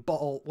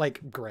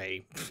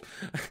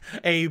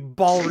a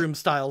ballroom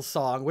style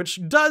song,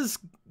 which does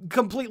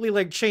completely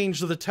like change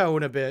the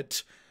tone a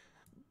bit,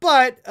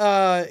 but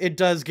it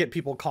does get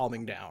people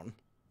calming down.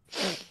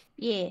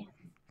 Yeah.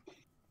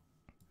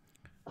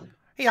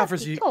 He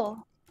offers you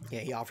Cool.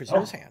 he offers you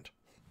his hand.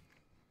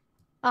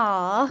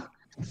 Aw.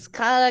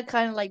 Skylar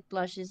kind of like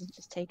blushes and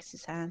just takes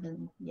his hand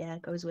and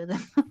goes with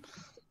him. All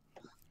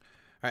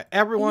right,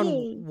 everyone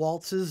Yay.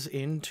 waltzes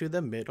into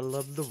the middle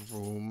of the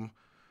room.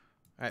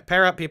 All right,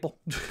 pair up, people.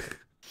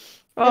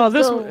 Oh,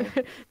 Let's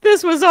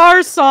this was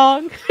our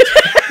song.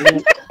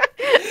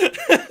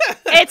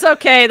 It's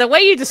okay. The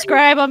way you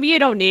describe him, you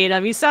don't need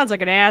him. He sounds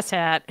like an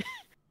asshat.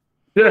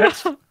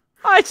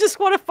 I just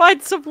want to find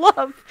some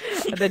love.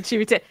 And then she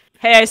would say,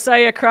 "Hey, I saw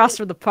you across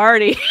from the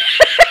party."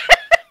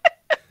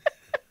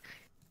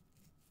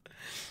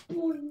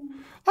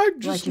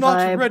 I'm just Like not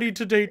vibe. ready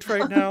to date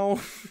right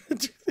now.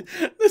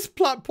 This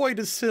plot point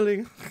is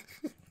silly.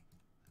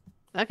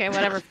 Okay,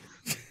 whatever.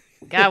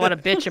 God, what a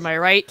bitch, am I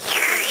right?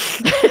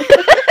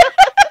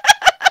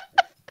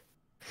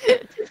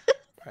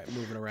 All right,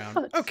 moving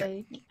around.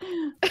 Okay.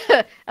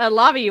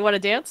 Lavi, you want to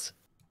dance?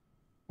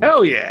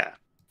 Hell yeah.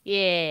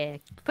 Yeah.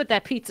 Put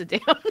that pizza down.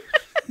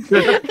 Threw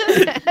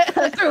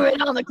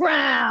it on the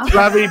ground.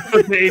 Ravi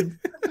put it in,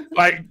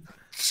 like,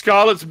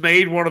 Scarlett's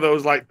made one of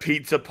those, like,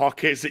 pizza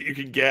pockets that you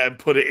can get and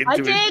put it into I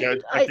his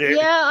did.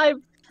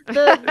 jacket.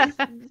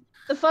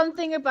 The fun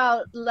thing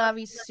about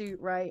Lavi's suit,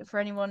 right? For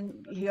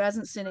anyone who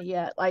hasn't seen it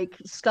yet, like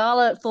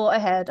Scarlett thought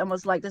ahead and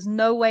was like, "There's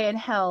no way in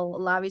hell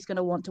Lavi's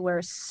gonna want to wear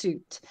a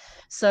suit."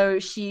 So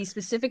she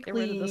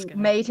specifically this guy.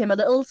 made him a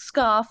little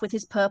scarf with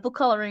his purple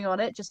coloring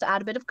on it, just to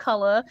add a bit of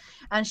color.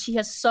 And she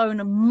has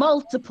sewn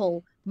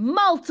multiple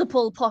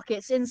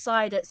pockets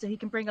inside it so he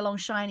can bring along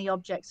shiny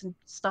objects and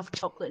stuffed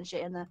chocolate and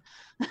shit in there.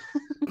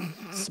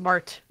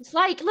 Smart. It's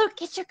like,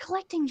 look, it's your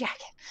collecting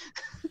jacket.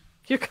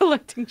 You're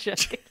collecting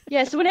jacket.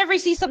 Yeah, so whenever he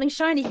sees something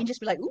shiny, he can just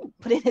be like, ooh,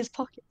 put it in his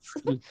pockets.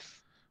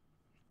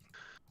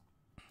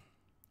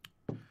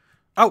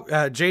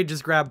 Jade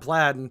just grabbed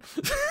Plaid and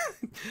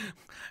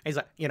he's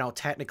like,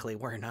 technically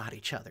we're not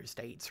each other's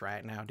dates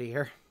right now,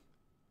 dear.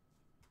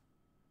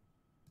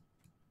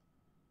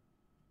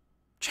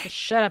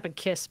 Shut up and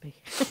kiss me.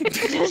 I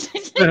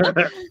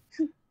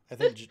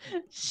think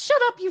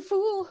Shut up, you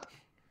fool.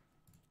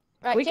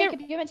 Right, We Jacob,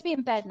 you're meant to be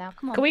in bed now.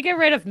 Come on. Can we get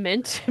rid of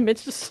Mint?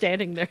 Mint's just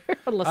standing there.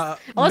 Unless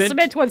Mint,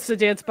 Mint wants to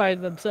dance by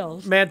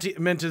themselves.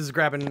 Mint is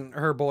grabbing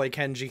her boy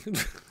Kenji.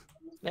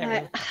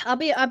 There. I'll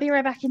be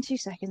right back in 2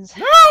 seconds.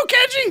 No,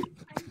 Kenji!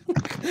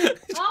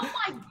 Oh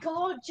my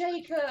god,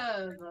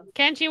 Jacob!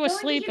 Kenji was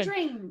Go and get your sleeping.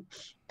 drink.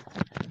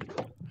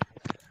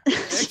 I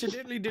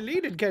accidentally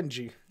deleted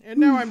Kenji, and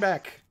now I'm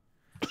back.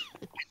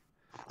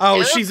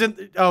 Oh, she's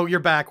in. Oh,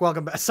 you're back.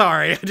 Welcome back.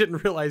 Sorry, I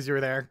didn't realize you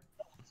were there.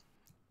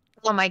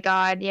 Oh my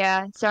god,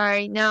 yeah.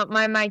 Sorry. No,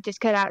 my mic just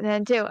cut out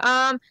then too.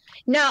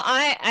 No,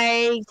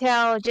 I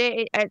tell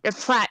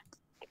Flat,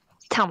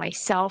 tell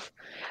myself.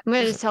 I'm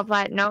gonna just tell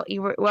Flat, no,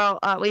 you were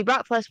we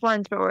brought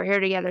 +1s, but we're here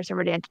together, so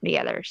we're dancing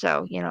together.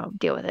 So,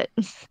 deal with it.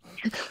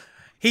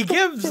 He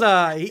gives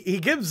he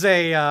gives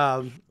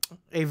a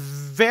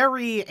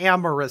very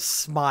amorous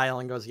smile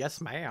and goes,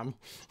 "Yes, ma'am."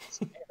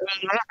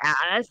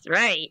 That's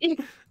right.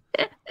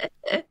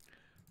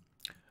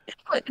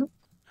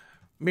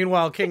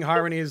 Meanwhile, King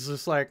Harmony is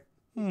just like,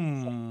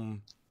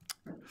 and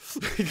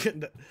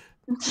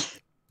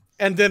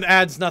then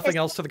adds nothing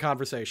else to the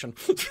conversation.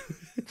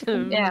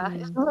 Yeah.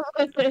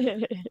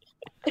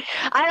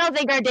 I don't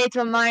think our dates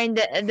will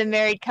mind the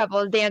married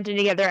couple dancing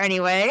together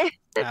anyway.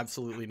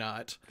 Absolutely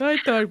not. I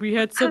thought we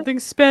had something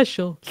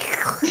special.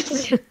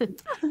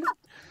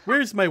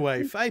 Where's my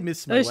wife? I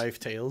miss my wife,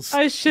 Tails.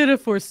 I should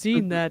have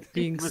foreseen that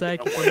being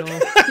psychic and all.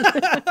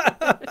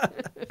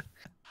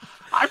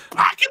 I'm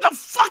back in the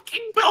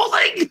fucking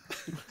building!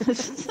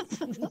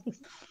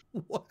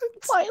 What?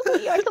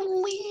 Finally, I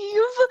can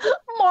leave.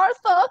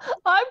 Martha,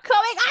 I'm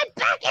coming. I'm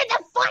back in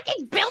the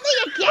fucking building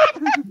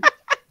again.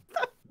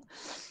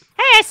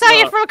 Hey, I saw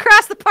you from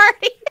across the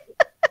party.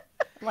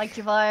 Liked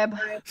your vibe.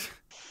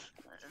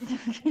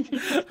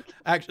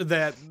 Actually,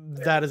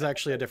 that is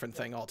actually a different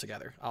thing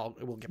altogether.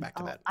 We'll get back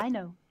to that. I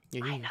know.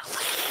 Yeah, I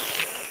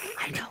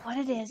know what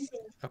it is.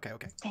 Okay.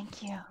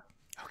 Thank you.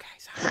 Okay,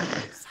 sorry.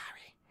 It's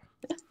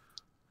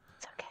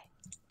okay.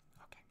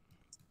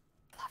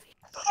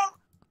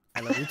 I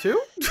love you too.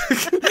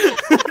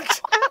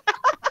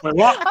 Wait,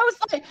 what? I was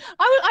like,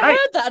 I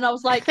heard that and I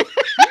was like, who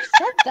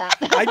said that?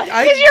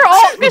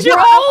 Because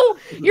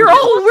you're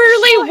all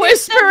weirdly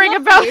whispering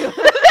about. And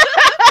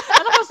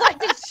I was like,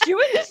 did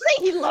Stuart just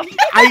say he loved me?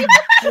 I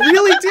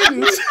really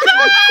didn't. And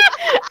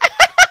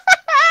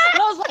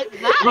I was like,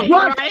 that ain't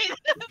What? right.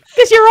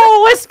 Because you're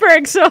all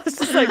whispering, so it's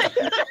just like.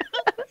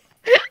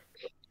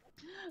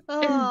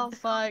 Oh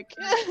fuck.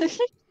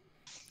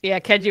 Yeah,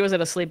 Kenji was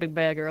in a sleeping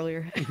bag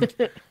earlier.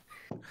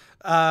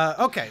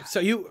 Okay, so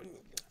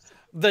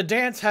The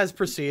dance has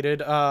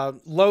proceeded.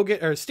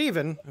 Logan or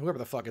Steven, whoever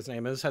the fuck his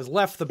name is, has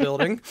left the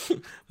building.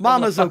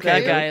 Mama's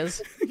okay. That guy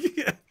is.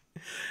 Yeah.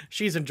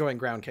 She's enjoying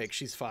ground cake.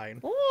 She's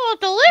fine. Oh,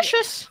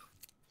 delicious.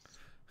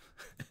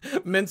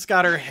 Mint's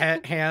got her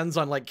hands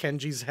on like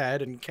Kenji's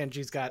head, and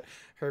Kenji's got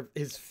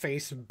his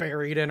face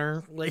buried in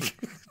her, like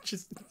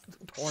just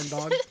horn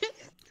dog.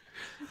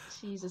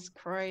 Jesus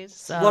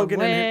Christ.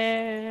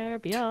 Somewhere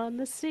beyond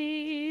the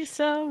sea,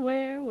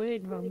 somewhere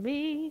waiting for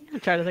me. I'm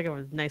trying to think of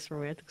a nice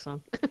romantic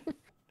song.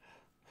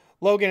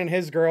 Logan and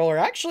his girl are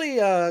actually,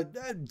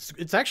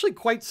 it's actually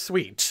quite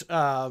sweet,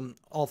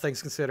 all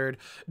things considered.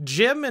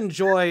 Jim and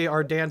Joy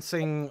are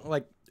dancing,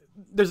 like,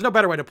 there's no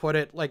better way to put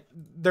it, like,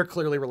 they're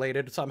clearly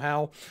related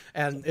somehow,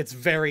 and it's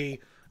very,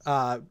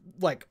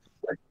 like,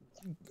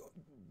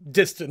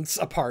 distance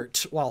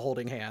apart while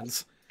holding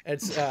hands.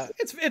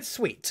 It's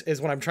sweet,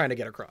 is what I'm trying to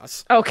get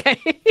across. Okay.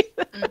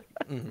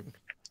 Mm-hmm.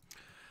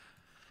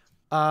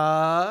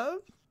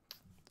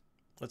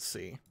 Let's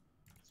see.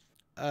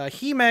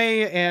 Hime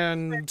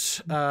and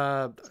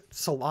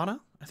Solana,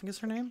 I think is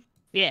her name.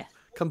 Yeah.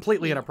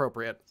 Completely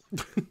inappropriate.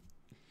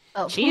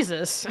 Oh,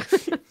 Jesus.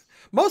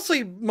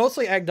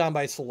 mostly egged on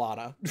by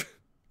Solana.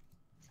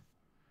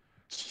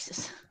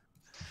 Jesus.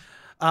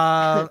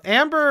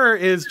 Amber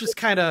is just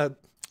kind of.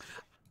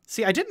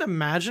 See, I didn't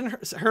imagine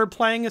her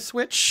playing a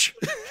Switch.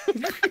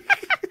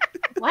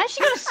 Why is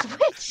she gonna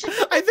switch?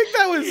 I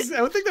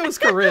think that was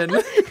Corinne.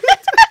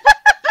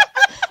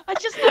 I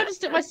just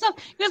noticed it myself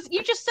because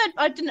you just said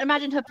I didn't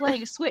imagine her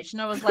playing a Switch,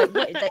 and I was like,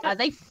 "What? Are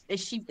they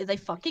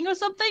fucking or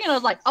something?" And I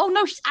was like, "Oh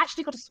no, she's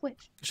actually got a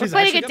Switch." She's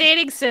playing a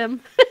dating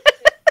sim.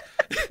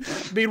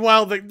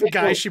 Meanwhile, the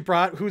guy she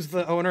brought, who's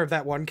the owner of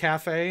that one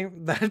cafe,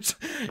 it's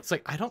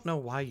like, I don't know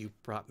why you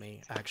brought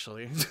me,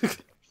 actually.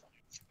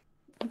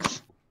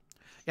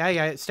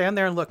 Yeah, stand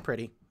there and look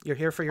pretty. You're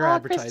here for your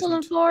advertisement. Crystal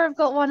and Flora have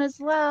got one as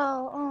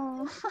well.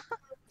 Oh.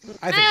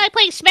 I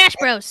play Smash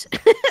Bros.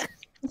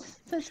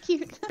 That's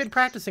cute. Been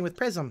practicing with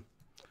Prism.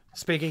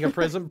 Speaking of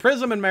Prism,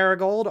 Prism and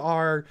Marigold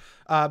are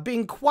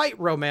being quite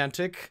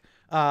romantic.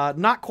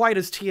 Not quite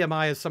as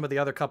TMI as some of the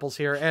other couples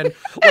here. And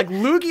like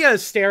Lugia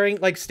is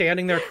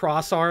standing there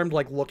cross-armed,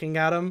 like looking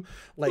at him.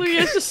 Like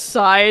Lugia's just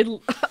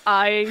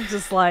side-eyeing,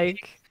 just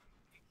like...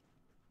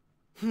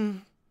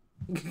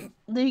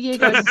 Lugia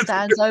goes and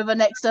stands over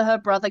next to her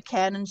brother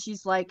Ken, and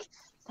she's like,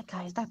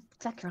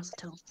 that girl's a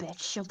total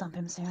bitch. She'll dump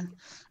him soon.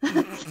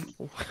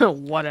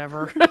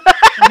 Whatever.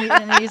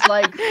 And he's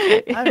like,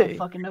 I don't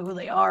fucking know who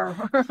they are.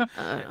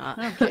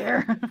 I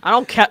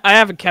don't care. I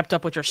haven't kept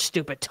up with your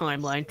stupid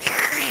timeline.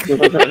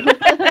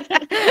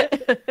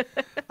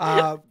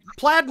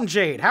 Plaid and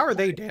Jade, how are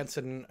they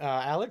dancing,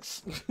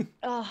 Alex?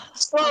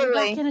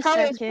 Slowly. Back in a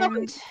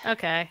second.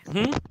 Okay.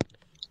 Mm-hmm.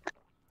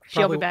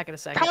 She'll be back in a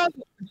second.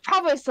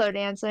 Probably slow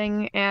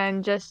dancing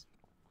and just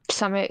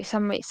semi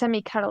cuddling.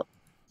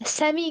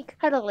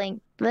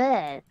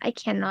 Bleh. I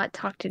cannot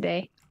talk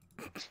today.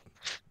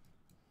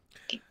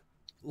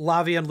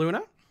 Lavi and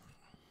Luna?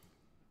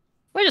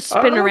 We're just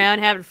spinning around,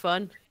 having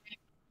fun.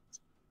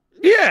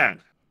 Yeah.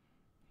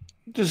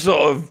 Just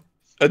a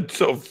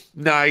sort of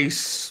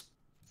nice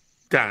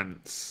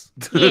dance.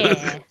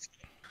 Yeah.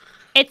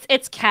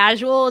 It's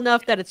casual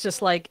enough that it's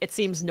just like, it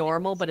seems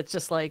normal, but it's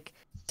just like,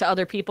 to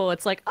other people,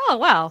 it's like, oh,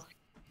 wow.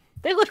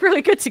 They look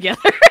really good together.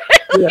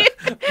 Yeah.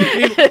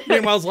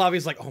 Meanwhile,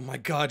 Lavi's like, oh my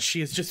god,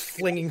 she is just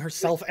flinging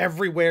herself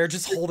everywhere,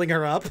 just holding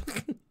her up.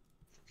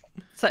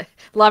 So,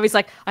 Lavi's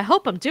like, I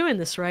hope I'm doing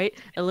this right.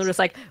 And Luna's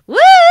like, woo!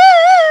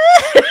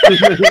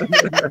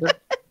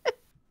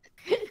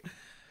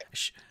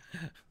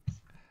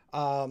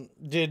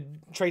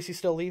 Did Tracy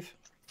still leave?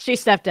 She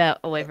stepped out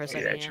away for a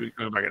second. Yeah, she'll be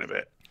coming back in a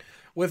bit.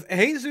 With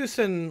Jesus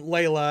and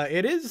Layla,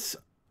 it is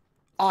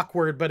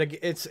awkward, but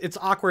it's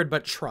awkward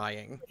but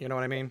trying. You know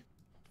what I mean?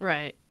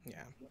 Right.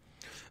 Yeah.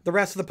 The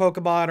rest of the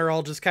Pokemon are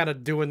all just kind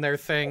of doing their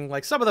thing.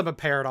 Like, some of them have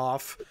paired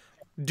off.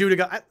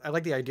 Dudagon, I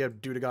like the idea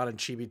of Dudagon and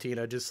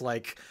Chibitina just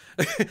like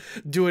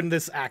doing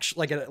this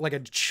like a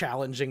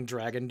challenging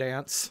dragon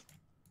dance.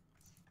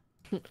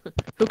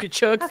 Who could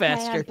choke Okay,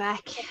 faster? I'm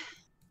back.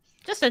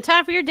 Just in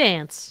time for your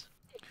dance.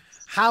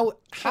 How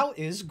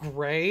is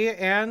Gray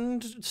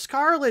and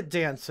Scarlet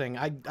dancing?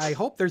 I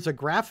hope there's a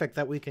graphic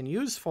that we can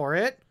use for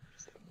it.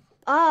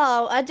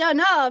 Oh, I don't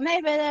know.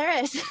 Maybe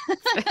there is.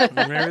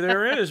 Maybe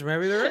there is.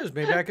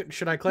 Maybe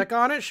should I click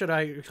on it? Should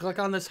I click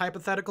on this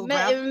hypothetical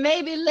graph?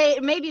 Maybe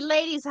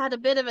ladies had a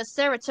bit of a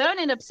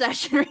serotonin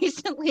obsession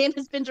recently and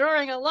has been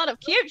drawing a lot of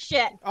cute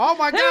shit. Oh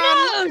my Who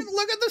god! knows?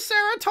 Look at the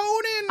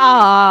serotonin!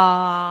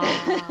 Ah.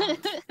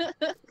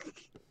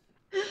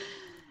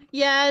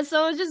 Yeah,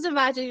 so I was just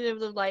imagining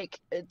them like,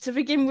 to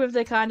begin with,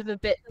 they're kind of a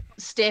bit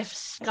stiff.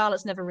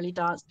 Scarlet's never really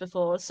danced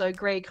before, so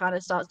Grey kind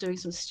of starts doing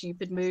some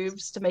stupid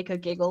moves to make her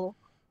giggle.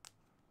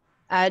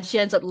 And she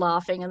ends up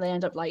laughing, and they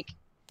end up like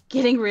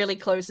getting really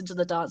close into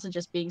the dance and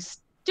just being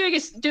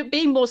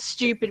more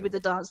stupid with the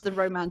dance than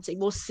romantic,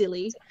 more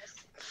silly.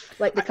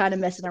 like the kind of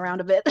messing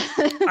around a bit.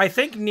 I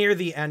think near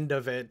the end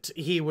of it,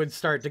 he would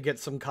start to get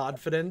some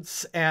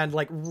confidence and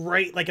like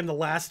right like in the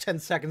last 10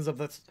 seconds of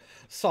the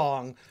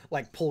song,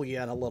 like pull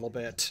you in a little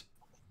bit.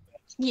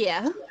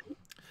 Yeah.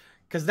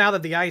 Because now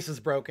that the ice is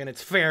broken,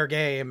 it's fair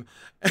game.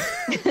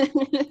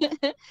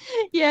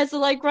 Yeah, so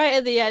like right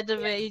at the end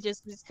of it,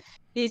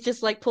 he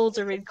just like pulls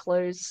her in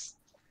close.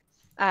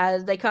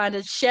 They kind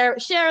of share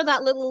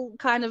that little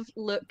kind of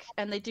look,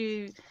 and they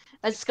do.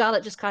 As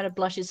Scarlet just kind of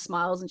blushes,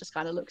 smiles, and just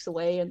kind of looks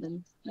away, and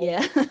then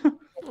yeah.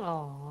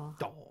 Aww.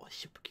 Oh,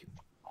 super cute.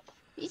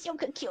 He's so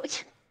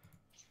cute.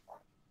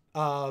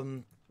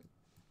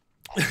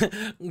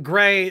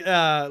 Gray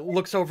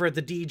looks over at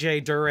the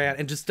DJ Durant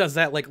and just does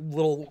that like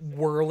little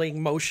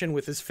whirling motion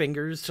with his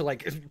fingers to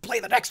like play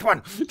the next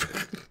one.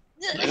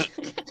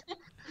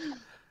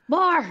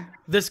 More.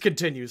 This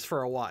continues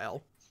for a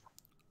while.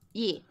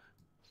 Yeah.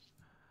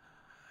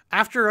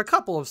 After a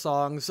couple of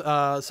songs,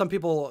 some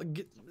people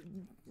get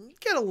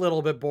a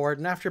little bit bored,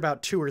 and after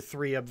about 2 or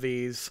 3 of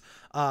these,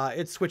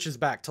 it switches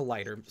back to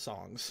lighter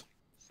songs.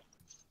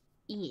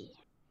 Yeah.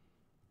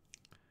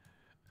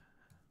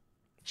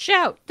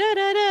 Shout! Da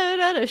da da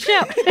da da!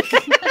 Shout! Put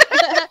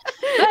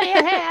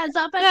your hands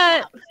up and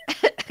shout.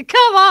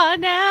 Come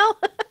on now!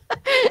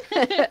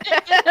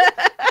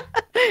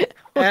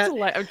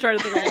 I'm trying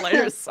to think of a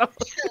lighter song.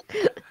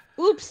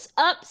 Oops,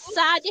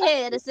 upside your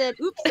head. I said,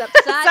 oops,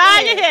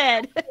 upside your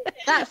head.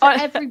 That for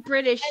every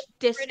British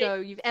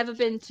disco you've ever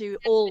been to,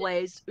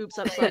 always, oops,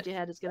 upside your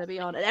head is going to be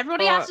on it.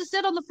 Everybody has to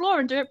sit on the floor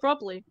and do it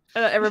properly.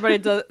 Everybody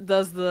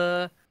does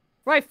the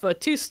right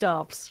foot, 2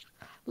 stomps.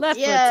 Left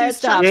foot, 2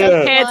 stomps.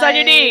 Yeah. Hands on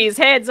your knees.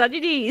 Hands on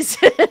your knees.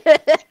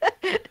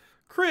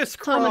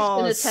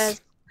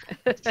 Crisscross.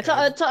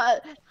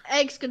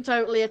 Eggs can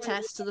totally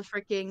attest to the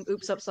freaking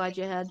oops upside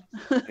your head.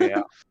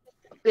 Yeah.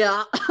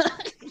 Yeah.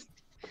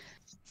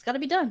 It's got to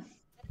be done.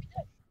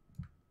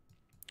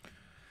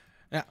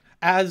 Yeah.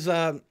 As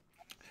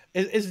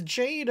is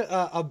Jade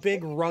a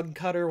big rug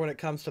cutter when it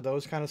comes to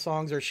those kind of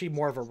songs, or is she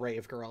more of a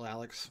rave girl,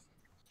 Alex?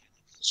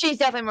 She's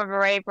definitely more of a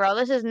rave girl.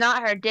 This is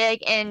not her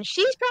dig, and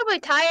she's probably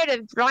tired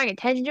of drawing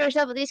attention to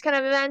herself at these kind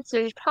of events,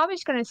 so she's probably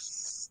just gonna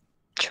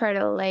try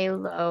to lay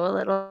low a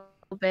little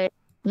bit.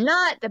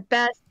 Not the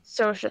best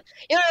social.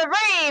 You know, a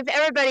rave,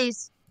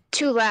 everybody's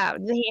too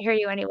loud. They can't hear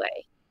you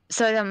anyway,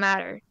 so it doesn't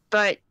matter.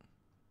 But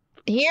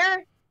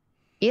here,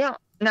 you don't.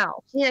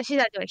 No, she's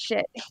not doing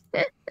shit.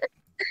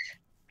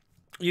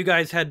 You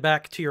guys head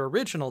back to your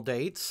original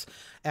dates,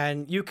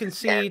 and you can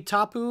see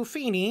Tapu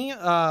Fini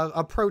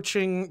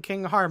approaching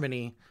King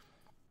Harmony.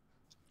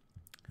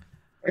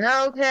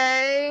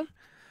 Okay.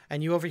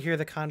 And you overhear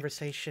the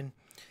conversation.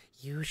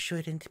 You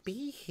shouldn't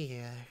be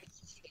here.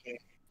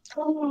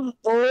 Oh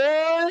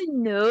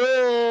no!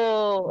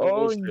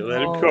 Oh no!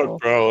 Let him cook,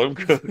 bro. Let him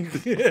cook.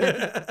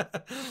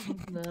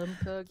 Let 'em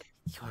cook.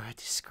 You're a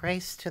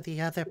disgrace to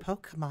the other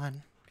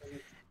Pokemon.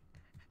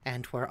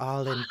 And we're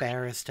all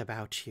embarrassed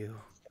about you.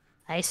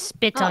 I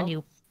spit on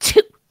you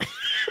too.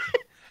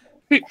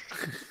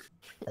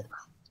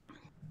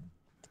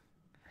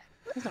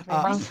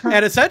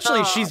 And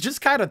essentially, she's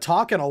just kind of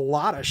talking a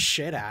lot of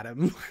shit at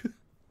him.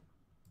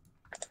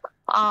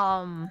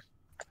 Not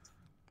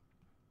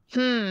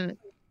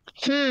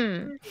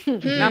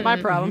my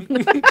problem.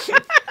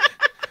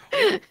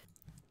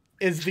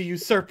 Is the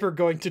usurper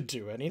going to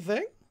do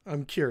anything?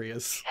 I'm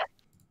curious.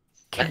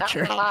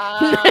 Catcher.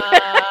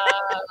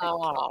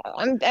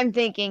 I'm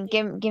thinking.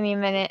 Give me a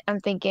minute. I'm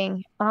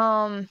thinking.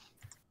 I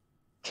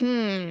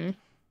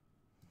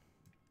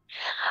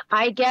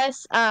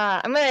guess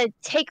I'm gonna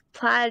take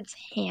Plaid's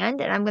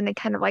hand and I'm gonna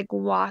kind of like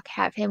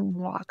have him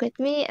walk with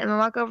me, and I'm gonna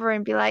walk over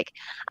and be like,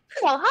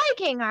 "Oh, hi,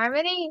 King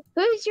Harmony.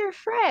 Who's your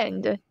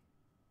friend?"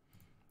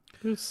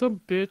 There's some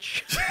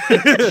bitch.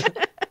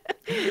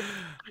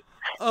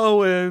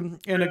 Oh, an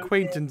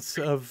acquaintance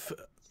of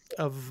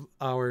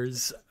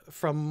ours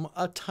from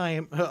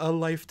a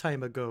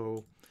lifetime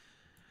ago.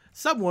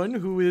 Someone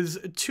who is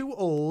too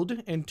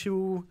old and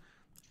too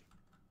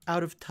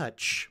out of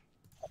touch.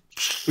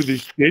 With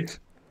his shit.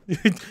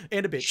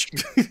 And a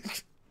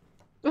bitch.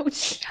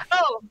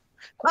 Oh,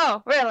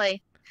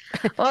 really?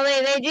 Well,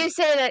 they do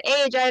say that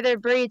age either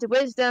breeds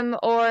wisdom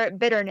or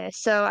bitterness,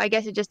 so I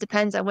guess it just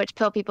depends on which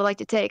pill people like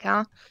to take,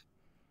 huh?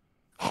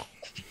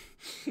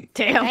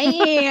 Damn.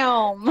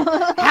 Damn.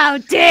 How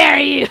dare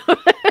you?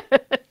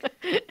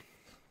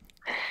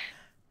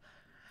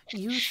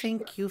 You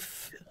think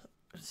you've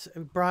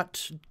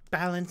brought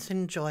balance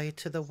and joy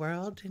to the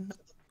world, and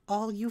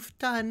all you've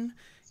done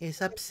is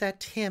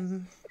upset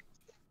him.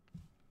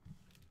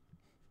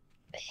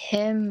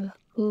 Him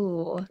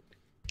who?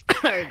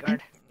 Oh,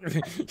 God.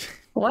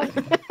 What?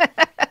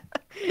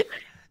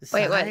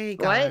 Wait, what?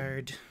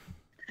 Zygarde.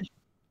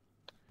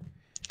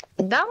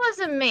 That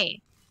wasn't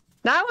me.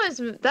 That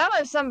was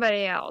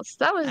somebody else.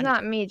 That was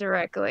not me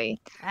directly.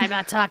 I'm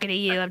not talking to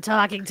you. I'm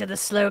talking to the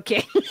Slow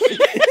King.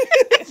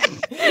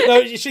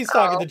 No, she's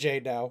talking to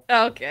Jade now.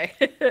 Okay.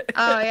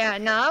 Oh yeah,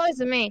 no, that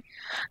wasn't me.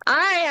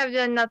 I have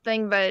done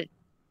nothing but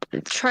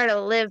try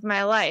to live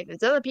my life.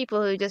 It's other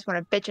people who just want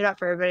to bitch it up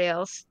for everybody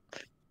else.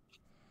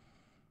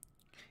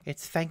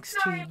 It's thanks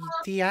to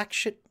the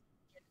action.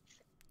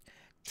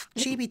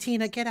 Chibi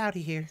Tina, get out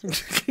of here.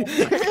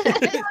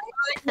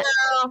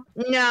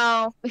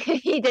 No.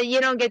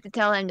 You don't get to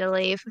tell him to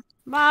leave.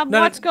 Mom,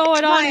 what's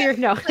going on here?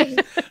 No.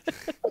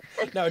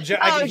 No, I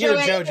can hear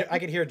Jojo. I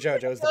can hear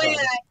JoJo's the problem.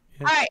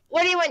 All right,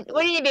 what do you want?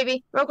 What do you need,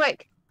 baby? Real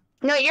quick.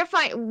 No, you're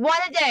fine. One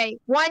a day.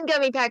 One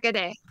gummy pack a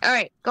day. All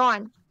right, go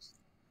on.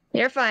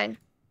 You're fine.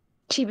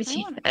 Chibi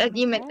Tina.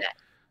 You meant that.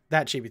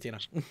 That Chibi Tina.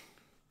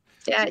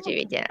 Yeah,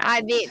 Chibi Tina.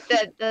 I mean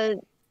the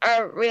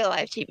real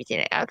life Chibi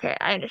Tina. Okay,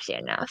 I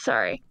understand now.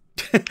 Sorry.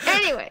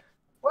 Anyway,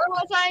 where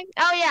was I?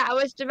 Oh yeah, I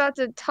was about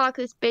to talk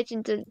this bitch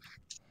into.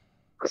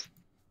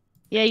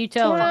 Yeah, you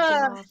tell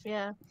him.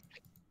 Yeah.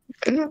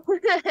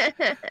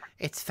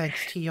 It's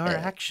thanks to your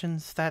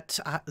actions that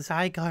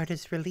Zygarde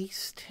is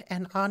released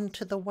and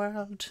onto the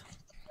world.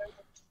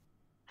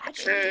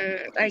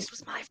 Actually, this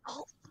was my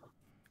fault.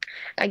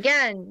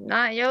 Again,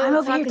 not you I'm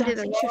over here talking to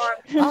the dancing.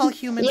 wrong. All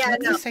humans look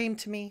the same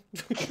to me.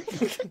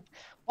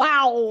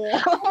 Wow.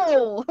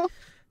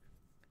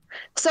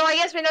 So I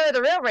guess we know who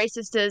the real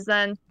racist is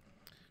then.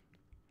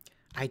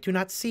 I do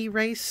not see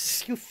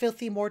race, you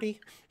filthy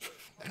Morty.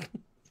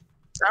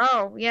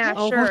 Oh, yeah,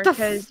 Oh, sure, what the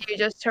because you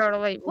just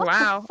totally... What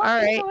wow, the fuck all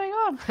is right. going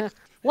on?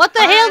 What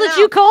the I hell don't did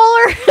know. you call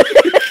her?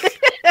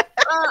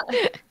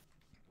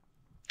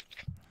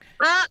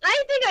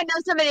 I think I know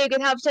somebody who can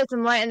help shed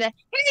some light on that.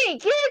 Hey,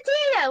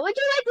 Tina, would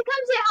you like to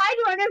come say hi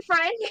to our new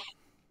friend?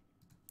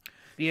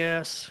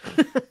 Yes.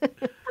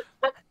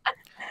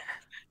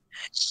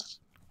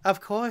 Of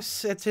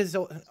course, it is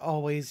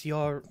always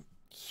your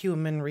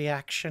human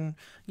reaction.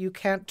 You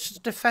can't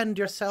defend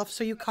yourself,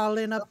 so you call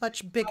in a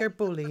much bigger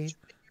bully.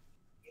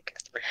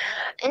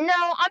 No,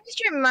 I'm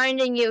just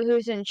reminding you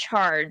who's in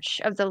charge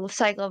of the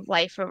cycle of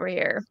life over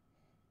here.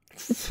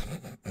 And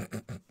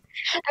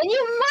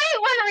you might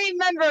want to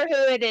remember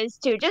who it is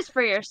too, just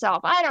for yourself.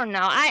 I don't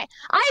know.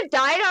 I've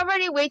died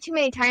already way too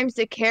many times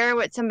to care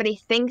what somebody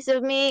thinks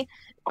of me.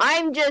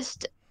 I'm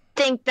just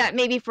think that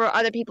maybe for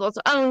other people's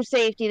own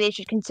safety, they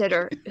should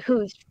consider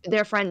who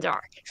their friends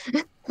are.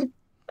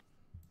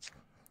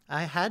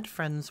 I had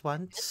friends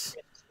once.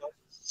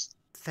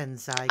 Then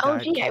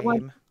Zygarde gee,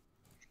 came.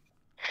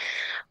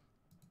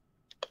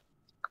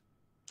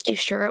 You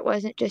sure it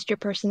wasn't just your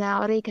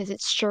personality? Because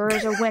it sure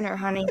is a winner,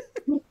 honey.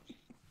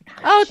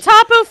 Oh,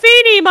 Tapo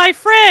Fini, my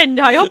friend.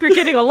 I hope you're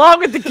getting along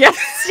with the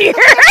guests here.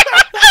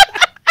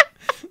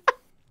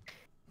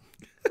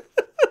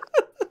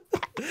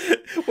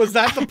 Was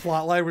that the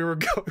plot line we were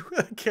going?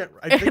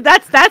 I think...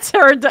 That's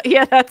her.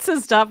 Yeah, that's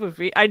his Tapo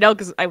Fini. I know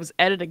because I was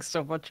editing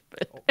so much of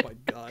it. Oh my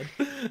god.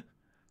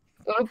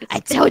 I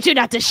told you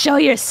not to show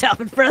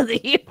yourself in front of the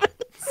humans.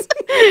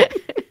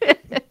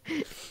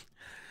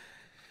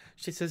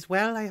 She says,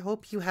 well, I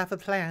hope you have a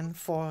plan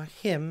for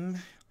him,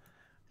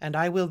 and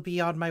I will be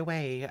on my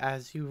way,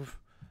 as you've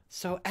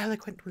so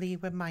eloquently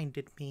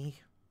reminded me.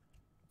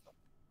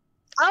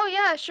 Oh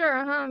yeah,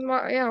 sure.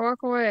 Yeah,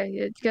 walk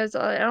away. Because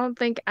I don't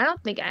think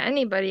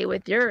anybody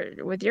with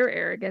your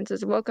arrogance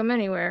is welcome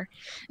anywhere.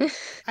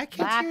 I can't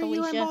Bye, hear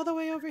you. I'm Felicia. all the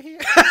way over here.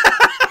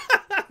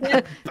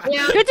 Yeah,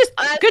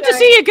 Good to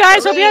see you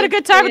guys. Hope you had a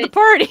good time at the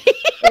party.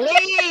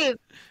 Leave.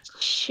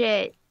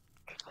 Shit.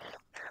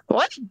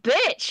 What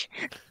bitch?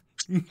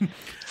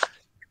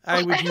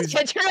 I would use...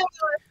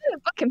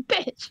 fucking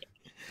bitch.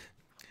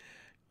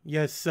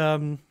 Yes,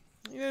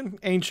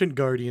 ancient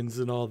guardians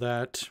and all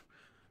that.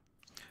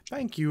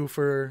 Thank you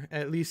for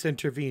at least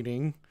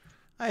intervening.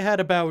 I had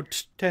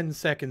about 10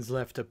 seconds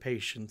left of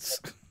patience.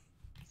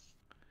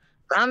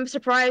 I'm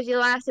surprised you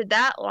lasted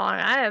that long.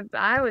 I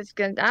was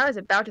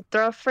about to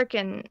throw a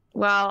freaking.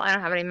 Well, I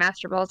don't have any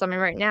master balls on me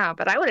right now,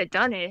 but I would have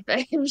done it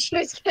if she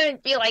was gonna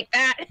be like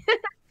that.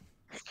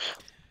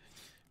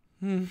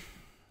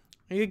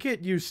 You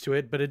get used to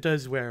it, but it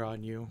does wear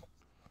on you.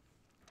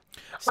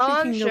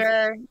 I'm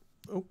sure.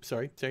 Oh,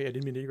 sorry, I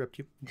didn't mean to interrupt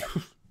you.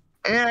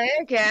 No,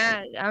 you're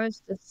good. I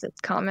was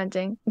just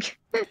commenting.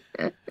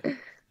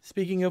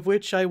 Speaking of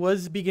which, I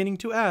was beginning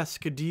to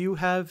ask, do you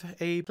have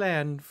a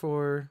plan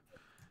for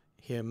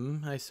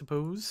him, I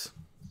suppose?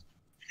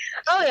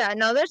 Oh yeah,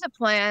 no, there's a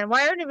plan.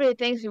 Why everybody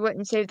thinks we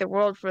wouldn't save the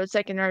world for the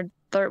second or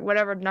third,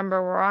 whatever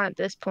number we're on at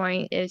this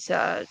point is,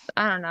 I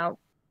don't know,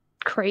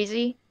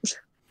 crazy.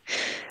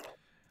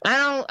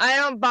 I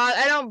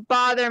don't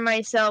bother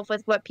myself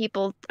with what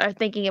people are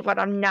thinking of what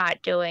I'm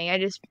not doing. I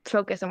just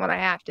focus on what I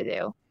have to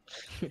do.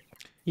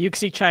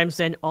 Yuxi chimes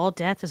in, all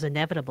death is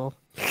inevitable.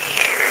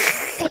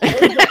 Pretty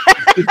much,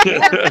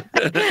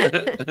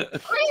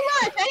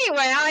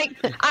 anyway.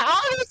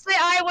 Obviously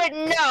I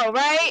wouldn't know,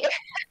 right?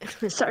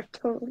 Sorry,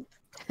 totally.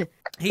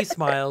 He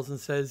smiles and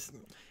says,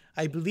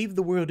 I believe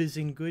the world is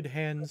in good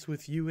hands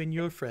with you and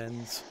your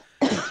friends.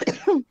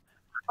 Well,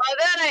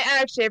 that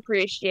I actually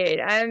appreciate.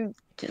 I'm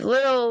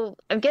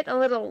getting a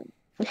little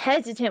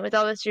hesitant with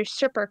all this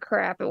usurper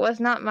crap. It was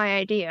not my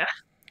idea.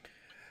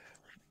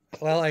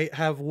 Well, I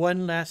have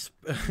one last...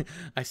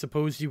 I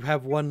suppose you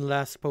have one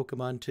last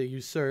Pokemon to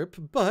usurp,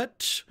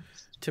 but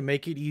to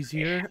make it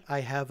easier,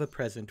 I have a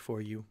present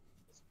for you.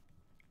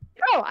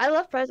 Oh, I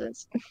love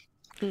presents.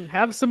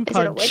 Have some Is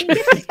it a punch. wedding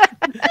gift?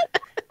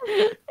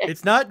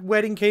 It's not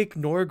wedding cake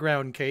nor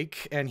ground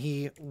cake, and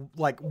he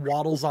like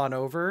waddles on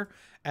over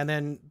and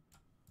then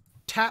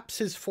taps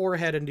his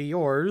forehead into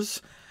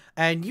yours,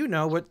 and you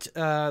know what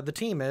the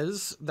team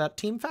is that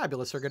Team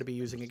Fabulous are going to be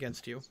using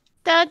against you.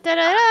 Da, da,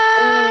 da,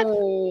 da.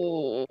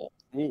 Ooh,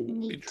 Well,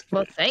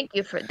 interesting. thank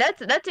you for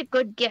that's a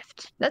good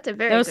gift. That's a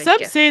very Now, good some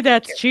gift. say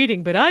that's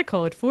cheating, but I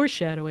call it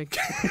foreshadowing.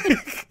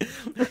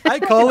 I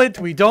call it,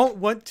 we don't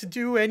want to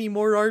do any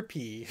more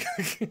RP.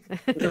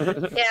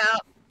 Yeah.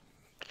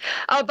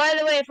 Oh, by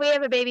the way, if we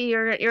have a baby,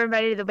 you're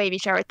invited to the baby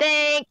shower.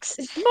 Thanks.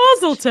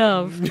 Mazel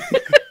tov.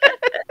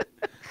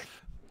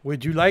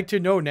 Would you like to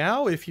know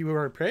now if you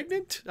are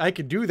pregnant? I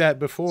could do that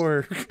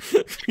before.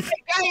 Guys,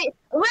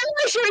 when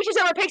my show each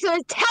other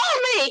pixels, tell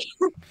me.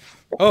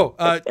 Oh,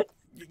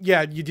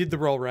 yeah, you did the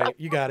roll right.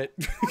 You got it.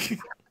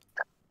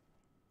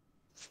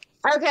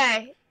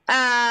 Okay.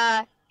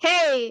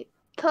 Hey,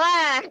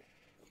 Plaque.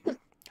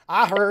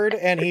 I heard,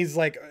 and he's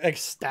like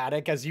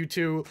ecstatic as you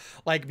two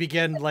like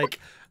begin like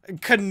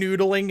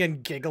canoodling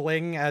and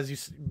giggling as you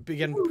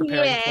begin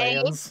preparing Yay.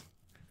 plans.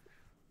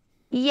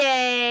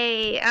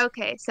 Yay.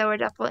 Okay, so we're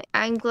definitely.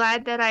 I'm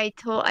glad that I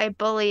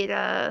bullied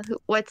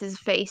what's his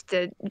face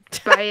to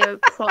buy a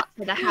plot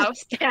for the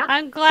house now.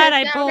 I'm glad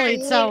I Now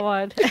bullied that-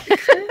 someone.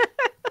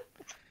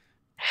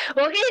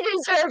 Well, he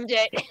deserved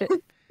it.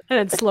 And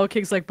then Slow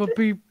King's like, but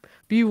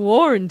be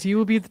warned, you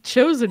will be the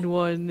chosen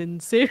one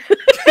and save.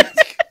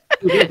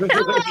 I've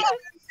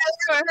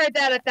heard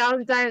that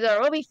 1,000 times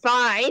over. We'll be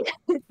fine.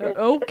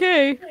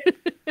 Okay.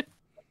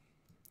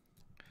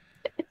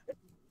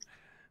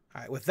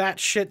 All right, with that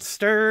shit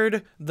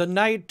stirred, the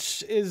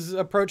night is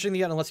approaching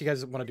the end. Unless you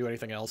guys want to do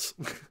anything else.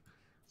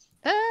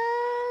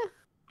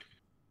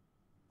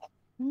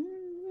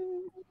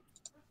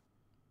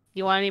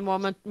 You want any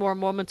more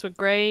moments with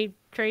Gray,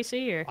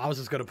 Tracy? Or I was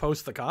just gonna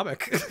post the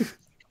comic.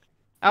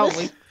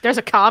 there's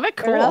a comic.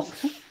 Fair Cool.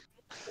 enough.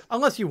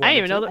 Unless you want. I didn't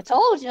even know I that.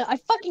 told you. I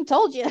fucking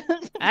told you.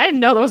 I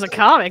didn't know there was a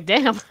comic.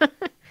 Damn.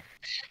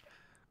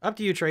 Up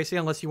to you, Tracy.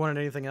 Unless you wanted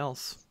anything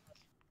else.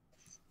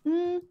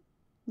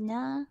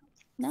 Nah.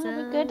 No,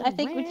 we're good. I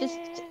think we're just,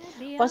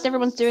 whilst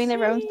everyone's doing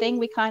their own thing,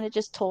 we kind of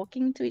just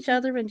talking to each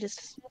other and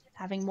just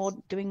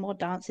doing more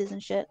dances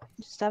and shit.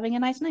 Just having a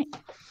nice night.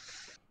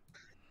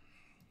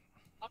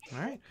 All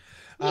right.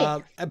 Yeah.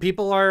 And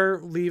people are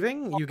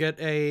leaving. You get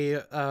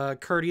a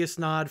courteous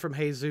nod from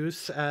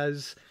Jesus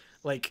as,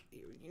 like,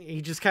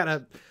 he just kind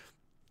of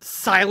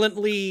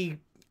silently.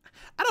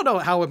 I don't know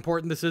how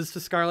important this is to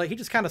Scarlet. He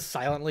just kind of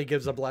silently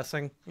gives a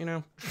blessing, you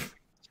know.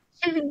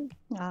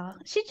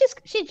 She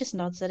just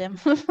nods at him.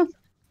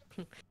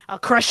 I'll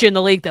crush you in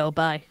the league, though.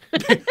 Bye.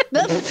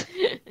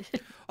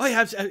 Oh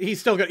yeah, he's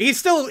still good.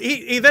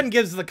 He then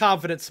gives the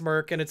confident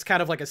smirk, and it's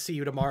kind of like a see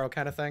you tomorrow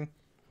kind of thing.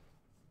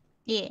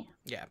 Yeah.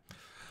 Yeah.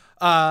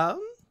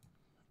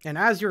 And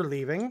as you're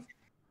leaving,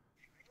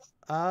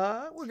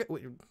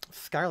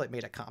 Scarlet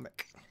made a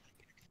comic.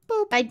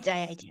 Boop. I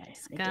did.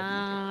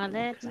 Scarlet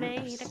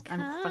made a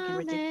I'm fucking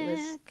ridiculous.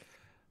 comic.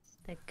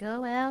 They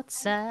go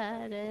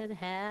outside and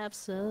have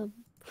some.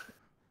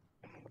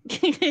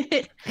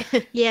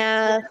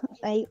 Yeah,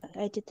 I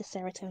did the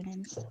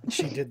serotonins.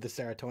 She did the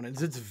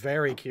serotonins. It's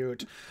very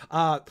cute.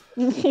 I'm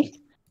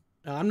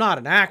not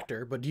an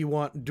actor, but do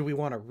we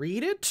want to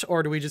read it,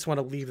 or do we just want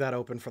to leave that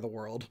open for the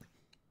world?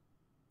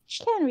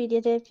 You can read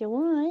it if you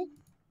want.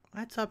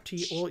 That's up to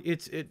you. Well, the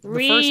first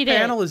Read it.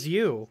 panel is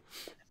you.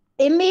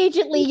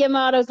 Immediately,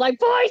 Yamato's like,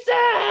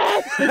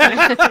 voices!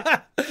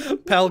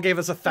 Pell gave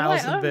us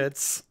 1,000 Alright,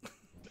 bits.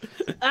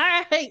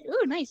 Alright.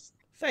 Ooh, nice.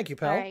 Thank you,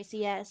 Pell. Alright, so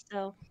yeah,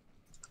 so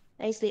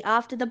basically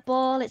after the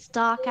ball, it's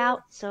dark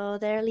out, so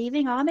they're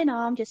leaving arm in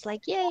arm, just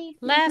like, yay.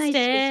 Last nice.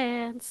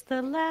 dance,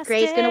 the last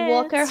Gray's gonna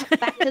walk her dance.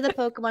 back to the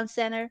Pokemon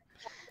Center.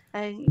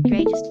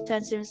 Gray just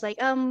turns to him and is like,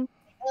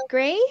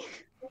 Gray?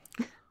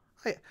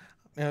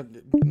 I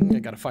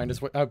gotta find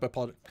his way. I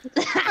apologize.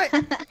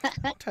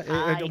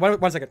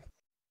 One second.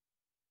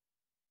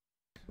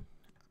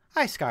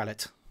 Hi,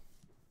 Scarlet.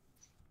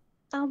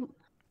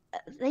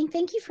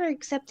 Thank you for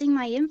accepting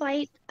my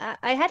invite.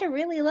 I had a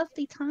really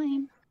lovely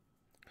time.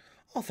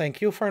 Oh,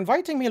 thank you for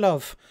inviting me,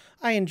 love.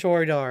 I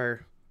enjoyed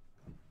our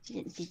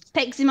She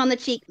pecks him on the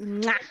cheek.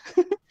 Mwah.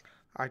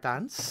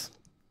 dance.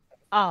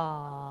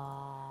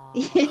 Aww.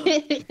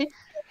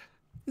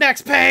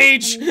 Next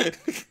page.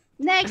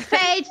 Next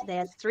page.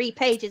 There's 3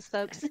 pages,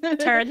 folks.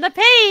 Turn the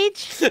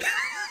page.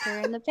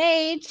 Turn the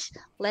page.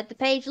 Let the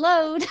page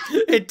load.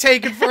 It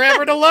taken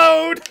forever to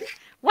load.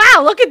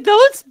 Wow, look at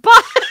those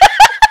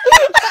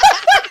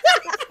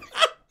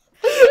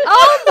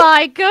Oh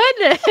my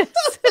goodness.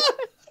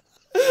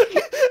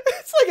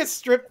 It's like a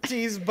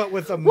striptease, but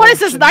with emotions. What is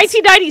this,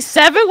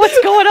 1997? What's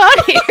going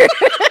on here?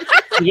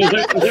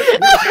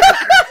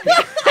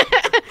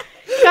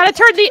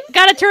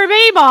 Gotta turn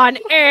aim on.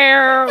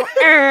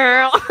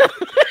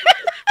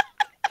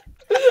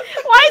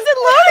 Why is it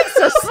loading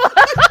so slow?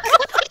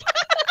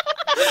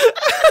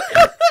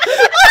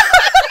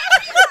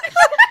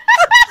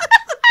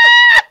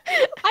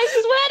 I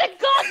swear to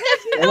God,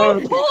 there's no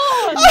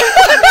porn.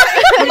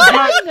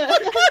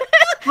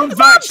 Fun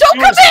fact, Don't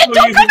come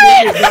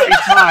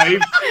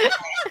in!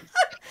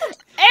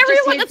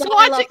 Everyone that's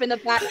watching up in the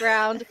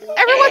background.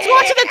 Everyone's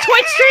watching the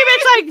Twitch stream.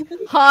 It's like,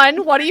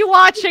 hun, what are you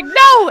watching?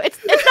 No,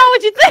 it's not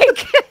what you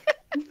think.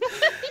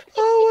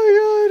 Oh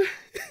my god.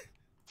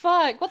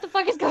 Fuck! What the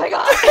fuck is going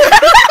on?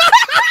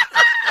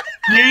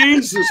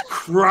 Jesus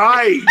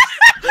Christ!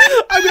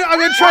 I'm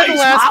gonna try the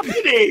last.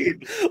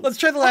 Happening? Let's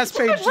try the last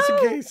page just in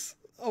case.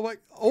 Oh my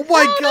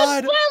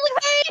god.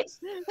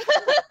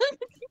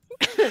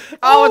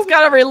 Oh, it's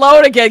gotta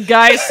reload again,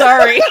 guys.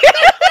 Sorry.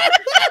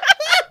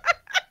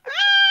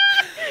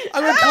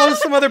 I'm gonna close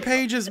some other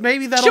pages.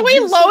 Maybe that'll. Should we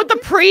load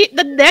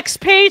the next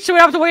page so we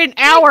don't have to wait an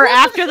hour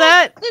after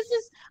that?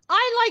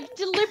 I like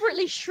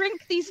deliberately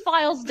shrink these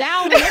files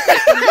down and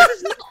everything. This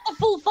is not a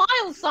full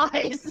file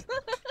size.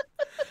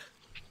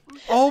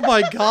 Oh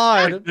my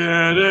god. This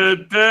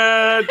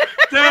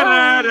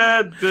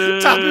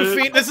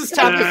is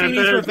Tapu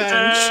Fini's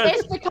revenge.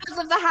 It's because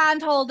of the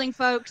hand holding,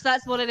 folks.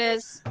 That's what it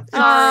is.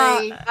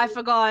 Sorry, I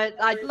forgot.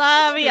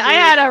 Lovey, I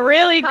had a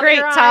really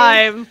great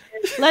time.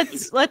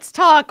 Let's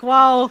talk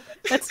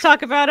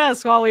about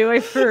us while we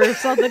wait for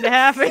something to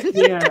happen.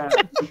 Yeah.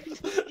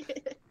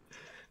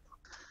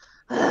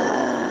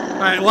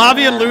 Alright,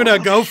 Lavi and Luna,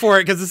 go for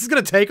it, because this is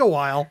gonna take a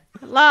while.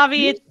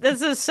 Lavi,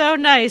 this is so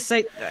nice.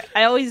 I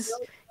always,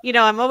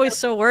 I'm always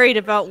so worried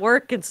about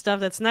work and stuff.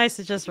 That's nice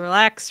to just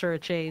relax for a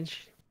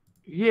change.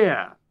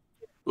 Yeah.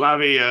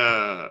 Lavi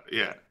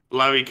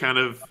kind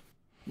of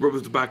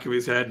rubs the back of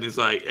his head and is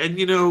like, and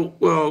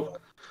well,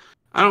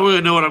 I don't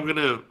really know what I'm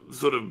gonna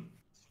sort of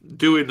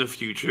do in the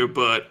future,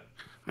 but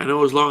I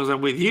know as long as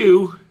I'm with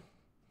you,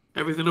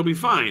 everything will be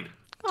fine.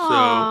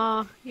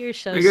 Aww, you're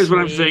so I guess sweet.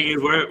 what I'm saying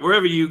is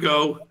wherever you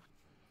go,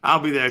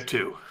 I'll be there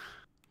too.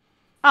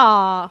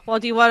 Aw, well,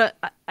 do you want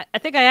to? I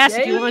think I asked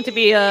if you wanted to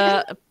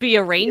be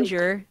a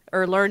ranger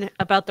or learn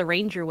about the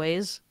ranger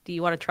ways. Do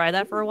you want to try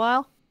that for a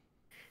while?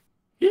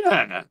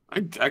 Yeah,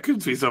 I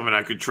could see something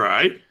I could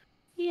try.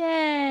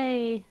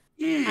 Yay!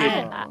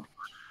 Yeah.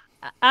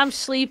 I'm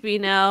sleepy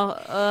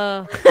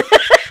now.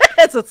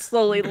 As it's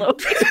slowly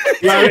loading.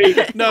 No,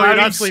 you're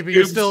not sleeping.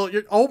 You're still.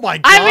 Oh my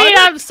god! I mean,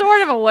 I'm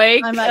sort of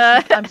awake.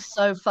 I'm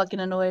so fucking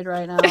annoyed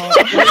right now.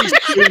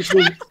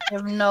 I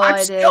have no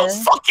idea. Still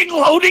fucking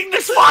loading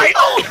this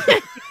file.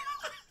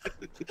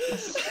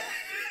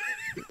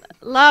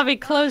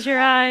 Lavi, close your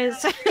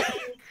eyes.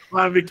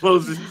 Lavi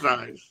closes his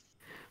eyes.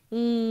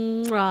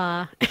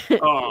 Mwah.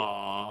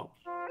 Aww.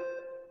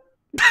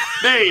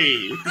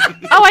 Hey.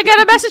 Oh, I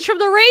got a message from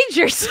the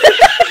Rangers.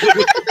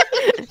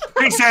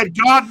 They said,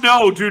 God,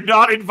 no, do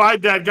not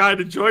invite that guy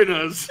to join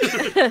us.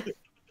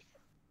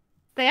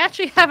 They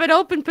actually have an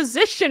open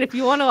position if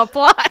you want to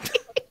apply.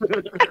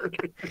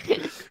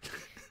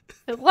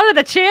 What are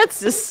the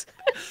chances?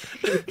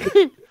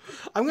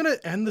 I'm gonna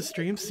end the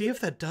stream, see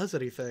if that does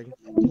anything.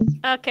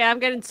 Okay, I'm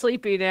getting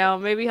sleepy now.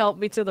 Maybe help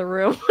me to the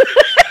room.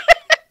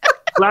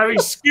 Larry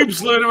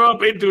scoops Luna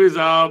up into his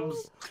arms.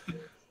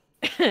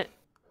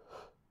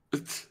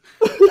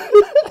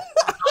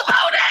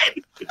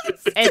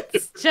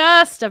 It's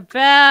just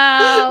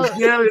about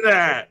Nearly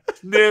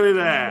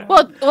there.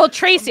 Well,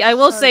 Tracy, I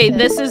will say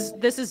this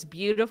is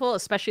beautiful,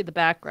 especially the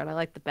background. I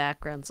like the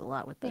backgrounds a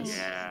lot with this.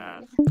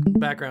 Yeah.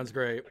 Background's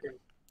great.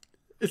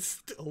 It's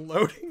still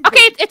loading.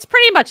 Okay, it's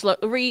pretty much why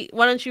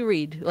don't you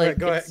read? Like,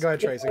 go ahead,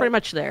 Tracy. Pretty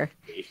much there.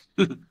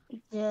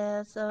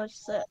 Yeah. So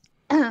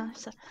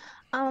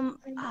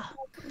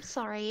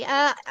sorry.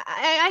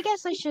 I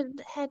guess I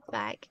should head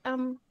back.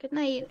 Good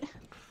night.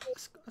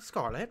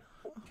 Scarlet,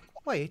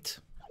 wait.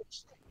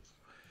 Just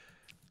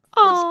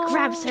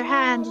grabs her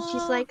hand and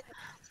she's like,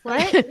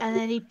 "What?" And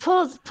then he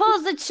pulls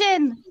the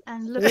chin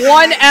and looks.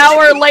 1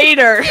 hour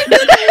later.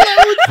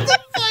 The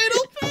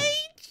final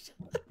page.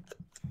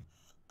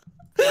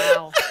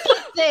 Wow.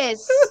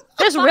 This.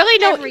 There's really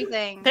no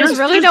everything. There's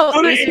really no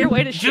easier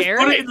way to share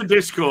Just put it. it in the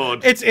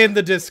Discord. It's in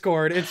the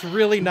Discord. It's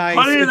really nice.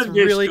 Put it in It's the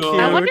really Discord.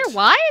 cute. I wonder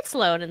why it's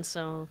loading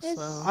so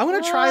slow. I'm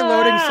gonna try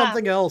loading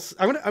something else.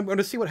 I'm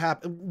gonna see what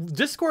happens.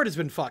 Discord has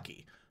been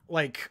fucky.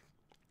 Like,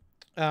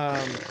 all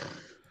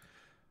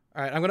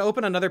right, I'm gonna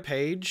open another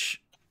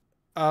page.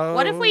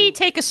 What if we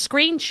take a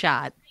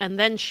screenshot and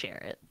then share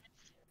it?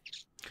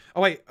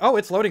 Oh wait. Oh,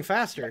 it's loading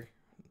faster.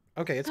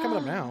 Okay, it's coming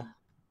up now.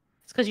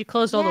 It's because you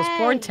closed all those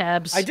porn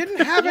tabs. I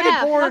didn't have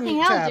any porn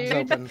tabs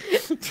open.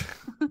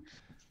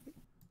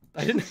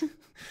 I didn't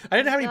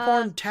have any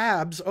porn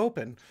tabs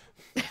open.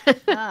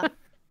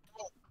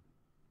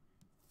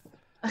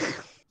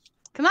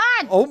 Come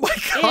on! Oh my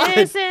god!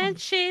 Isn't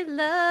she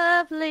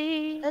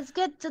lovely? Let's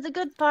get to the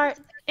good part.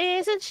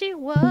 Isn't she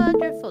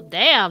wonderful?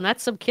 Damn,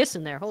 that's some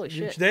kissing there. Holy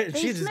shit.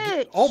 She just,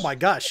 smooch. oh my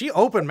gosh, she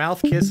open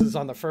mouth kisses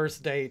on the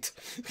first date.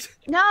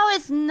 No,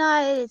 it's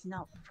not. It's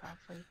not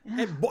properly.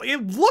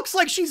 It looks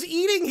like she's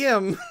eating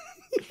him.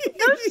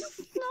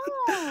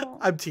 No.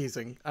 I'm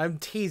teasing.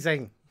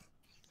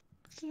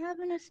 She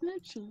having a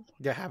smoochie.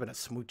 They're having a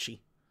smoochie.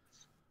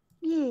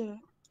 Yeah.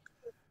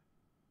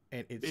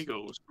 And it's Big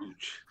old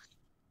smooch.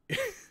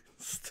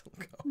 still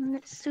going. And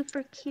it's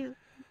super cute.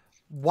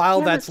 While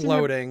Yeah, that's but it's in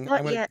her loading, butt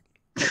I'm gonna... yet.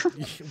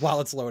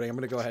 While it's loading, I'm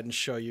going to go ahead and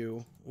show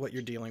you what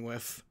you're dealing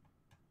with.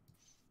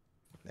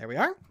 There we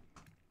are.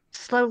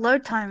 Slow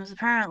load times,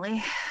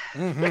 apparently.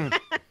 Mm-hmm.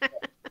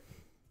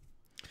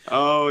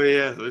 Oh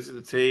yeah, this is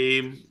the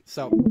team.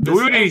 So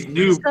Woody's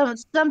new.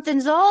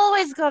 Something's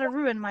always got to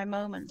ruin my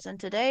moments, and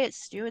today it's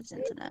Stuart's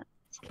internet.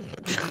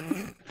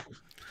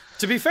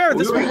 to be fair,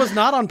 this one was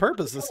not on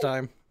purpose this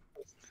time.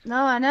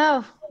 No, I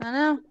know.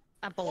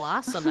 A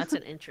blossom. That's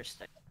an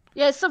interesting.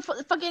 Yeah, so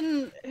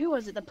fucking who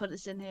was it that put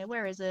this in here?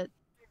 Where is it?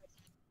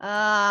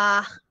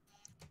 God,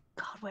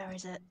 where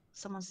is it?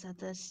 Someone said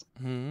this.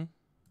 Hmm.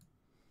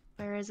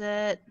 Where is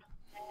it?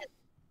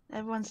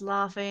 Everyone's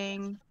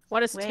laughing.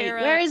 What is Wait,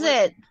 Terra? where is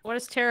it? What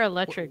is Terra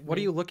Electric? What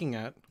are you looking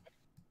at?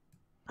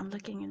 I'm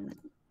looking in the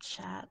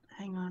chat.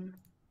 Hang on.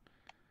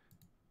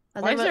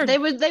 Why is there- They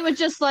were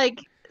just like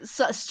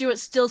Stuart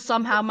still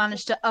somehow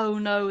managed to oh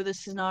no the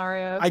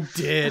scenario. I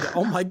did.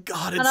 Oh my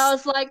god! And I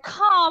was like,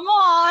 come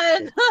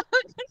on.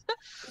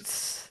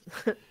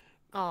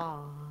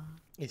 Aw.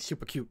 It's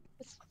super cute.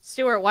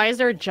 Stuart, why is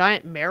there a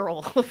giant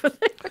Meryl over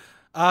there?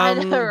 I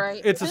know,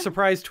 right? It's a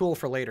surprise tool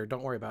for later.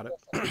 Don't worry about it.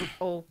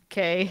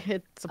 Okay,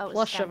 it's a Oh, it's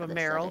blush of a Stammer that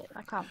said Meryl. it.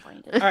 I can't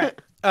find it.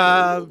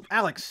 All right,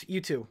 Alex,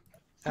 you two.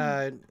 So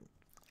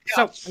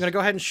I'm gonna go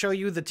ahead and show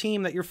you the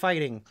team that you're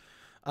fighting.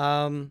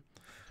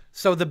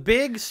 So the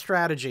big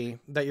strategy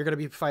that you're gonna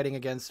be fighting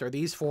against are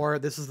these four.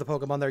 This is the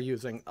Pokemon they're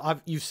using.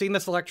 You've seen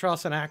this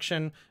Electros in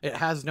action. It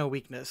has no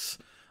weakness.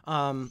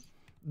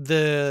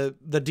 The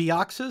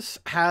Deoxys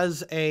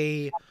has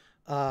a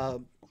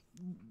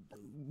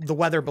the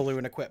weather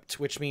balloon equipped,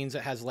 which means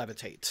it has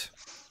levitate.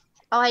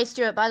 Oh, hey,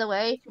 Stuart, by the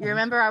way, you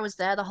remember I was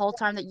there the whole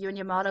time that you and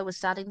Yamato were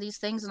starting these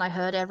things and I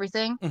heard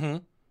everything? Mm-hmm.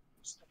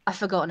 I've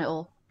forgotten it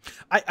all.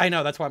 I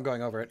know, that's why I'm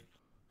going over it.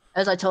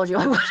 As I told you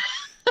I would.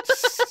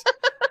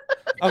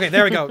 Okay,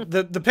 there we go.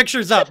 The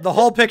picture's up. The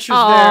whole picture's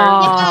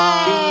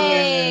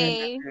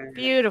Yay!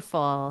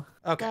 Beautiful.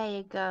 there. Okay. There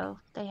you go.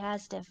 They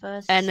has their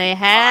first. And they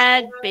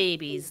had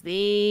babies.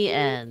 The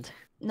end.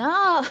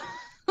 No!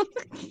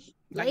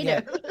 Not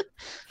Later.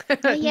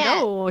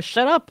 Yeah. No,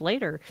 shut up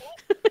later.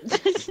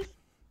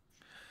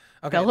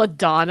 Okay.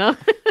 Belladonna.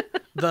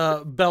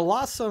 The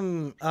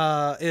Bellossom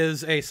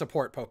is a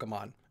support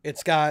Pokemon.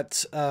 It's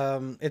got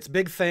its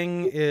big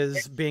thing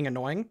is being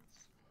annoying.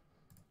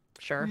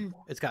 Sure.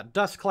 It's got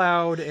Dust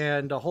Cloud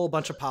and a whole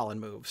bunch of pollen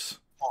moves.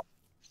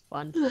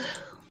 Fun.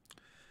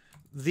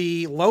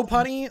 The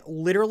Lopunny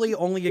literally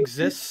only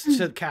exists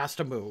to cast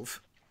a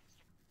move.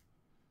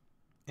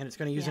 And it's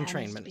going to use Yeah, it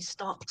needs to entrainment. be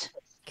stopped.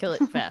 Kill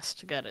it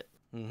fast. Got it.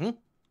 Mm-hmm.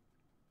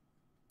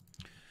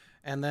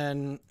 And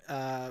then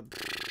the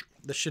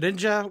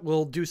Shedinja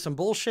will do some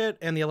bullshit,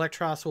 and the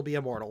Electros will be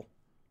immortal.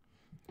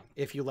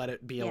 If you let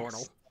it be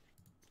immortal.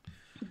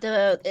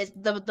 The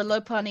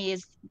Lopunny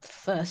is the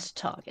first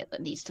target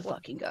that needs to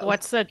fucking go.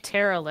 What's the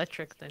Terra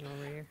Electric thing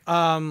over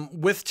here?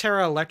 With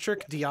Terra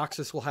Electric,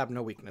 Deoxys will have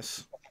no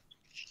weakness.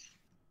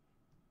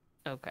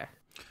 Okay.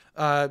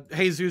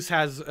 Jesus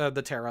has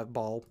the Terra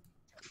Ball.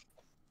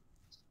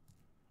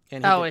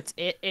 And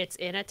it's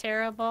in a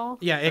Terra Ball?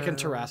 yeah, it can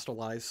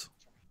terrestrialize.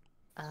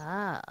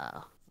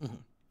 Ah.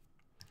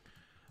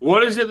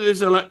 What is it that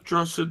this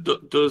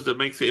Electros does that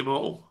makes it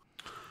immortal?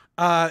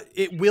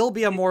 It will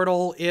be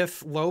immortal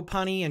if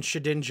Lopunny and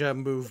Shedinja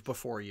move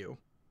before you.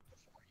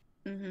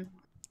 Mm-hmm.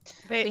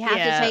 But, We have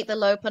to take the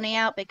Lopunny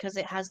out because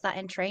it has that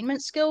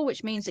entrainment skill,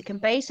 which means it can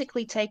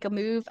basically take a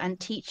move and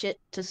teach it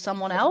to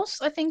someone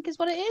else, I think is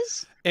what it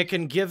is. It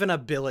can give an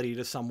ability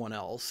to someone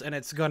else, and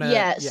it's gonna...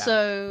 Yeah,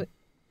 so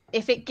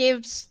if it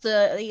gives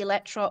the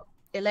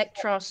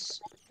Electros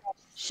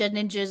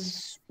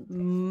Shedinja's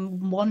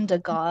Wonder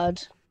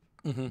Guard,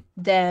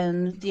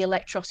 then the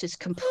Electros is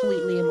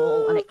completely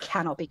immortal and it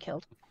cannot be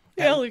killed.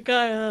 Yeah, we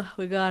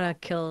gotta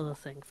kill the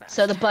thing fast.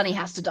 So the bunny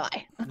has to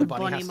die. The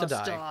bunny has to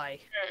must die.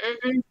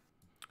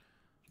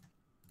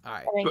 All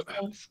right.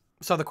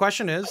 So the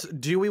question is,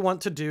 do we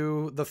want to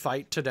do the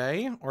fight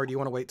today, or do you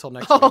want to wait till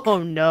next week?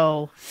 Oh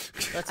no!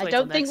 I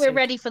don't think we're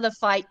ready for the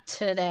fight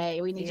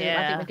today. We need to. I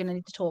Yeah. think we're going to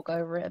need to talk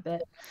over it a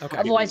bit. Okay.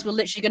 Otherwise, we're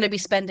literally going to be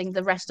spending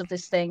the rest of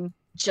this thing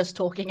just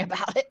talking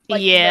about it,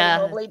 like Yeah.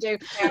 we normally do.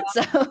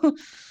 So,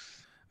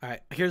 All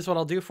right. Here's what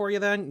I'll do for you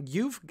then.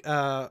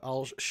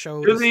 I'll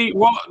show.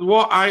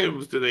 What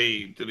items do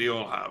they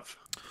all have?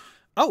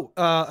 Oh,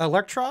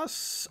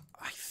 Electros.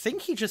 I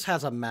think he just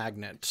has a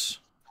magnet.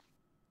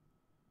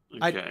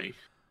 Okay.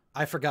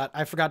 I forgot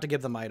to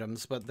give them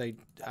items, but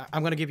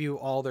I'm going to give you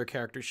all their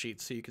character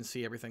sheets so you can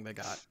see everything they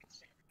got.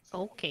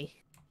 Okay.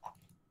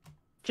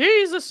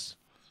 Jesus.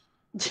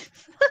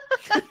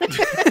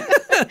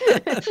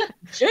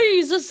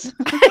 Jesus.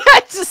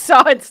 I just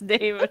saw its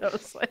name and I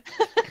was like,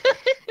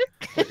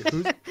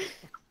 Who's...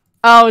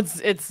 oh,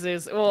 it's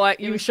this. Well,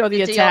 you show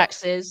the attack.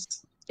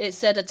 Deoxys. It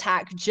said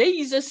attack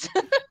Jesus.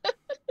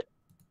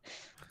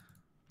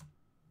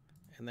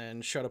 And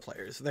then show to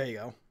players. There you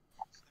go.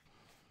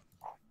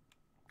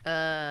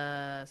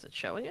 Is it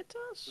showing it to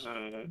us?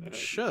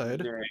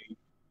 Should.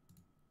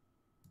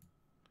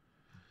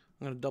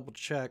 I'm gonna double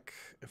check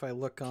if I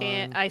look on.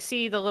 I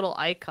see the little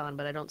icon,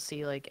 but I don't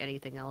see like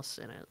anything else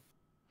in it.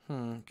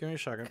 Give me a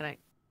second. Can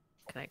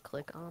I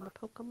click on the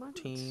Pokemon?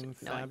 Team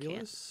No,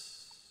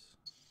 Fabulous.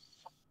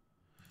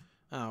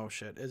 Oh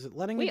shit! Is it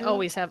letting we me?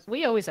 always have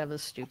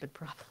this stupid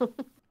problem.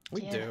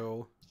 We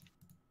do.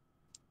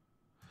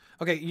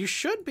 Okay, you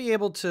should be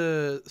able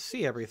to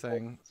see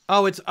everything.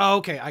 Oh, it's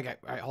okay. I got.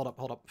 All right,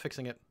 hold up,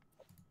 fixing it.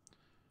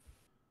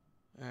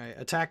 All right,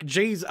 attack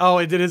Jesus. Oh,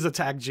 it is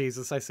attack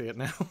Jesus. I see it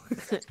now.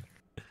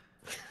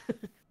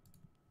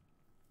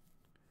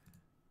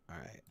 All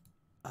right.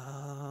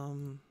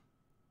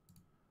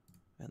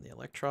 And the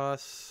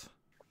Electros.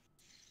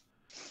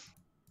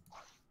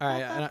 All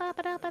right.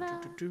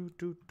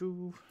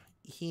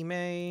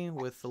 Hime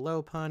with the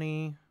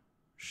Lopunny.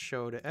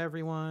 Show to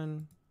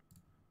everyone.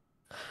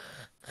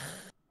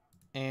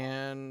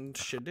 And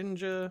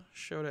Shedinja.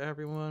 Show to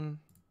everyone.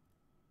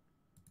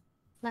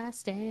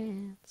 Last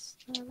dance.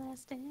 The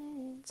last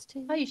dance.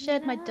 Oh, you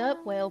shared my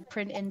Dirt Whale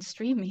print in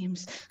stream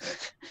memes.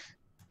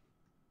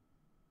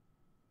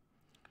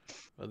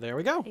 Well, there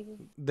we go.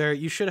 There,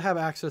 you should have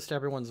access to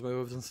everyone's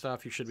moves and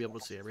stuff. You should be able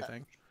to see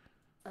everything.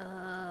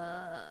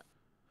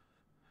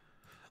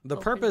 The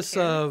purpose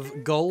of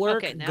Golurk,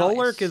 Okay, now I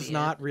Golurk is see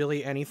not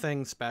really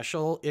anything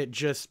special. It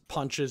just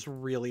punches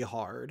really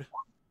hard.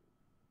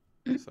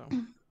 So.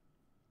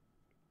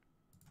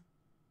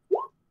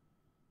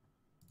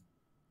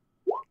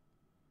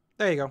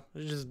 There you go.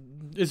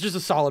 It's just a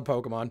solid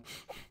Pokemon.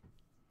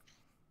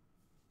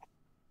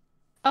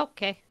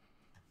 Okay.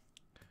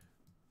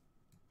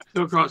 I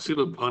still can't see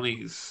the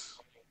bunnies.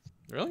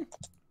 Really?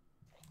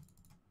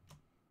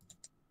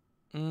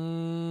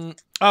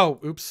 Oh,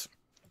 oops.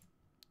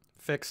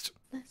 Fixed.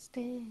 Last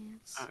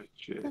dance. Oh,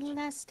 shit. The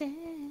last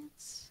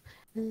dance.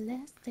 The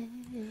last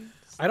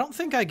dance. I don't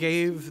think I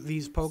gave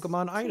these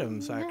Pokemon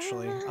items,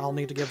 actually. I'll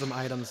need to give them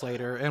items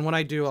later. And when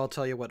I do, I'll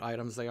tell you what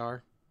items they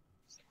are.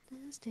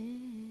 Last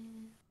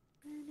dance.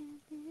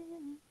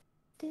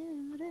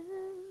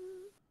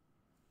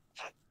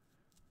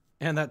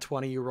 And that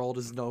 20 you rolled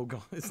is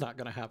it's not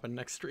going to happen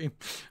next stream.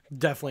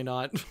 Definitely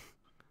not.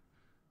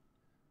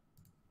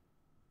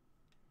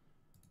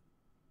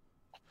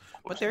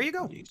 But there you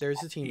go. There's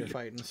the team you're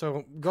fighting.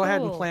 So go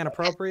ahead and Cool. plan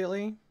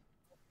appropriately.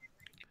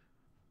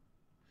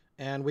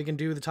 And we can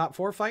do the top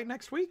 4 fight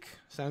next week.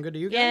 Sound good to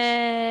you guys?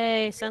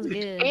 Yay! Sounds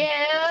good.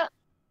 Yeah.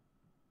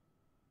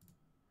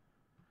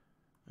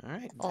 All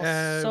right. All we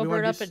wanna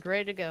sobered do up and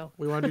ready to go.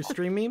 We want to do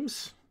stream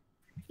memes?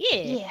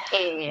 Yeah.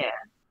 Yeah.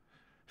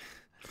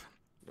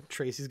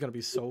 Tracy's going to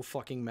be so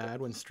fucking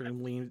mad when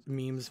stream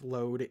memes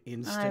load I've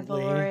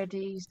instantly.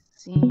 already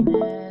seen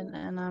it,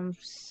 and I'm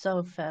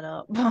so fed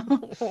up.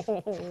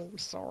 Oh,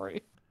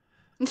 sorry.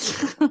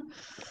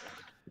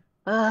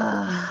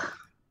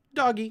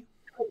 Doggy.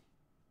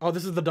 Oh,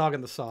 this is the dog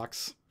in the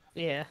socks.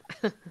 Yeah.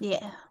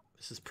 Yeah.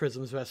 This is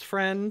Prism's best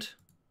friend.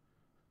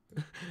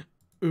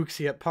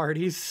 Ooksy at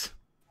parties.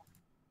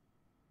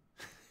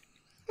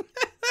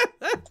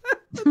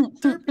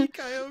 Derpy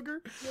Kyogre.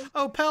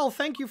 Oh, Pal,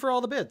 thank you for all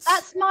the bits.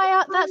 That's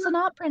my that's an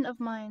art print of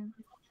mine.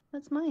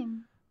 That's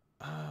mine.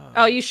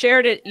 Oh, you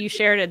shared it. You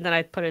shared it, and then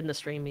I put it in the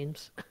stream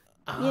memes.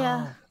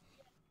 Yeah.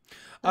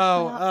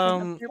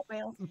 Oh,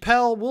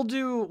 Pal, we'll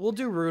do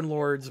Rune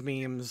Lords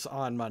memes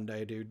on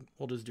Monday, dude.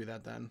 We'll just do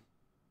that then.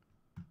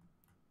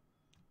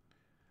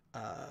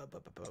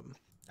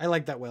 I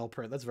like that whale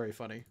print. That's very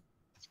funny.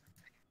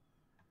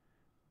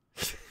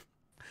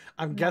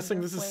 I'm guessing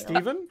this is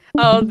Steven?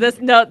 Oh,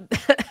 no.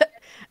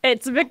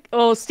 It's a bit.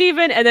 Oh,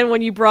 Steven, and then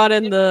when you brought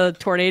in the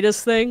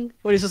Tornadus thing,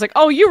 when he's just like,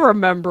 "Oh, you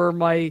remember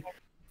my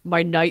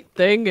night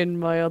thing and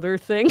my other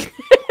thing,"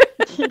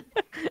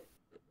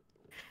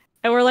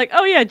 and we're like,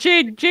 "Oh yeah,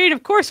 Jade,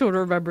 of course would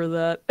remember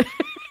that."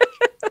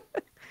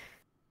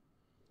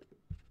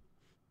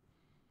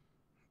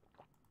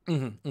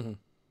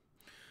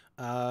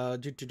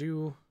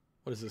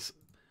 What is this?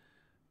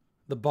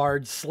 The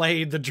Bard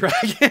slayed the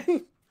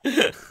dragon.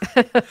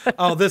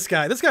 Oh, this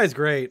guy. This guy's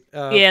great.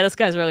 Yeah, this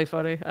guy's really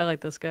funny. I like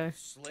this guy.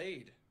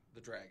 Slayed the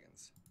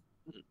dragons.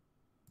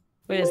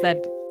 Wait, is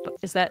that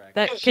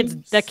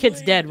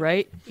kid's dead,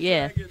 right?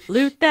 Yeah.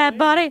 Loot that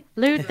body.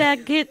 Loot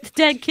that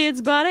dead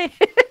kid's body.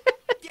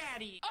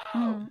 Daddy.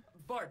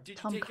 Bart, did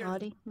Tom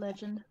Hardy,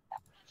 legend.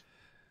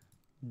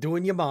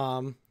 Doing your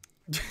mom.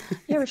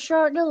 You're a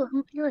short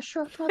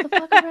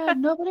motherfucker,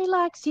 and nobody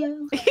likes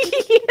you.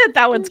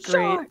 That one's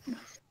great.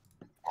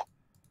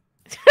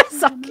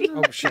 Sucky.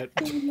 Oh shit.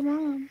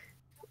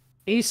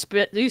 You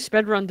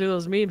sped run through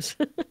those memes.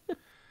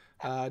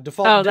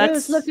 Default. Oh, I that's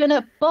was looking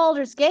at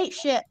Baldur's Gate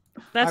shit.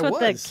 That's what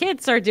the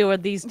kids are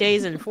doing these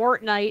days in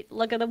Fortnite.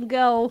 Look at them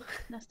go.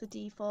 That's the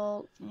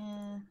default.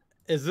 Yeah.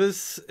 Is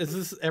this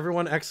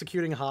everyone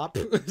executing Hop?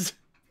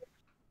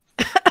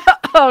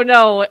 Oh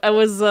no, I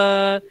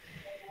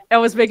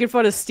was making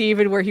fun of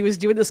Steven where he was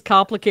doing this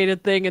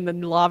complicated thing and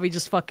then Lavi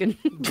just fucking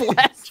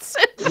blasts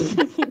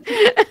it.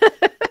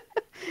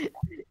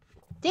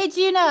 Did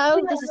you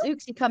know, this is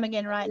Ooksy coming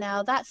in right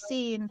now, that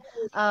scene,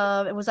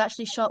 it was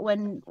actually shot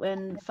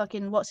when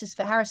fucking,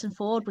 Harrison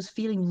Ford was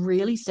feeling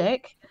really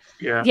sick.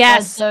 Yeah. And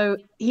Yes. so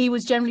he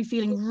was generally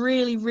feeling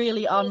really,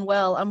 really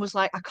unwell and was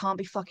like, I can't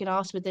be fucking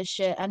arsed with this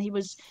shit. And he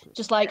was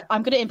just like,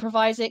 I'm gonna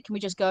improvise it. Can we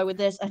just go with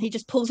this? And he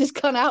just pulls his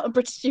gun out and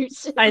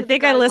shoots it. I and the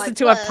think I guy's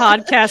listened like, to a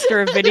 "What?" podcast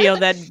or a video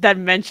that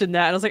mentioned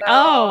that. And I was like,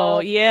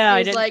 oh yeah, He I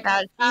was didn't. like,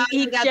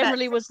 he got that.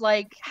 generally was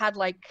like, had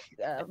like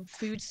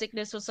food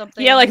sickness or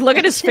something. Yeah, like look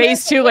at his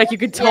face too. Like you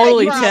could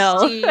totally Yeah,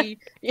 tell. he-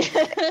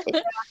 Yeah.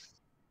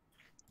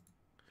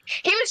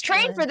 He was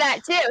trained for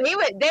that too. He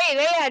was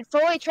they had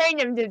fully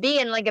trained him to be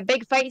in like a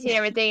big fight scene and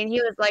everything, and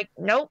he was like,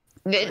 nope.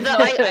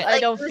 I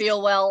don't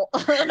feel well.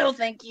 No,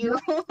 thank you.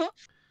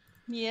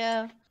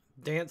 Yeah.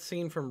 Dance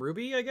scene from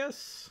Ruby, I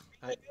guess.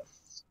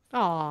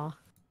 Aw.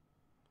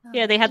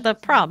 Yeah, they had the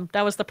prom.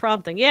 That was the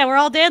prom thing. Yeah, we're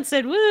all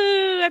dancing.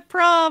 Woo! At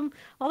prom,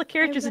 all the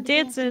characters are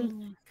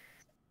dancing.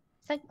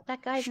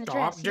 That guy's in the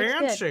Stop dress. He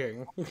looks good.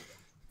 dancing. Now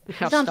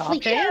He's on stop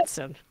fleek.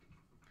 dancing.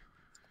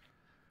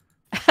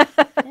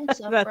 Dance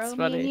up, That's bro, me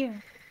funny.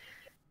 and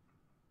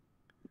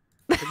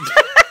you.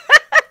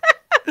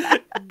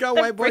 Go,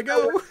 white boy,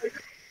 go.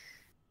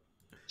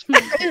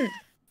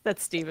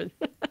 That's Steven.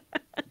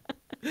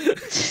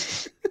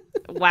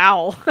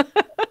 Wow.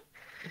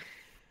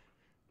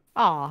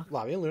 Aw.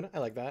 Lavi and Luna, I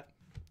like that.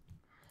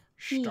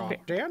 Yeah. Stop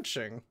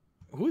dancing.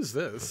 Who is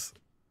this?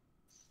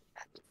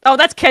 Oh,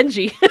 that's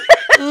Kenji.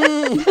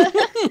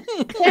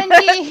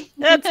 Kenji.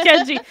 That's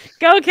Kenji.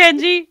 Go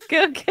Kenji.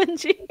 Go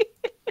Kenji.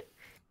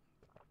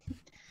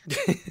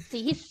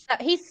 See,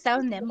 he's so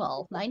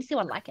nimble. I need to see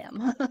one like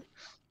him.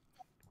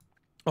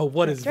 Oh,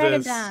 what is Dragon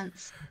this?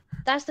 dance.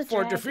 That's the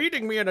For dragon.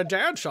 defeating me in a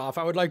dance-off,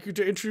 I would like you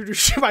to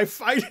introduce my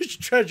finest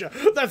treasure,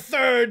 the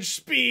third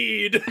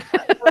speed.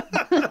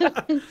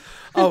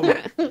 Oh.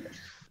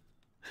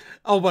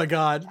 Oh my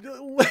god.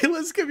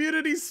 Layla's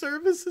community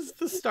service is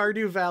the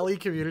Stardew Valley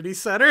Community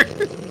Center.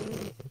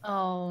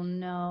 Oh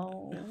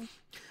no.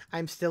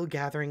 I'm still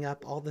gathering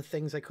up all the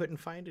things I couldn't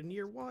find in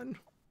year one.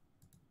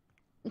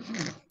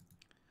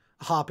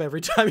 Hop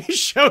every time he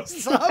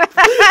shows up.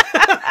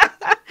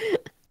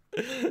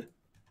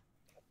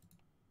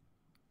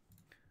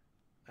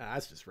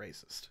 That's just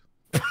racist.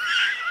 What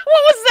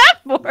was that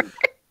for?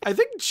 I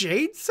think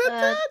Jade said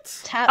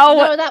that. Oh,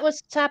 no, that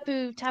was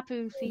Tapu.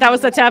 Feedy. That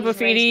was the Tapu He's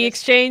Fini racist.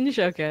 exchange?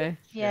 Okay.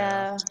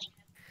 Yeah.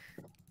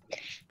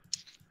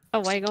 Oh,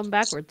 why are you going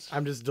backwards?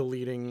 I'm just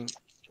deleting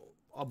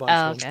a bunch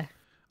Oh, of them. okay.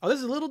 Oh, this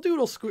is a little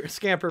doodle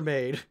scamper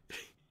made.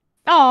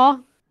 Aw.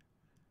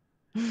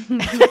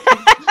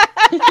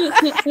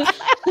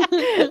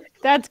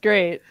 That's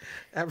great.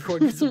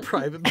 Everyone gets a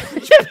private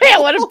message. Yeah,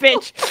 what a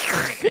bitch.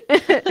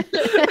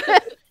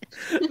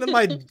 Then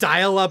my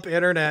dial-up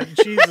internet.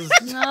 Jesus.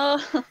 No.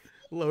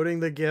 Loading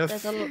the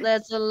GIF.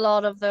 There's a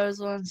lot of those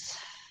ones.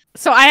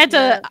 So I had to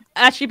Yeah.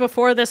 actually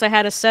before this I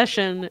had a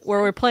session where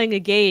we were playing a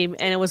game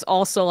and it was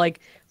also like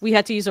we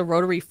had to use a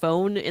rotary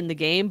phone in the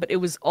game, but it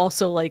was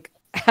also like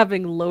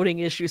having loading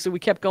issues. So we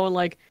kept going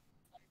like,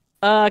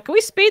 can we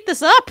speed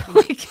this up?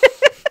 Like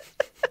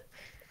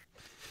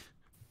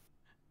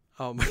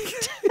Oh my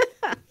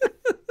god.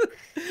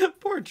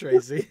 Poor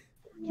Tracy.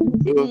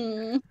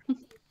 Mm.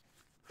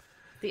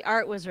 the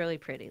art was really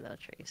pretty though,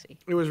 Tracy.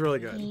 It was really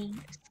good.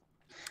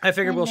 I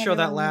figured we'll show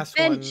that last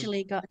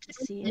Eventually got to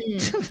see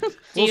it.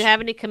 Do you have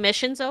any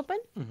commissions open?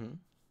 one. Mm-hmm.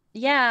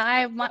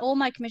 Yeah, all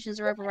my commissions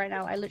are open right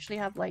now. I literally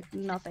have like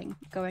nothing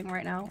going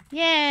right now.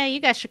 Yeah, you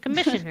guys should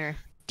commission her.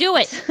 Do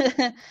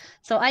it.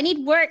 So I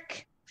need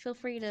work. Feel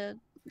free to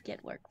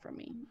get work from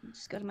me.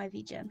 Just go to my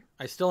VGen.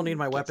 I still need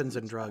my weapons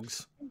and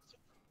drugs.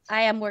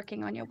 I am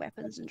working on your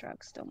weapons and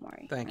drugs. Don't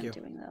worry. Thank I'm you.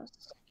 doing those.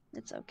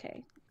 It's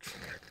okay.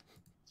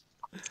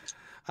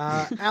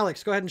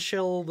 Alex, go ahead and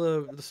shill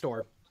the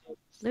store.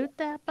 Loot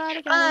that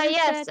body.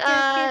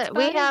 Yes,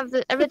 we have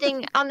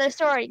everything on the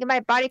store. You can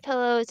buy body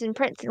pillows and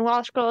prints and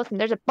wall scrolls, and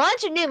there's a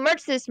bunch of new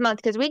merch this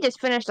month because we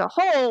just finished a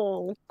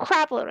whole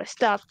crap load of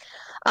stuff.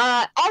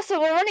 Also,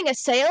 we're running a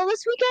sale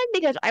this weekend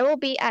because I will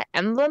be at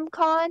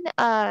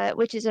EmblemCon,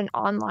 which is an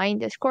online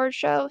Discord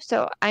show.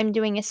 So I'm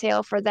doing a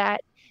sale for that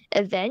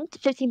event,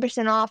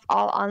 15% off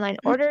all online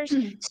orders,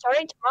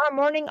 starting tomorrow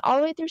morning all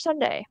the way through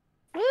Sunday.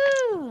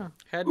 Woo!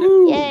 Head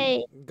to,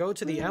 Yay! go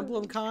to the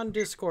EmblemCon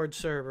Discord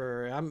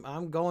server.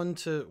 I'm going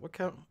to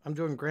I'm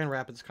doing Grand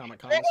Rapids Comic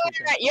Con this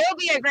weekend. You'll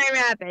be at Grand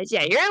Rapids.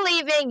 Yeah, you're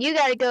leaving. You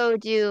gotta go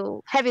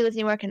do heavy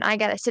lifting work, and I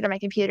gotta sit on my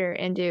computer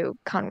and do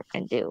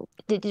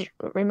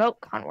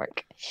remote con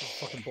work. That's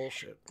fucking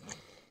bullshit.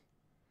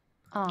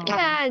 Aw.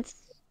 Yeah, it's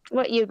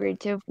what you agreed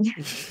to.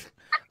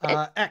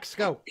 X,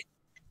 go.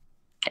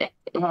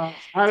 I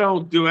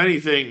don't do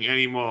anything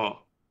anymore.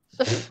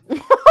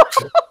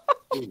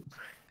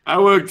 I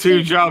work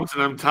 2 jobs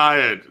and I'm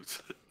tired.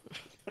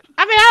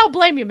 I mean, I don't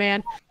blame you,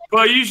 man.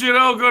 But you should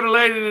all go to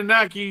Lady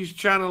Nanaki's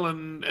channel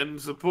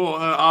and support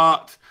her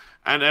art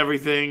and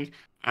everything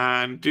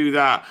and do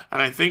that.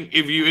 And I think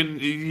if you in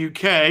the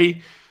UK,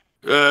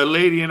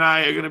 Lady and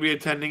I are going to be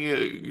attending a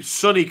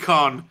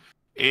SunnyCon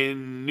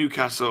in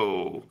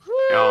Newcastle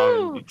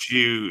in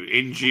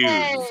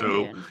June.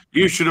 So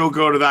you should all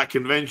go to that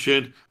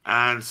convention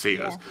and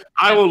see us.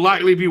 I will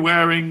likely be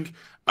wearing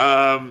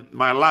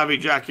my Lavi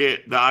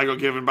jacket that I got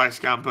given by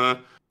Scamper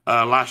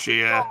last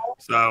year.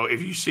 So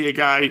if you see a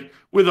guy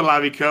with a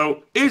Lavi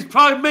coat, it's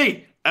probably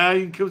me.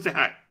 You can come say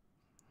hi.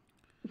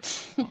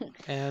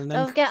 And Don't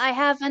then forget, I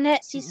have an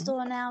Etsy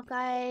store now,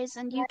 guys,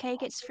 and UK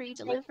gets free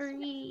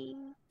delivery.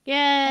 Yay!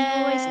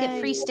 And you always get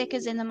free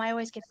stickers in them. I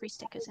always get free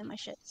stickers in my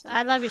shit. So.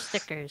 I love your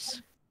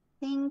stickers.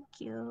 Thank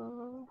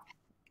you.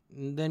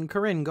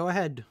 Corinne, go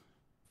ahead.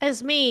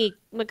 As me,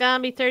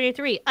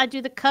 Megami33, I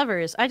do the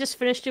covers. I just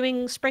finished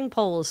doing spring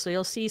polls, so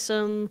you'll see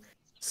some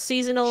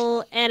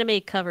seasonal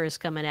anime covers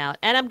coming out.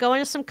 And I'm going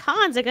to some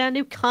cons. I got a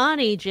new con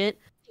agent.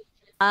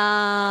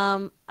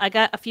 I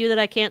got a few that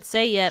I can't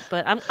say yet,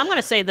 but I'm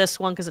gonna say this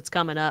one because it's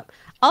coming up.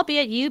 I'll be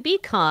at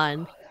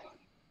UBCon.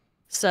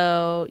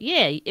 So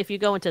yeah, if you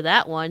go into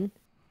that one,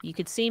 you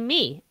could see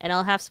me, and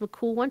I'll have some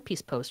cool One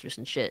Piece posters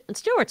and shit. And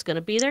Stuart's gonna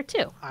be there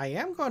too. I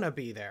am gonna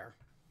be there.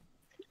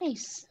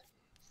 Nice.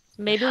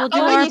 Maybe we'll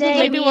do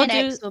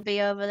will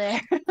be over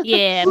there.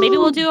 Yeah, maybe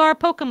we'll do our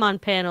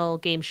Pokemon panel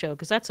game show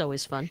because that's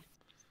always fun.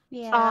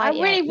 Yeah, I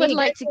really would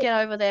like to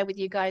get over there with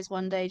you guys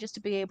one day, just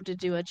to be able to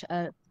do a.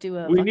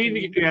 We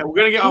need to. Yeah, we're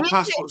gonna get our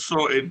passports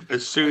sorted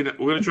as soon.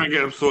 We're gonna try and get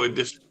them sorted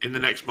in the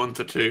next month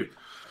or two.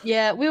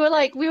 Yeah, we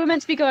were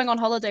meant to be going on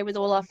holiday with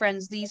all our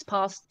friends these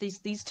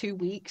 2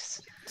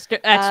 weeks.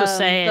 X was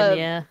saying,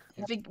 yeah.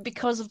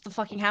 Because of the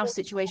fucking house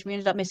situation, we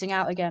ended up missing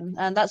out again,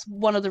 and that's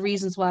one of the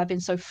reasons why I've been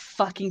so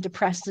fucking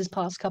depressed this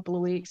past couple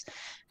of weeks.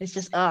 It's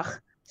just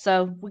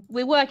So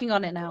we're working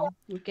on it now.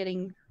 We're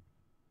getting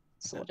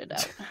sorted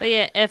out. But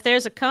yeah, if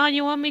there's a con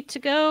you want me to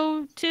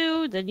go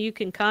to, then you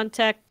can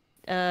contact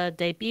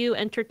Debut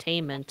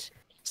Entertainment.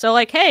 So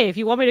like, hey, if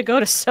you want me to go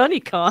to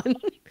SunnyCon,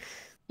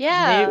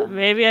 yeah,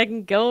 maybe I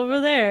can go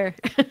over there.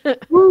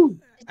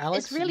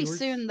 Alex, it's really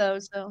soon though,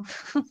 so.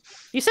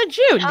 You said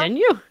June, didn't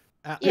you?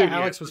 Yeah,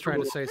 Alex was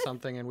trying to say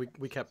something, and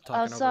we kept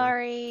talking. Oh,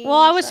 sorry. Well,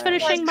 I was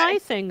finishing my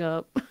thing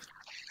up.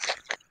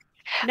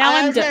 Now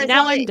I'm done.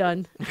 Now I'm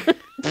done. No,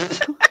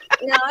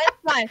 it's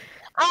fine.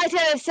 I was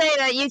gonna say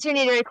that you two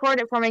need to record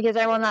it for me because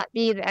I will not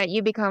be at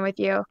UBCon with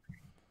you.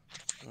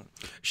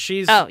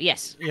 Oh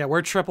yes. Yeah,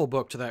 we're triple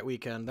booked that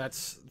weekend.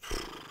 That's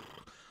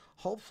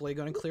hopefully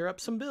going to clear up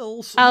some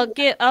bills. I'll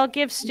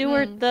give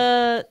Stuart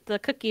the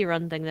cookie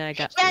run thing that I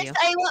got for you. Yes,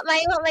 I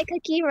want my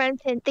cookie run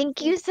pin.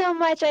 Thank you so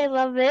much. I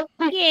love it.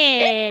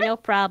 Yeah, no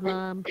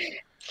problem.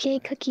 Okay,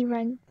 cookie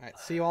run. All right,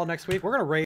 see you all next week. We're gonna rate